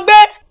lọ́mọ gbé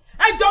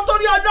ẹjọ́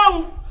torí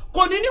Ọlọ́run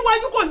kò ní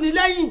níwájú kò ní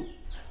lẹ́yìn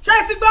ṣé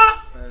ẹ ti gbọ́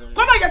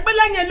kó má jẹ́ pé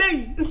lẹ́yìn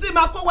eléyìí n tí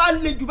máa kó wa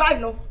lè jù báyìí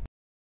lọ.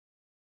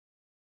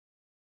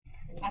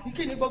 àbí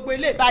kí ni gbogbo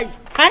ilé báyìí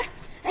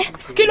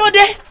kí ló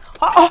dé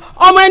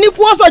ọmọ ẹni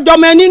kú ó sọjọ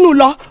ọmọ ẹni nù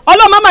lọ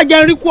Ọlọ́run má má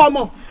jẹ́ n rí kú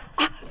ọmọ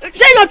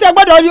ṣé èèyàn ti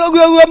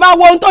gbọ́dọ̀ máa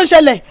wo ohun tó ń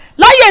ṣẹlẹ̀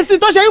láyé èsì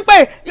tó ṣe wípé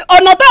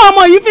ọ̀nà táwọn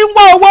ọmọ yìí fi ń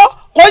wá owó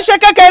kò ń ṣe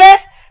kékeré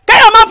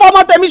kéèyàn má fọ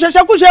ọmọ tèmi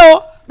ṣẹṣẹkúṣe o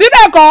bí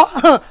bẹ́ẹ̀ kọ́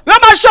yóò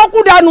máa ṣọ́kú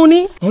dànù ni.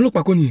 àwọn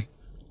ọlọ́pàá kọ́ nìyẹn.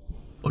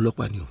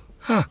 ọlọ́pàá ni o.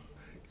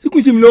 síkú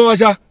ìṣe mi lọ́wọ́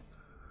aṣá.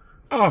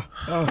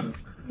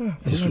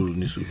 ní sùúrù.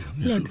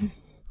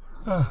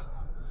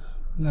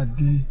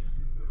 Ládé.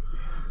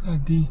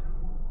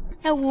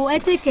 Ẹ wo ẹ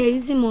take it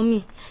easy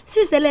mọ́mì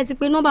sis tẹ́lẹ̀ ti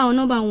pé nọ́mbà wọn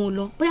ò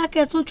lọ bóyá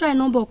kẹ́ ẹ tún try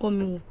nọ́mbà ọkọ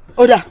mi wò.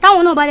 ó dà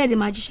táwọn náà bá dẹ̀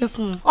máa jíṣẹ́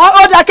fún wọn.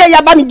 ó dà kẹ́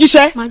ìyá bá mi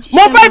jíṣẹ́ mo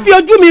fẹ́ fi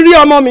ojú mi rí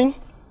ọmọ mi.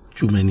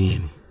 jùmọ̀ ẹni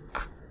yẹn ni.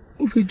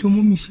 ó fẹ́ jọ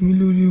mọ́ mi ṣe mí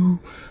lórí o.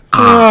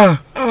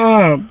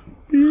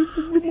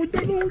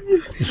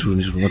 ní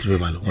sùúrù wọ́n ti fẹ́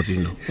máa lọ wọ́n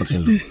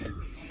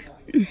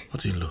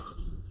ti ń lọ.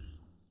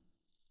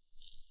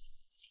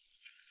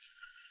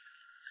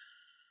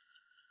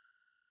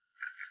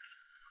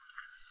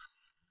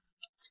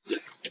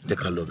 jẹ́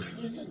ká lọ bẹ̀.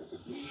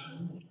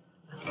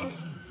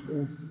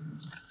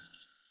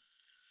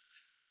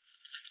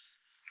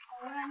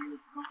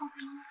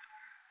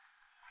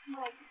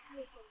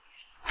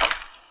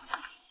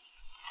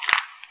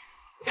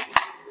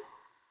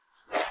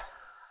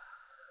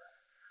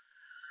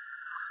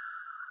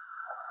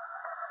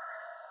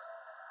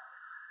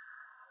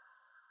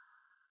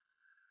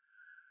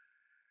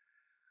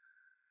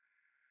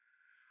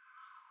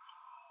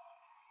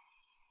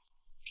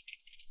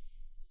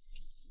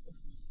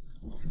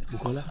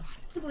 Bukola.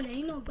 Níbo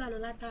lẹ́yìn náà gbà lọ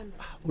látàná?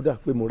 Ó dà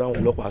pé mo ráwọn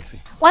ọlọ́pàá sí.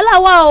 Wàhálà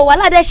wà o,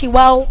 wàhálà dẹ̀ sì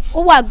wà o, ó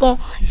wà gan.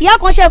 Ìyá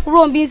kan ṣe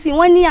kúrò níbi sí,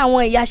 wọ́n ní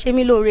àwọn ìyá ṣe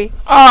mí lóore.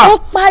 Ó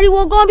pariwo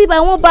gan bíbá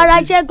wọn bara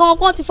jẹ́ gan,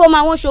 wọ́n ti fọmọ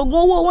àwọn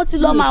ṣògùn owó, wọ́n ti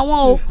lọ́mọ àwọn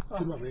o.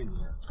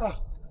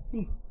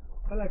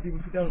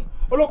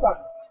 Ọlọ́pàá.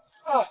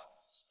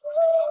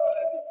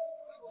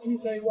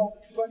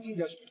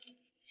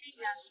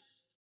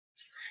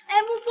 Ẹ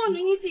mú fóònù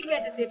yín sí ìgbẹ́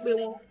tètè pé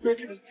wọn.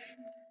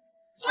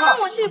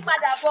 Wọ́n sì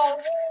padà bọ̀.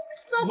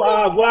 Wá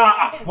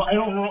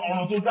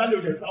ọ̀rọ̀ tó dálé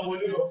rẹ̀ sáwọn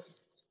ilé lọ.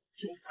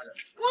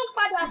 Wọ́n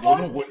padà bọ̀.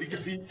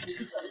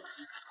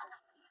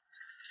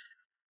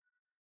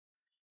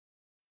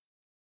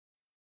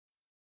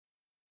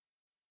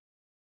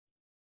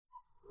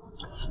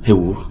 Ẹ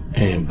wo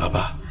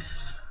bàbá,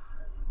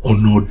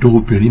 ọ̀nà ọ̀dọ̀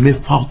obìnrin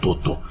mẹ́fà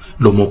ọ̀tọ̀ọ̀tọ̀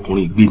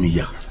lọmọkùnrin gbé mi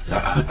yà.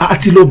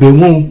 Àti lọ bẹ̀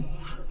wọ́n o,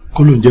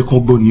 kọ́ ló ń jẹ́ kán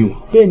gbọ́ ni o.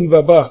 Bẹ́ẹ̀ ni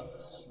bàbá,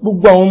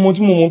 gbogbo àwọn ọmọ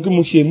tí mo mọ̀ kí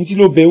mo ṣe èmi tí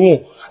ló bẹ̀ wọ́n,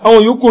 àwọn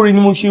yòókù rẹ̀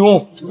ni mo ṣe wọ́n.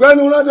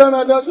 Gbẹ́nu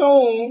rádaràdà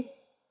sọ́hùn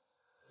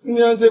ni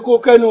ẹ ṣe kó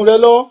kẹ́nu rẹ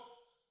lọ.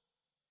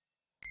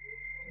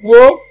 Wo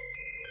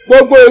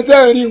gbogbo ètò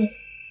ẹ̀rín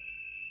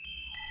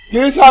kì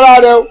í sára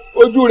rẹ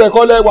ojú rẹ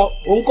kọ́ lẹ́wà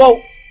òun kọ́.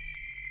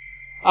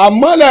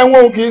 Àmọ́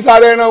lẹ́wọ̀n kì í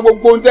sára ẹran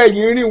gbogbo ohun tẹ̀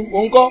yìí rí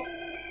òun kọ́.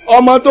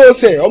 Ọmọ tó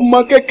ṣẹ̀ ọmọ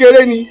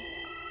kékeré ni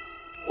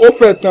ó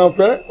fẹ̀ tàn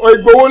fẹ́ ọ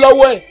ìgbowó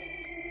lọ́wọ́ ẹ̀.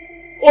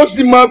 Ó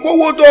sì mọ̀ pé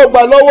owó tó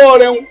gbà lọ́wọ́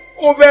rẹ̀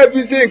ó fẹ́ fi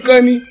ṣe nǹkan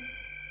ni.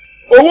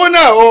 Owó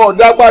náà ọ̀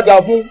dá padà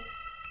fún.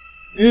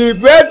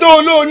 Ìfẹ́ tó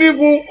lóní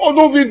fún ó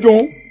tún fi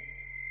dùn.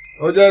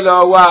 Ó jẹ́ lọ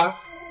wá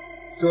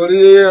torí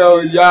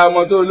ìyá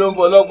ọmọ tó ló ń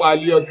fọlọ́pàá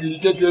lé ọkiri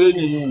kékeré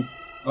nìyẹn.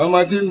 Ọmọ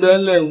tí ń bẹ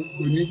ńlẹ̀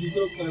kò ní ibi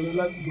tó kàn lọ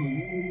láti bọ̀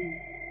nínú.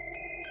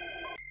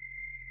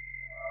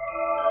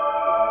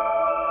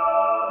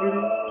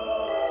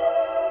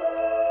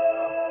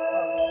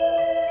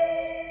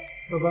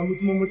 Bàbá mi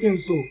tí mo mọ tí ń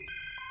sọ.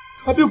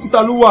 Abẹ́òkúta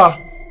ló wà.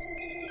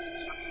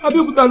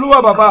 Abẹ́òkúta ló wà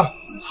bàbá.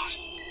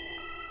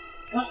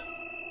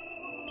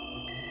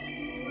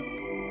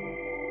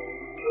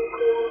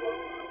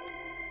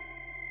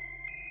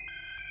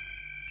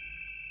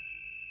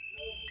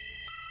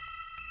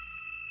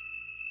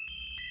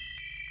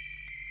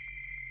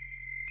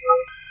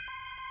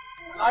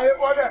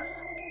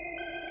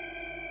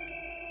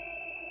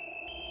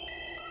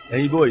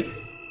 Ẹ̀yin boys,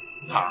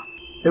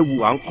 ẹ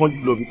wù à ń kánjú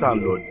lọ bí tá à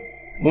ń lọ ni.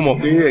 Mo mọ̀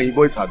pé ẹ̀yin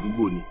boys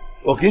àdúgbò ni.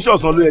 Ọ̀kì ń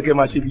ṣọ̀sán ló yẹ kẹ́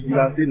máa ṣe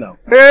vigilante náà.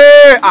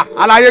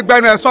 Àlàyé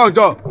gbẹnu ẹ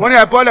sọ̀jọ́, wọ́n ní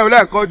ẹ bọ́lẹ̀ òun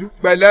lẹ́ẹ̀kanjú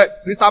pẹ̀lẹ́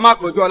Mr.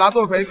 Makojú ọ̀la tó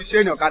ń fẹ́ fi ṣé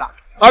èèyàn kadà.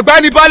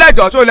 Ọ̀gbẹ́ni bọ́lẹ̀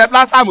jọ tó lẹ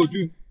plaster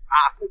mojú.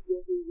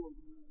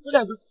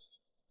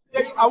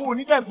 Àwọn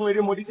onídẹ̀ẹ́fún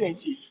erémọdé tẹ̀ ń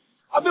ṣe.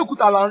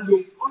 Abẹ́òkúta là ń lo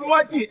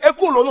olùwádìí ẹ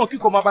kúrò lọ́nà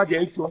kíkọ́ máa bàjẹ́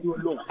ń jọ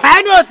lọ́wọ́.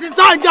 Ẹni òsì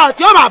sọ́njọ́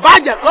tí ó máa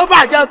bàjẹ́ kó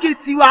bàjẹ́ kí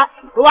tiwa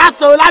wá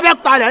so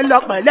lábẹ́òkúta rẹ̀ ń lọ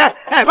pẹ̀lẹ́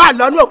ẹ̀ bá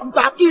lọ ní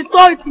òkúta kí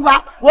stóì tiwa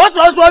wò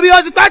sòsò bí ó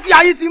ti pẹ́ tí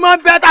ayé ti mọ́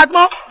ń bẹ́ tá ti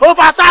mọ́ ó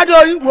fa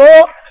sádò yìí wò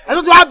ó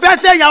ẹ̀tún tí wàá bẹ́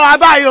sí èèyàn wa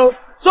báyìí o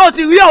so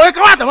sì rí òwe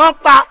káwá tó wọ́n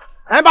pa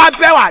ẹ̀ bá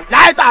bẹ́ wà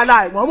láìta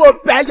láì mọ́ mo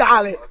bẹ́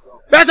yà rẹ̀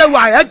bẹ́sẹ̀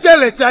wà ẹ̀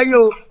gèrè sẹ́yìn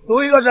o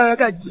torí ó dẹrẹ́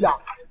kẹ́ jìyà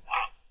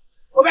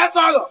ó fẹ́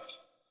sọ̀rọ̀.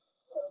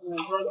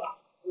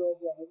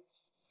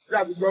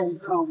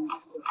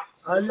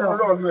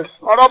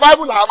 Ọ̀rọ̀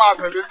Báíbù là máa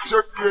tẹ̀lé ṣé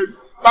ti yé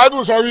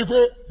Báíbù sọ wípé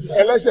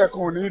ẹlẹ́ṣẹ̀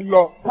kan ò ní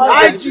lọ.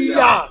 Láì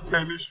jìyà.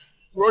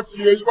 Ó ti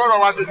yé bọ́rọ̀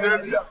wa ṣe dé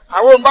bí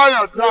àwọn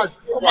òǹbáyàn drag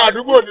ọmọ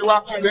àdúgbò ni wa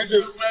ẹ̀ ṣe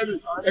smelly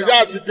ẹ̀ṣẹ̀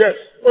àti gẹ̀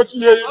ó ti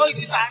yé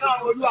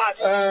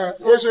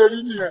ó ṣe rí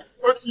nìyẹn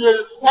ó ti yé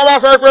wọ́n bá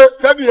sọ pé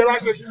tẹ́bí yẹn bá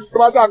ṣe kí ló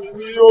bá dà mí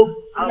ní ó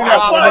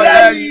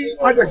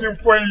wọ́n jẹ́ kí n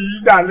fọ ẹyin yìí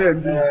dà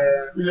lẹ́ẹ̀mí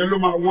ìyẹn ló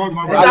máa wọ́n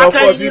máa bá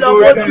lọ́pọ̀ sí ló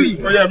rẹ̀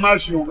ó yẹ má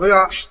ṣe òun.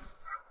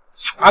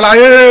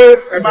 Àlàyé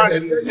bàbá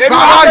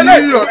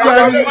yìí ọ̀tọ̀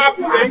ẹni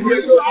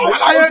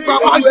àlàyé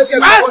bàbá yìí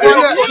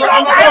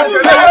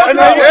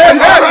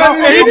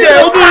èyí tẹ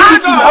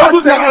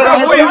ọdún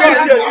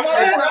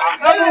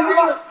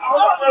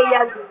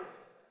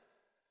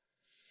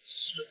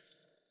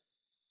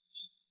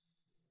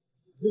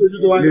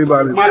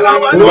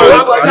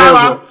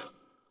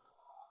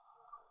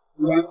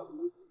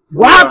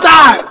wáta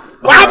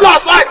wàá bọ̀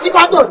fún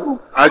àṣìkọ́tò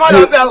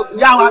kọ́lọ́ bẹ̀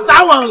yàwá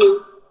sáwọn o.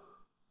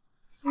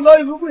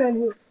 Lórí burúkú yẹn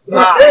ni o.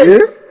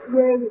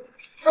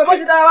 Bó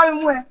ṣe dára wá mi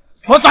mú ẹ.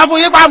 Mo sọ fún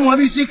yín pa mọ̀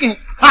bí síkìn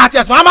àti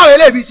ẹ̀sùn àmàwé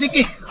lè bí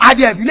síkìn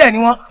adìẹ ìbílẹ̀ ni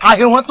wọ́n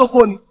àhẹ wọn tó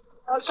kó ni.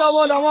 Ọ̀sán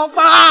wọn lọ wọn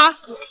pa á.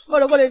 Mo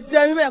rò kó lè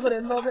jẹ mí bẹ́ẹ̀ kó lè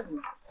lọ bẹ́ẹ̀.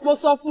 Mo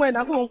sọ fún ẹ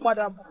náà kó mo ń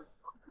padà bọ̀.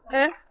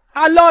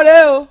 Alọ́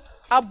rèé o,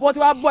 àbọ̀ tí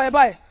wàá bọ̀ ẹ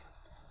báyìí.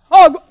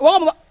 Wọ́n kò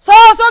mọ̀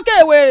sọ́wọ́ sókè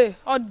wèrè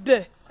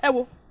ọ̀dẹ̀ ẹ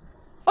wo.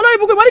 Ó olórí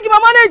ibùkún ìmọ̀ ní kí n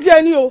máa manage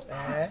ẹ ni o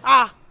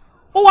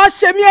ó wá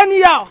ṣe mí ẹni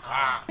yà.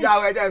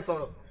 ìyàwó ẹ jẹ́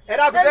sọ̀rọ̀ ẹ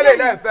dákun tẹ́lẹ̀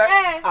ilé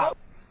ẹ̀fẹ́.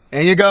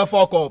 ẹ̀yin gan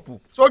fọkọ̀ọ̀pù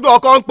sójú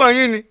ọkọ̀ ń pọ́n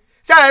yín ni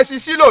ṣé ẹ ṣi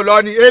sílò lọ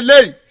ni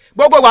eléyìí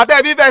gbogbo ìgbà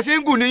tẹ́ bí fẹ́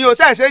síngù ni yóò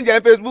ṣe ń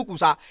jẹ́ Facebook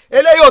sa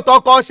eléyìí ò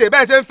tọkọ ṣe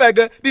bẹ́ẹ̀ ṣe ń fẹ́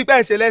gan bí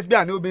bẹ́ẹ̀ ṣe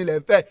lesbian ní obìnrin lẹ́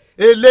ń fẹ́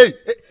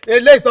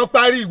eléyìí tó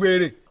parí ìwé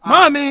rẹ̀.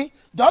 mọ́ mi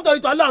jọ́tò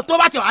ìtọ́lọ́ tó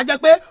bá ti wá jẹ́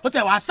pé ó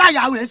tẹ̀ wá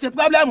sáyàwó ẹ̀ ṣe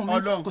pírọ́blẹ́mù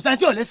mi kò sẹ́ni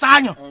tí ò lè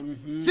sáyàn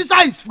sísá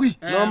is free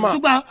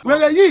ṣùgbọ́n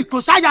wèrè yìí kò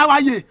sáyàwó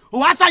ayé ò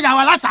wá sáyàwó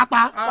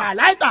alásàpá wà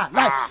láìta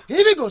láì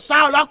ibi kò sá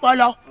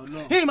ọlọ́pọlọ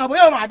ìmọ̀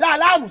bóyá o máa dá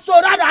aláàmù so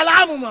dáadáa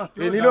aláàmù mọ̀.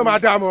 èmi ló máa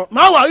dá mọ.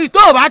 má wọ̀rí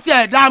tó o bá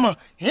tiẹ̀ dá mọ̀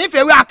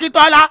ìfèwé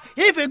akíntọ́lá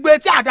ìfègbè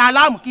tí àdá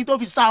aláàmù kí n tó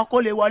fi sa ọkọ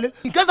lè wọlé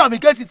in case of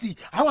incasity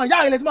àwọn ìyá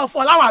rẹ̀ ti máa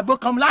fọ́ láwọn àgbo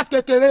kan láti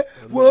kékeré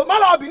wò má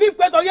lọ bìlíf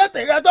pé torí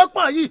ètè rẹ tó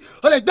pọ̀ yìí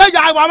o lè gbé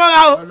ìyá wa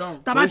mọ́ra o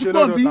tàbá ti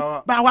pò bí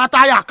bá wa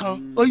táyà kan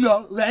ó yọ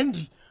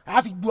rẹ́ǹdì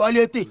a fi gbọ́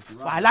létè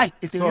wàhálà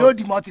ètè rẹ ó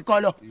di mọ́tì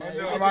kọ́lọ̀.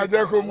 a máa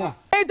jẹ́ kó mọ̀.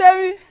 ẹ̀yin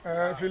tèmi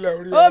filẹ̀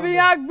orí obì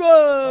àgbò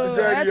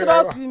ẹ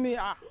trọ́ọ̀sì mi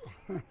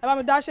ẹ bá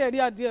mi dáṣẹ́ ìrí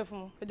àdíẹ̀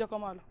fún ẹ jẹ́ kó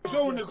máa lọ.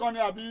 ṣóun nìkan ni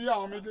àbí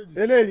àwọn méjèèjì.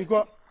 eléyìí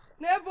kọ́.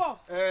 neighbor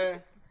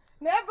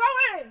neighbor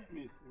wẹ̀rẹ̀.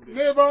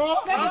 neighbor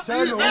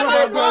sẹ́nu ló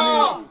máa gbọ́ ni.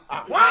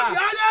 wọ́n di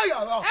alẹ́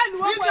yọ̀rọ̀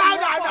nígbà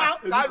dáadáa.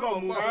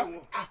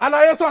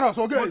 aláyé sọ̀rọ̀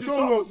sókè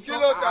ṣóun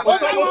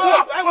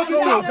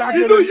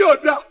inú yóò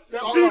dá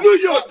inú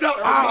yóò dá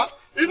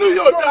inú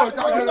yóò dá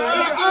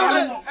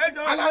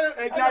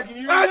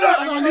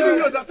inú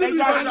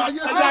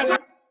yóò dá.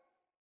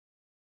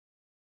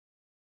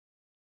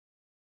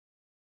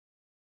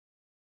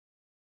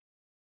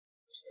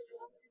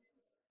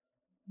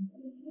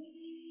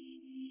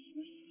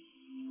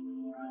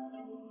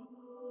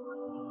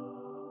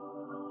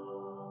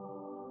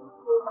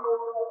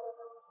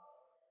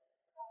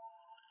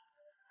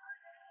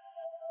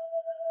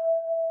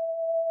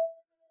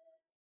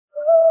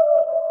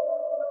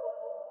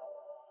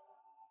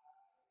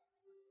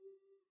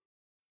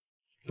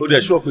 ó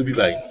dẹ̀ ṣọ́ pé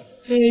bíbá yìí.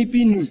 ibi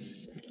ni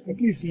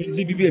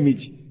dé bíbí ẹ̀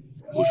méjì.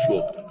 ó ṣọ́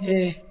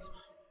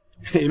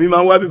èmi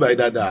máa ń wá bíbá yìí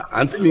dáadáa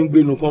àǹtí mi ń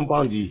gbénu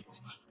compound yìí.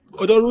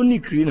 ọ̀dọ̀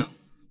ronic rí náà.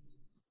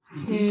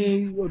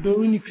 ọ̀dọ̀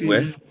ronic rí.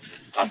 wẹ́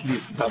at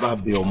least tá a bá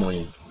bẹ ọmọ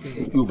yẹn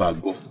tí ò bá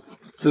gbọ́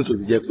since tó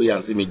ti jẹ́ pé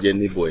àǹtí mi jẹ́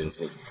neighbor ẹ̀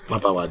sìn má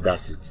bá wa dá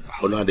sí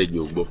ọlọ́run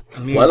àdẹ́gbẹ́ ò gbọ́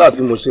wàhálà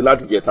tí mo ṣe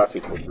láti jẹ tá a ti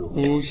pọ̀ jù.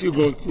 o ṣe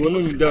gan tí wọn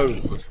náà ní dàrú.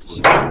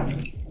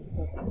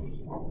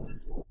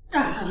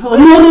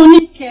 ọmọ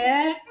Rónìkẹ́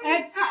ẹ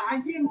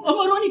káàyè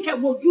ọmọ Rónìkẹ́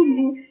wojú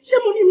mi ṣé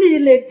mo ní mi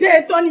lè dé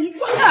ẹtọ ní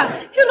fọyà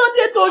kí ló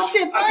dé tó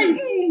ṣe báyìí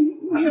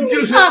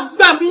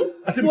àgbà mi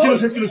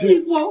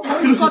wo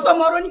nǹkan tó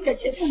ọmọ Rónìkẹ́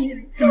ṣe fún mi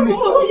rè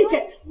ọmọ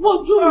Rónìkẹ́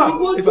wojú mi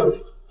wojú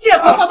tí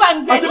èkó kọ́ bá ń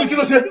gbé ná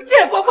tí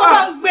èkó kọ́ bá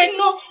ń gbé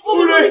ná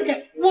ọmọ Rónìkẹ́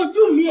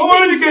wojú mi ọmọ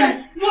Rónìkẹ́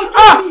ọmọ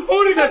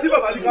Rónìkẹ́ tí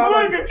bàbá ní ká ọmọ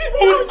Rónìkẹ́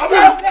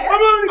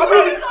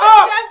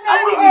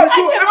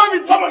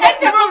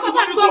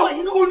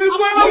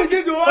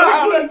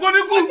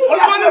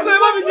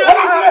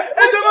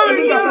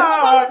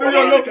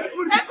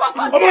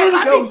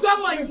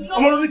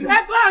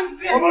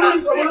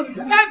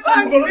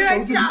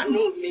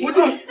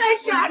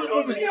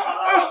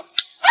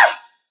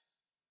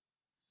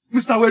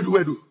Mr.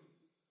 Wedu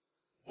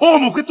ó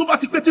mọ̀ pé tó bá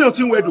ti pẹ́ téèyàn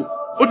ti ń wẹ̀dò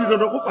ó di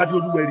dandan kó pàdé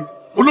olúwẹ̀rí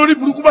olórí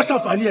burúkú bá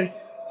ṣàǹfààní ẹ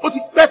ó ti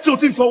pẹ́ tí o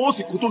ti fọwọ́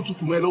òsì kó tó ń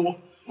tutù mọ́ ẹ lọ́wọ́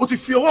ó ti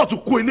fi ọwọ́ ọ̀tún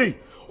kó eléyìí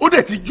ó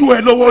dẹ̀ ti jó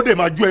ẹ lọ́wọ́ ó dẹ̀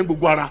máa jó ẹ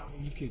gbogbo ara.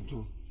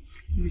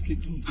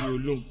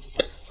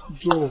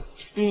 jọ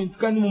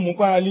ká ní mo mọ̀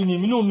fara lé ni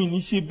èmi náà mi ní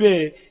ṣe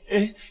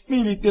bẹ́ẹ̀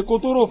mi lè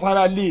tẹ̀kọ́ tó rò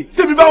fara lé.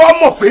 tèmi bá wá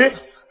mọ̀ pé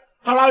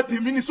ara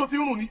tèmi ni sọ ti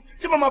ń rùn ni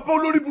ṣé màmá bá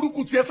olórí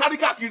burúkú tiẹ̀ sáré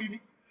káàkiri ni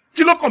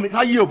kí ló kàn mí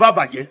ká yé ò bá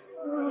bàjẹ́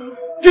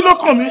kí ló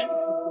kàn mí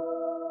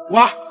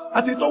wá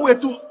àti ìtọ́wọ́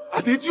ètò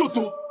àti etí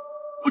òtò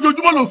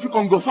ojoojúmọ́ ló ń fi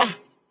kọ̀ǹgọ̀ fà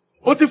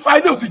ó ti fa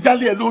ilé ó ti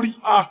jálé ẹ lórí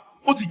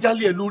ó ti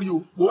jálé ẹ lórí o.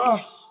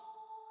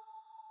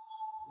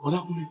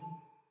 Ọlákúnlé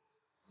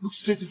look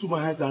straight into my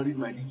eyes and read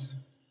my lips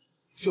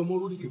tí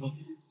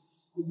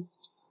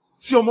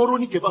ọmọ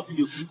Rónìkẹ́ bá fi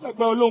lè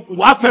kú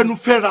wàá fẹnu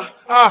fẹ́ra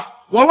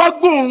wàá wá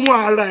gbóòórùn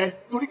ara ẹ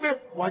torí pé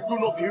wàá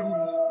jóná bẹ́ẹ̀rù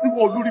níwọ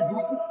olórí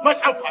burúkú má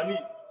ṣàǹfààní.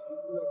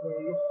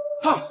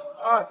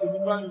 èmi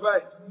bá mi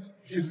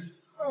báyìí.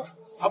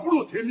 àbúrò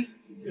tèmi.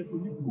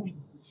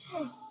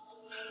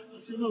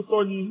 ṣé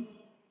lóòótọ́ ni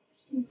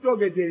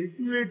jọ̀gẹ̀dẹ̀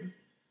ìrèdì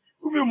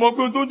kó mi mọ̀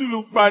pé tó dùn ló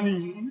pa ni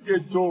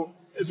ìjẹjọ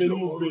ẹ̀bẹ̀ ni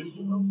mo bẹ̀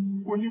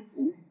kò ní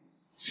kú.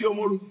 tí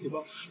ọmọ Rónìkẹ́ bá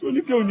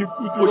Rónìkẹ́ ò ní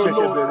kú tó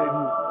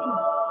lọ́wọ́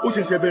ó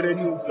ṣẹ̀ṣẹ̀ bẹ̀rẹ̀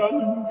ni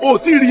o ò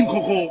tí ì rí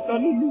nǹkan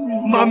kan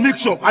máa make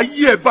sure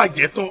ayé ẹ̀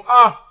bàjẹ́ tán.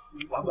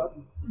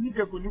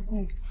 Rónìkẹ́ kò ní kú.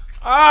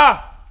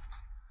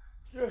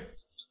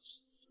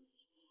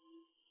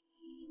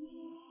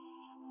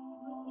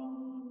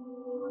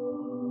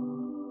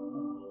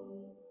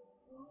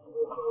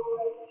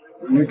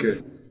 Rónìkẹ́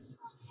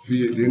fi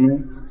èdè nú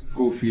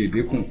kó fi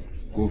èdè kùn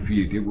kó fi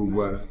èdè gbogbo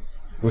ara.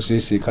 ó ṣeé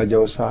ṣe kájá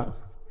ó sá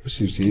ó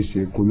sì ṣeé ṣe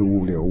kólówó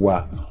rẹ̀ wà.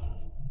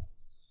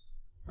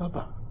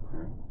 bàbá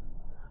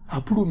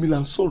àbúrò mi là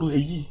ń sọ̀rọ̀ ẹ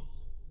yìí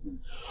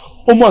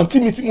ọmọ àǹtí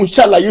mi tí mo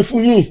ṣàlàyé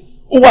fún yín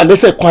ó wà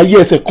lẹ́sẹ̀ kan ayé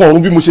ẹsẹ̀ kan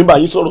ọ̀run bí mo ṣe ń bá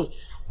yín sọ̀rọ̀.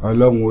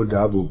 Ọlọ́run ó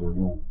dáàbò bò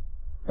wọn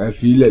ẹ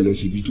fi ilẹ̀ lọ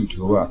síbítù tí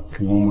ó wà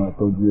kí wọ́n máa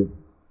tọ́jú ẹ̀.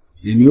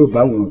 Èmi ò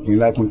bá wọn kí n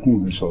lápínkù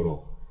mi sọ̀rọ̀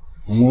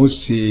wọn ó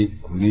ṣe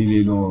kò ní lè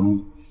lọ ọ̀run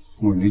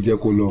wọn ò ní jẹ́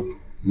kó lọ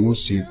wọn ó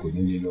ṣe kò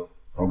ní lè lọ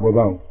ọgbọ́n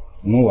báwọn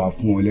wọn wà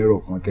fún ọ lẹ́rọ̀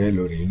kan tẹ́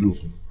lọ rèé lò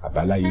fún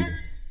àbáláyé rẹ̀.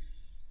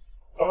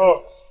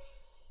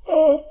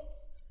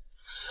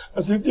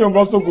 àṣé tí wọn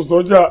bá sọkò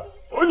sọjà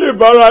ó lè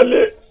bára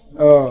lé.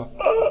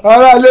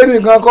 ara lé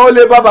nìkan kọ́ ó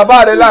lè bá bàbá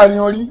rẹ̀ láàrin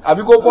orí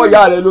àbí kó fọ́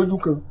ìyá rẹ̀ lójú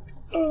kan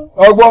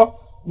ọgbọ́n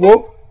wo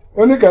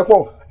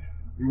oníkẹ́pọ̀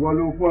ìwọ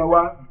ló fún ẹ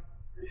wá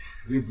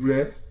dìbò rẹ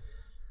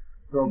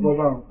ọgbọ́n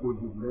bá kò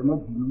dìbò rẹ má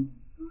bínú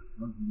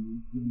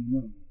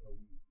náà.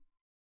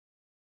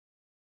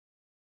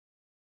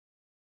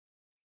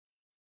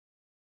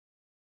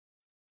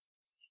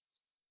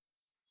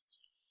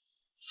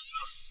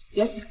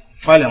 Yes.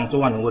 Fáìlì àwọn tó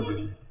wà ní wọ́ọ̀dù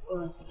yìí.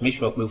 Make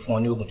sure pé fún ọ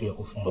ní oògùn tó yẹ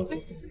kó fún ọ.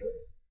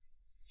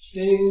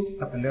 Ṣé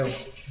àpẹẹrẹ o?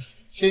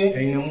 Ṣé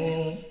ẹ̀yin mú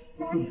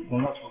olùkọ́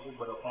náà sọ pé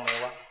gbọ́dọ̀ fún ọ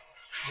wá?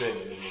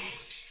 Bẹ́ẹ̀ni.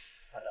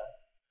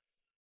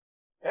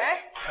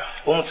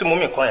 Ohun tí mo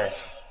mì kàn yẹn,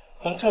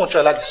 ohun tí mo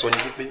try láti sọ ni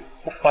wípé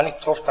ó fún wa ní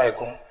tough time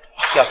gan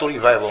kí a tó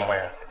revive ọmọ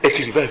yẹn. Ẹ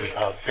ti revive?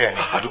 Bẹ́ẹ̀ni.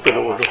 Àdúpẹ́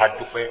lọ́wọ́ lọ.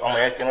 Àdúpẹ́ ọmọ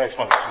yẹn ti ń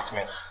respond to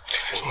treatment.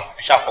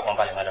 Ẹ ṣáà fọkàn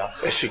balẹ̀ madam.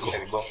 Ẹ ṣe gan.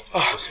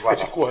 Ẹ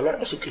ti kó wa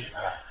lára sókè.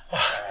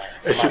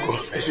 Ẹ ṣe gan,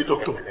 ẹ ṣe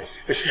dọ́kítọ̀,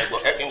 ẹ ṣe.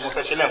 Ẹ̀gbọ́n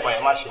fẹ́ ṣe lẹ́ǹkan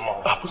yẹn má ṣe mọ́.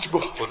 Mo ti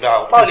gbọ́. Kò dáa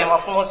o. Báwo lè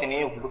máa fún nọ́ọ̀sì ní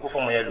ògùn lóko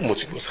fún ọmọ yẹn lò? Mo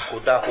ti gbọ́ sá. Kò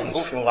dáa kò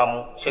gbófin wa mu.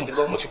 Ṣé ti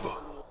gbọ́? Mo ti gbọ́.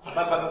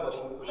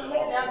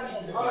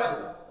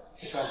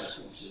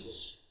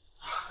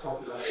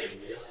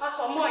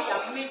 Akọ̀mọ́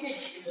ìyàwó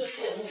méjèèjì tó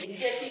ṣe ẹ̀mú mi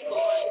jẹ́ kíkọ́.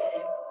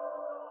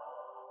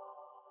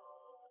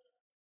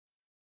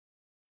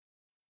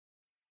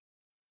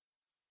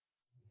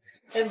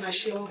 Ẹ máa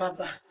ṣeun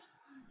bàbá,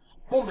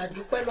 mo máa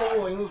dúpẹ́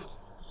lọ́wọ́ yín,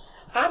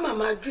 a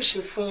máa júṣe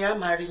fún yín, a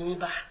máa rí yín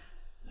bá.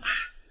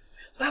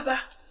 Bàbá,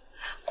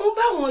 ń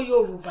bá àwọn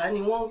Yorùbá ni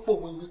wọ́n ń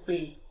pòwe wípé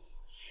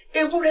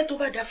ewúrẹ́ tó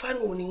bá da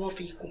fánù ni wọ́n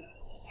fi kú.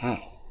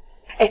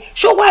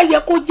 Ṣó wá yẹ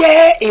kó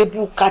jẹ́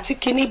èbùkà tí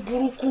kinní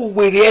burúkú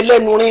wèrè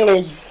ẹlẹ́nu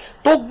rínrin yìí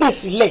tó gbìn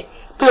sílẹ̀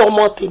pé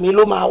ọmọ tèmi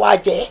ló máa wá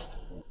jẹ́?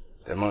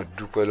 Ẹ máa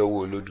dúpẹ́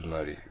lọ́wọ́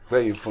Olódùmarè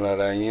bẹ́ẹ̀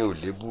fúnra yín ò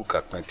lébù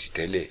kankan ti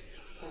tẹ́lẹ̀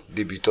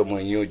débi tọ́mọ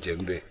yín ò jẹ́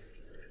ń bẹ̀.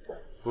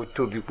 Ó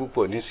tóbi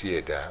púpọ̀ nísì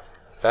ẹ̀dá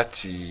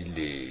láti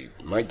lè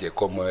má jẹ́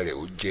kọ́mọ rẹ̀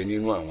ó jẹ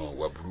nínú àwọn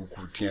ìwà burúkú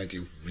tí wọ́n ti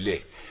wúlẹ̀.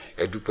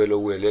 Ẹ dúpẹ́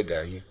lọ́wọ́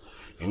ẹlẹ́dàá yín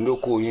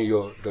ìlókò yín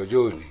yọ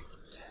lọ́jọ́ òní.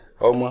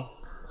 Ọmọ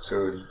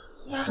sọ̀rí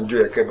njó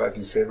ẹ̀kẹ́ bá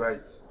ti sẹ́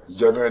báyìí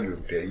ìjọ náà ló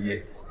ń tẹ̀ yẹ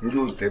njó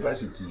òtẹ́ bá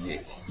sì ti yẹ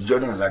ìjọ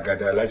náà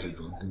lágada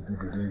aláṣẹjọ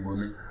gbogbo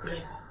ìwọlé.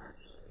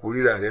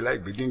 Oríra rẹ láì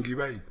gbé díngí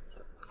báyìí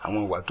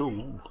àwọn ìwà tó ń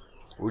wù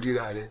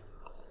oríra rẹ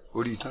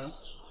orí tán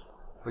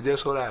ó jẹ́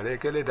sọ́ra rẹ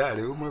kẹ́lẹ́dà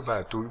rẹ ó mọ̀ bá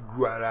tó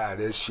ju ara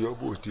rẹ sí ọ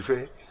bó ti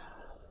fẹ́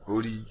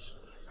orí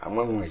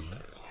àwọn wọ̀nyí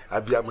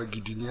abiyamọ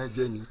gidi ni ẹ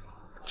jẹ́ ni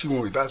tí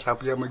wọn ì bá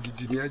sábíyamọ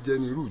gidi ni ẹ jẹ́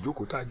ni irú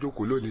ìjókòó tá a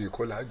jókòó lónìí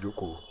kọ́ là á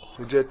jókòó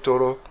ó jẹ́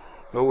tọrọ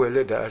lọ́wọ́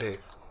ẹlẹ́dàá rẹ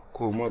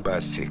kó o mọ̀ bá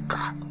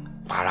ṣèkà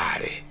para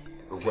rẹ.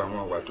 Gbogbo àwọn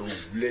àwà tó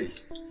wúlẹ̀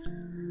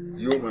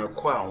yìí yóò máa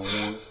kọ́ àwọn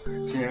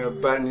tí wọ́n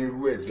bá nírú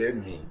ẹ̀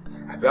lẹ́mìí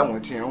àbí àwọn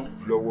tí wọ́n ń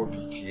lọ́wọ́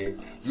bíi tiẹ̀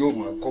yóò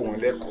máa kọ́ wọn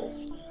lẹ́kọ̀ọ́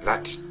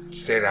láti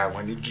ṣẹ́ra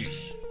wọn ní gìrì.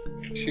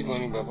 Ṣé gan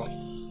ni bàbá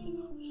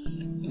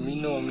èmi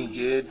náà mi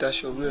jẹ́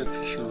dáṣọ orí ẹ̀ fi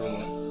ṣòro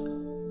wọn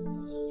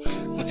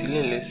mo ti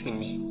lẹ́yìn lẹ́sìn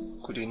mi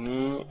kò dé ní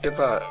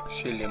ẹ́bà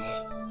ṣẹlẹ̀ mọ́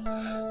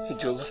ẹ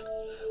jọ̀ọ́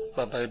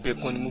bàbá ẹ̀bẹ̀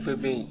kan ni mo fẹ́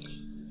bẹ̀yìn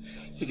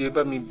ẹ jọ̀ọ́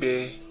bá mi bẹ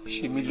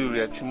ṣe mí lórí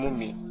àti mú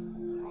mi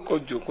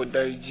kọjọ kó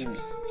dáríjì mi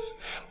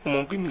mo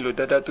mọ̀ pé mi lọ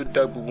dáadáa tó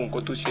dá gbogbo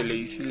nǹkan tó ṣẹlẹ̀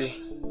yìí sílẹ̀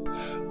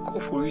kó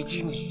foríjì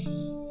mi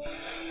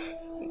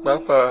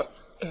pàápàá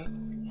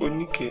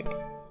Oníkẹ́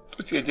tó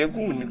tiẹ̀ jẹ́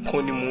gbóhùn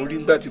nìkan ni mò ń rí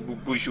nígbà tí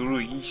gbogbo ìṣòro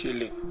yìí ń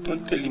ṣẹlẹ̀ tó ń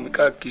tẹ̀lé mi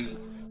káàkiri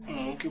mo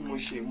mọ̀ kí mo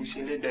ṣe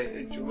lẹ́dà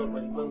ẹjọ́ bàbá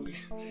nígbà mi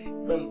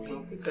bá mi lọ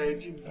pé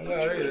dáríjì mi.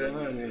 aláàárẹ̀ rẹ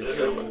náà ni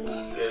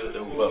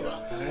ẹ wò bàbá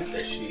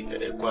ẹ ṣe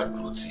ẹkọ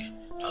àdúrótì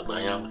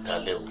àgbáyà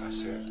dalẹ o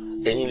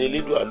ẹ̀yin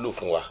lélẹdùn àlò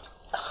fún wa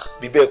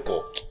bí bẹ́ẹ̀ kọ́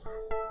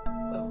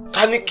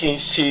ká ní kí n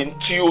ṣe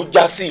tí ó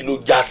já sí ló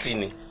já sí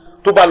ni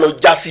tó bá lọ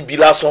já sí ibi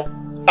lásán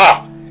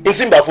n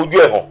tí n bá fojú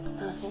ẹ̀ hàn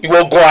ìwọ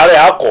gan ara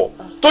ẹ̀ á kọ́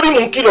torí mò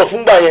ń kìlọ̀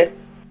fúngbà yẹn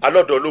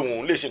alọ́dọ̀ lóhùn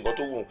òun lè ṣe nǹkan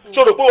tó wù ú ṣé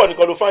o rò pé wọ́n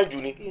nìkan ló fáìn jù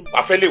ni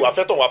wàá lè wàá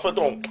fẹ́ tán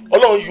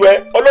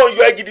ọlọ́run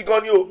yọ ẹ́ gidi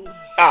gan ni o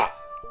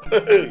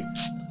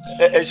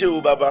ẹ ṣé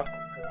o bàbá.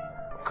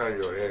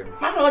 káyọ̀ ọ̀rẹ́ mi.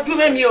 má rànjú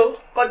mẹ́mi o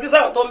kọjú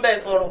sọ̀rọ̀ tó ń bẹ́ẹ̀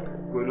sọ̀rọ̀.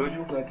 kò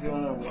lójú kan tí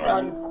wọ́n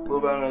ràn mọ́ bó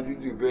bá rànjú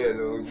jù bẹ́ẹ̀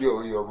lọ ojú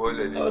ò yọ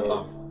bọ́ọ̀lẹ̀ nínú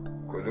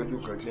kò lójú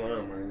kan tí wọ́n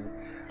ràn mọ́ yín.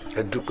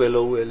 ẹ dúpẹ́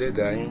lọ́wọ́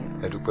ẹlẹ́dàá yín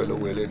ẹ dúpẹ́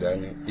lọ́wọ́ ẹlẹ́dàá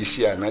yín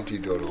iṣẹ́ àná ti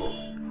dọ̀rọ̀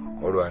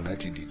ọ̀rọ̀ àná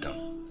ti dìtàn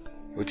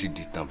ó ti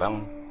dìtàn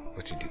báwọn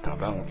ó ti dìtàn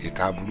báwọn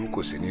ìtàn aburú kò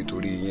sí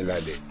nítorí yín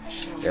lálẹ́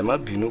ẹ má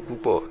bínú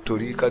púpọ̀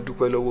torí ká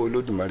dúpẹ́ lọ́wọ́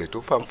Olódùmarè tó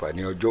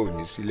fàǹfààní ọjọ́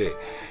òní sílẹ̀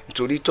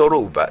nítorí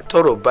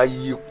tọ́rọ̀ bá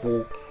yípo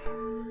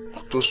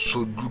tó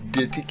sojú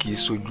dé tí kì í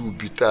sojú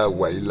ibi tá a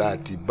wà yìí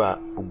láti bá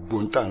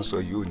gbogbo ń tà ń sọ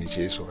yìí ò ní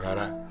ṣe é sọ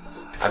rárá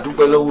a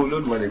dúpẹ́ lọ́wọ́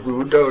Olódùmarè pé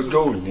ó dá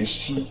ọjọ́ òní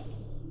sí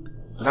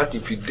láti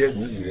fi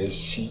dẹ́mi rẹ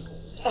sí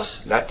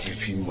láti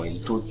fi mọ̀ èyí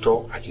tó tọ́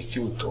àti tí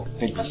ò tọ́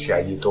nígbèsí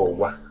ayé tó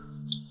wà.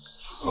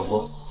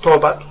 ọgbọ́n tó o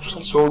bá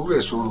sọ orú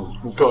ẹ̀ sọ̀rọ̀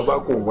nítorí o bá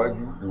kó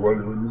wájú ìwọ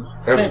ló ní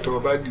ẹrù tó o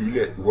bá dì í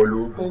lẹ̀ ìwọ ló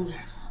ní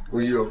ó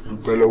yẹ ọ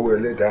dúpẹ́ lọ́wọ́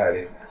ẹlẹ́dàá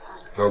rẹ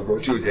ọgbọ́n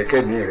tí ò jẹ́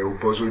kẹ́mi rẹ ó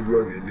bọ́ sójú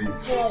ọ̀nà ilé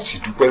sì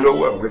dúpẹ́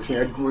lọ́wọ́ àwọn tí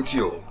wọ́n dúró tì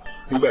ọ́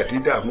nígbà tí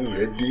dààmú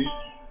rẹ dé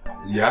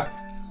ìyá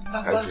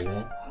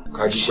àjẹyìn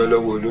ká dúpẹ́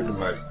lọ́wọ́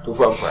Olódùmarè tó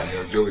fàǹfààní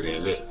ọjọ́ òní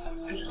lẹ̀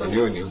òní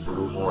òní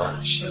burú fún wa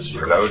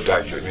ìlà ó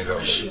dájọ́ nílọ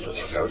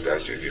ìlà ó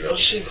dájọ́ nílọ.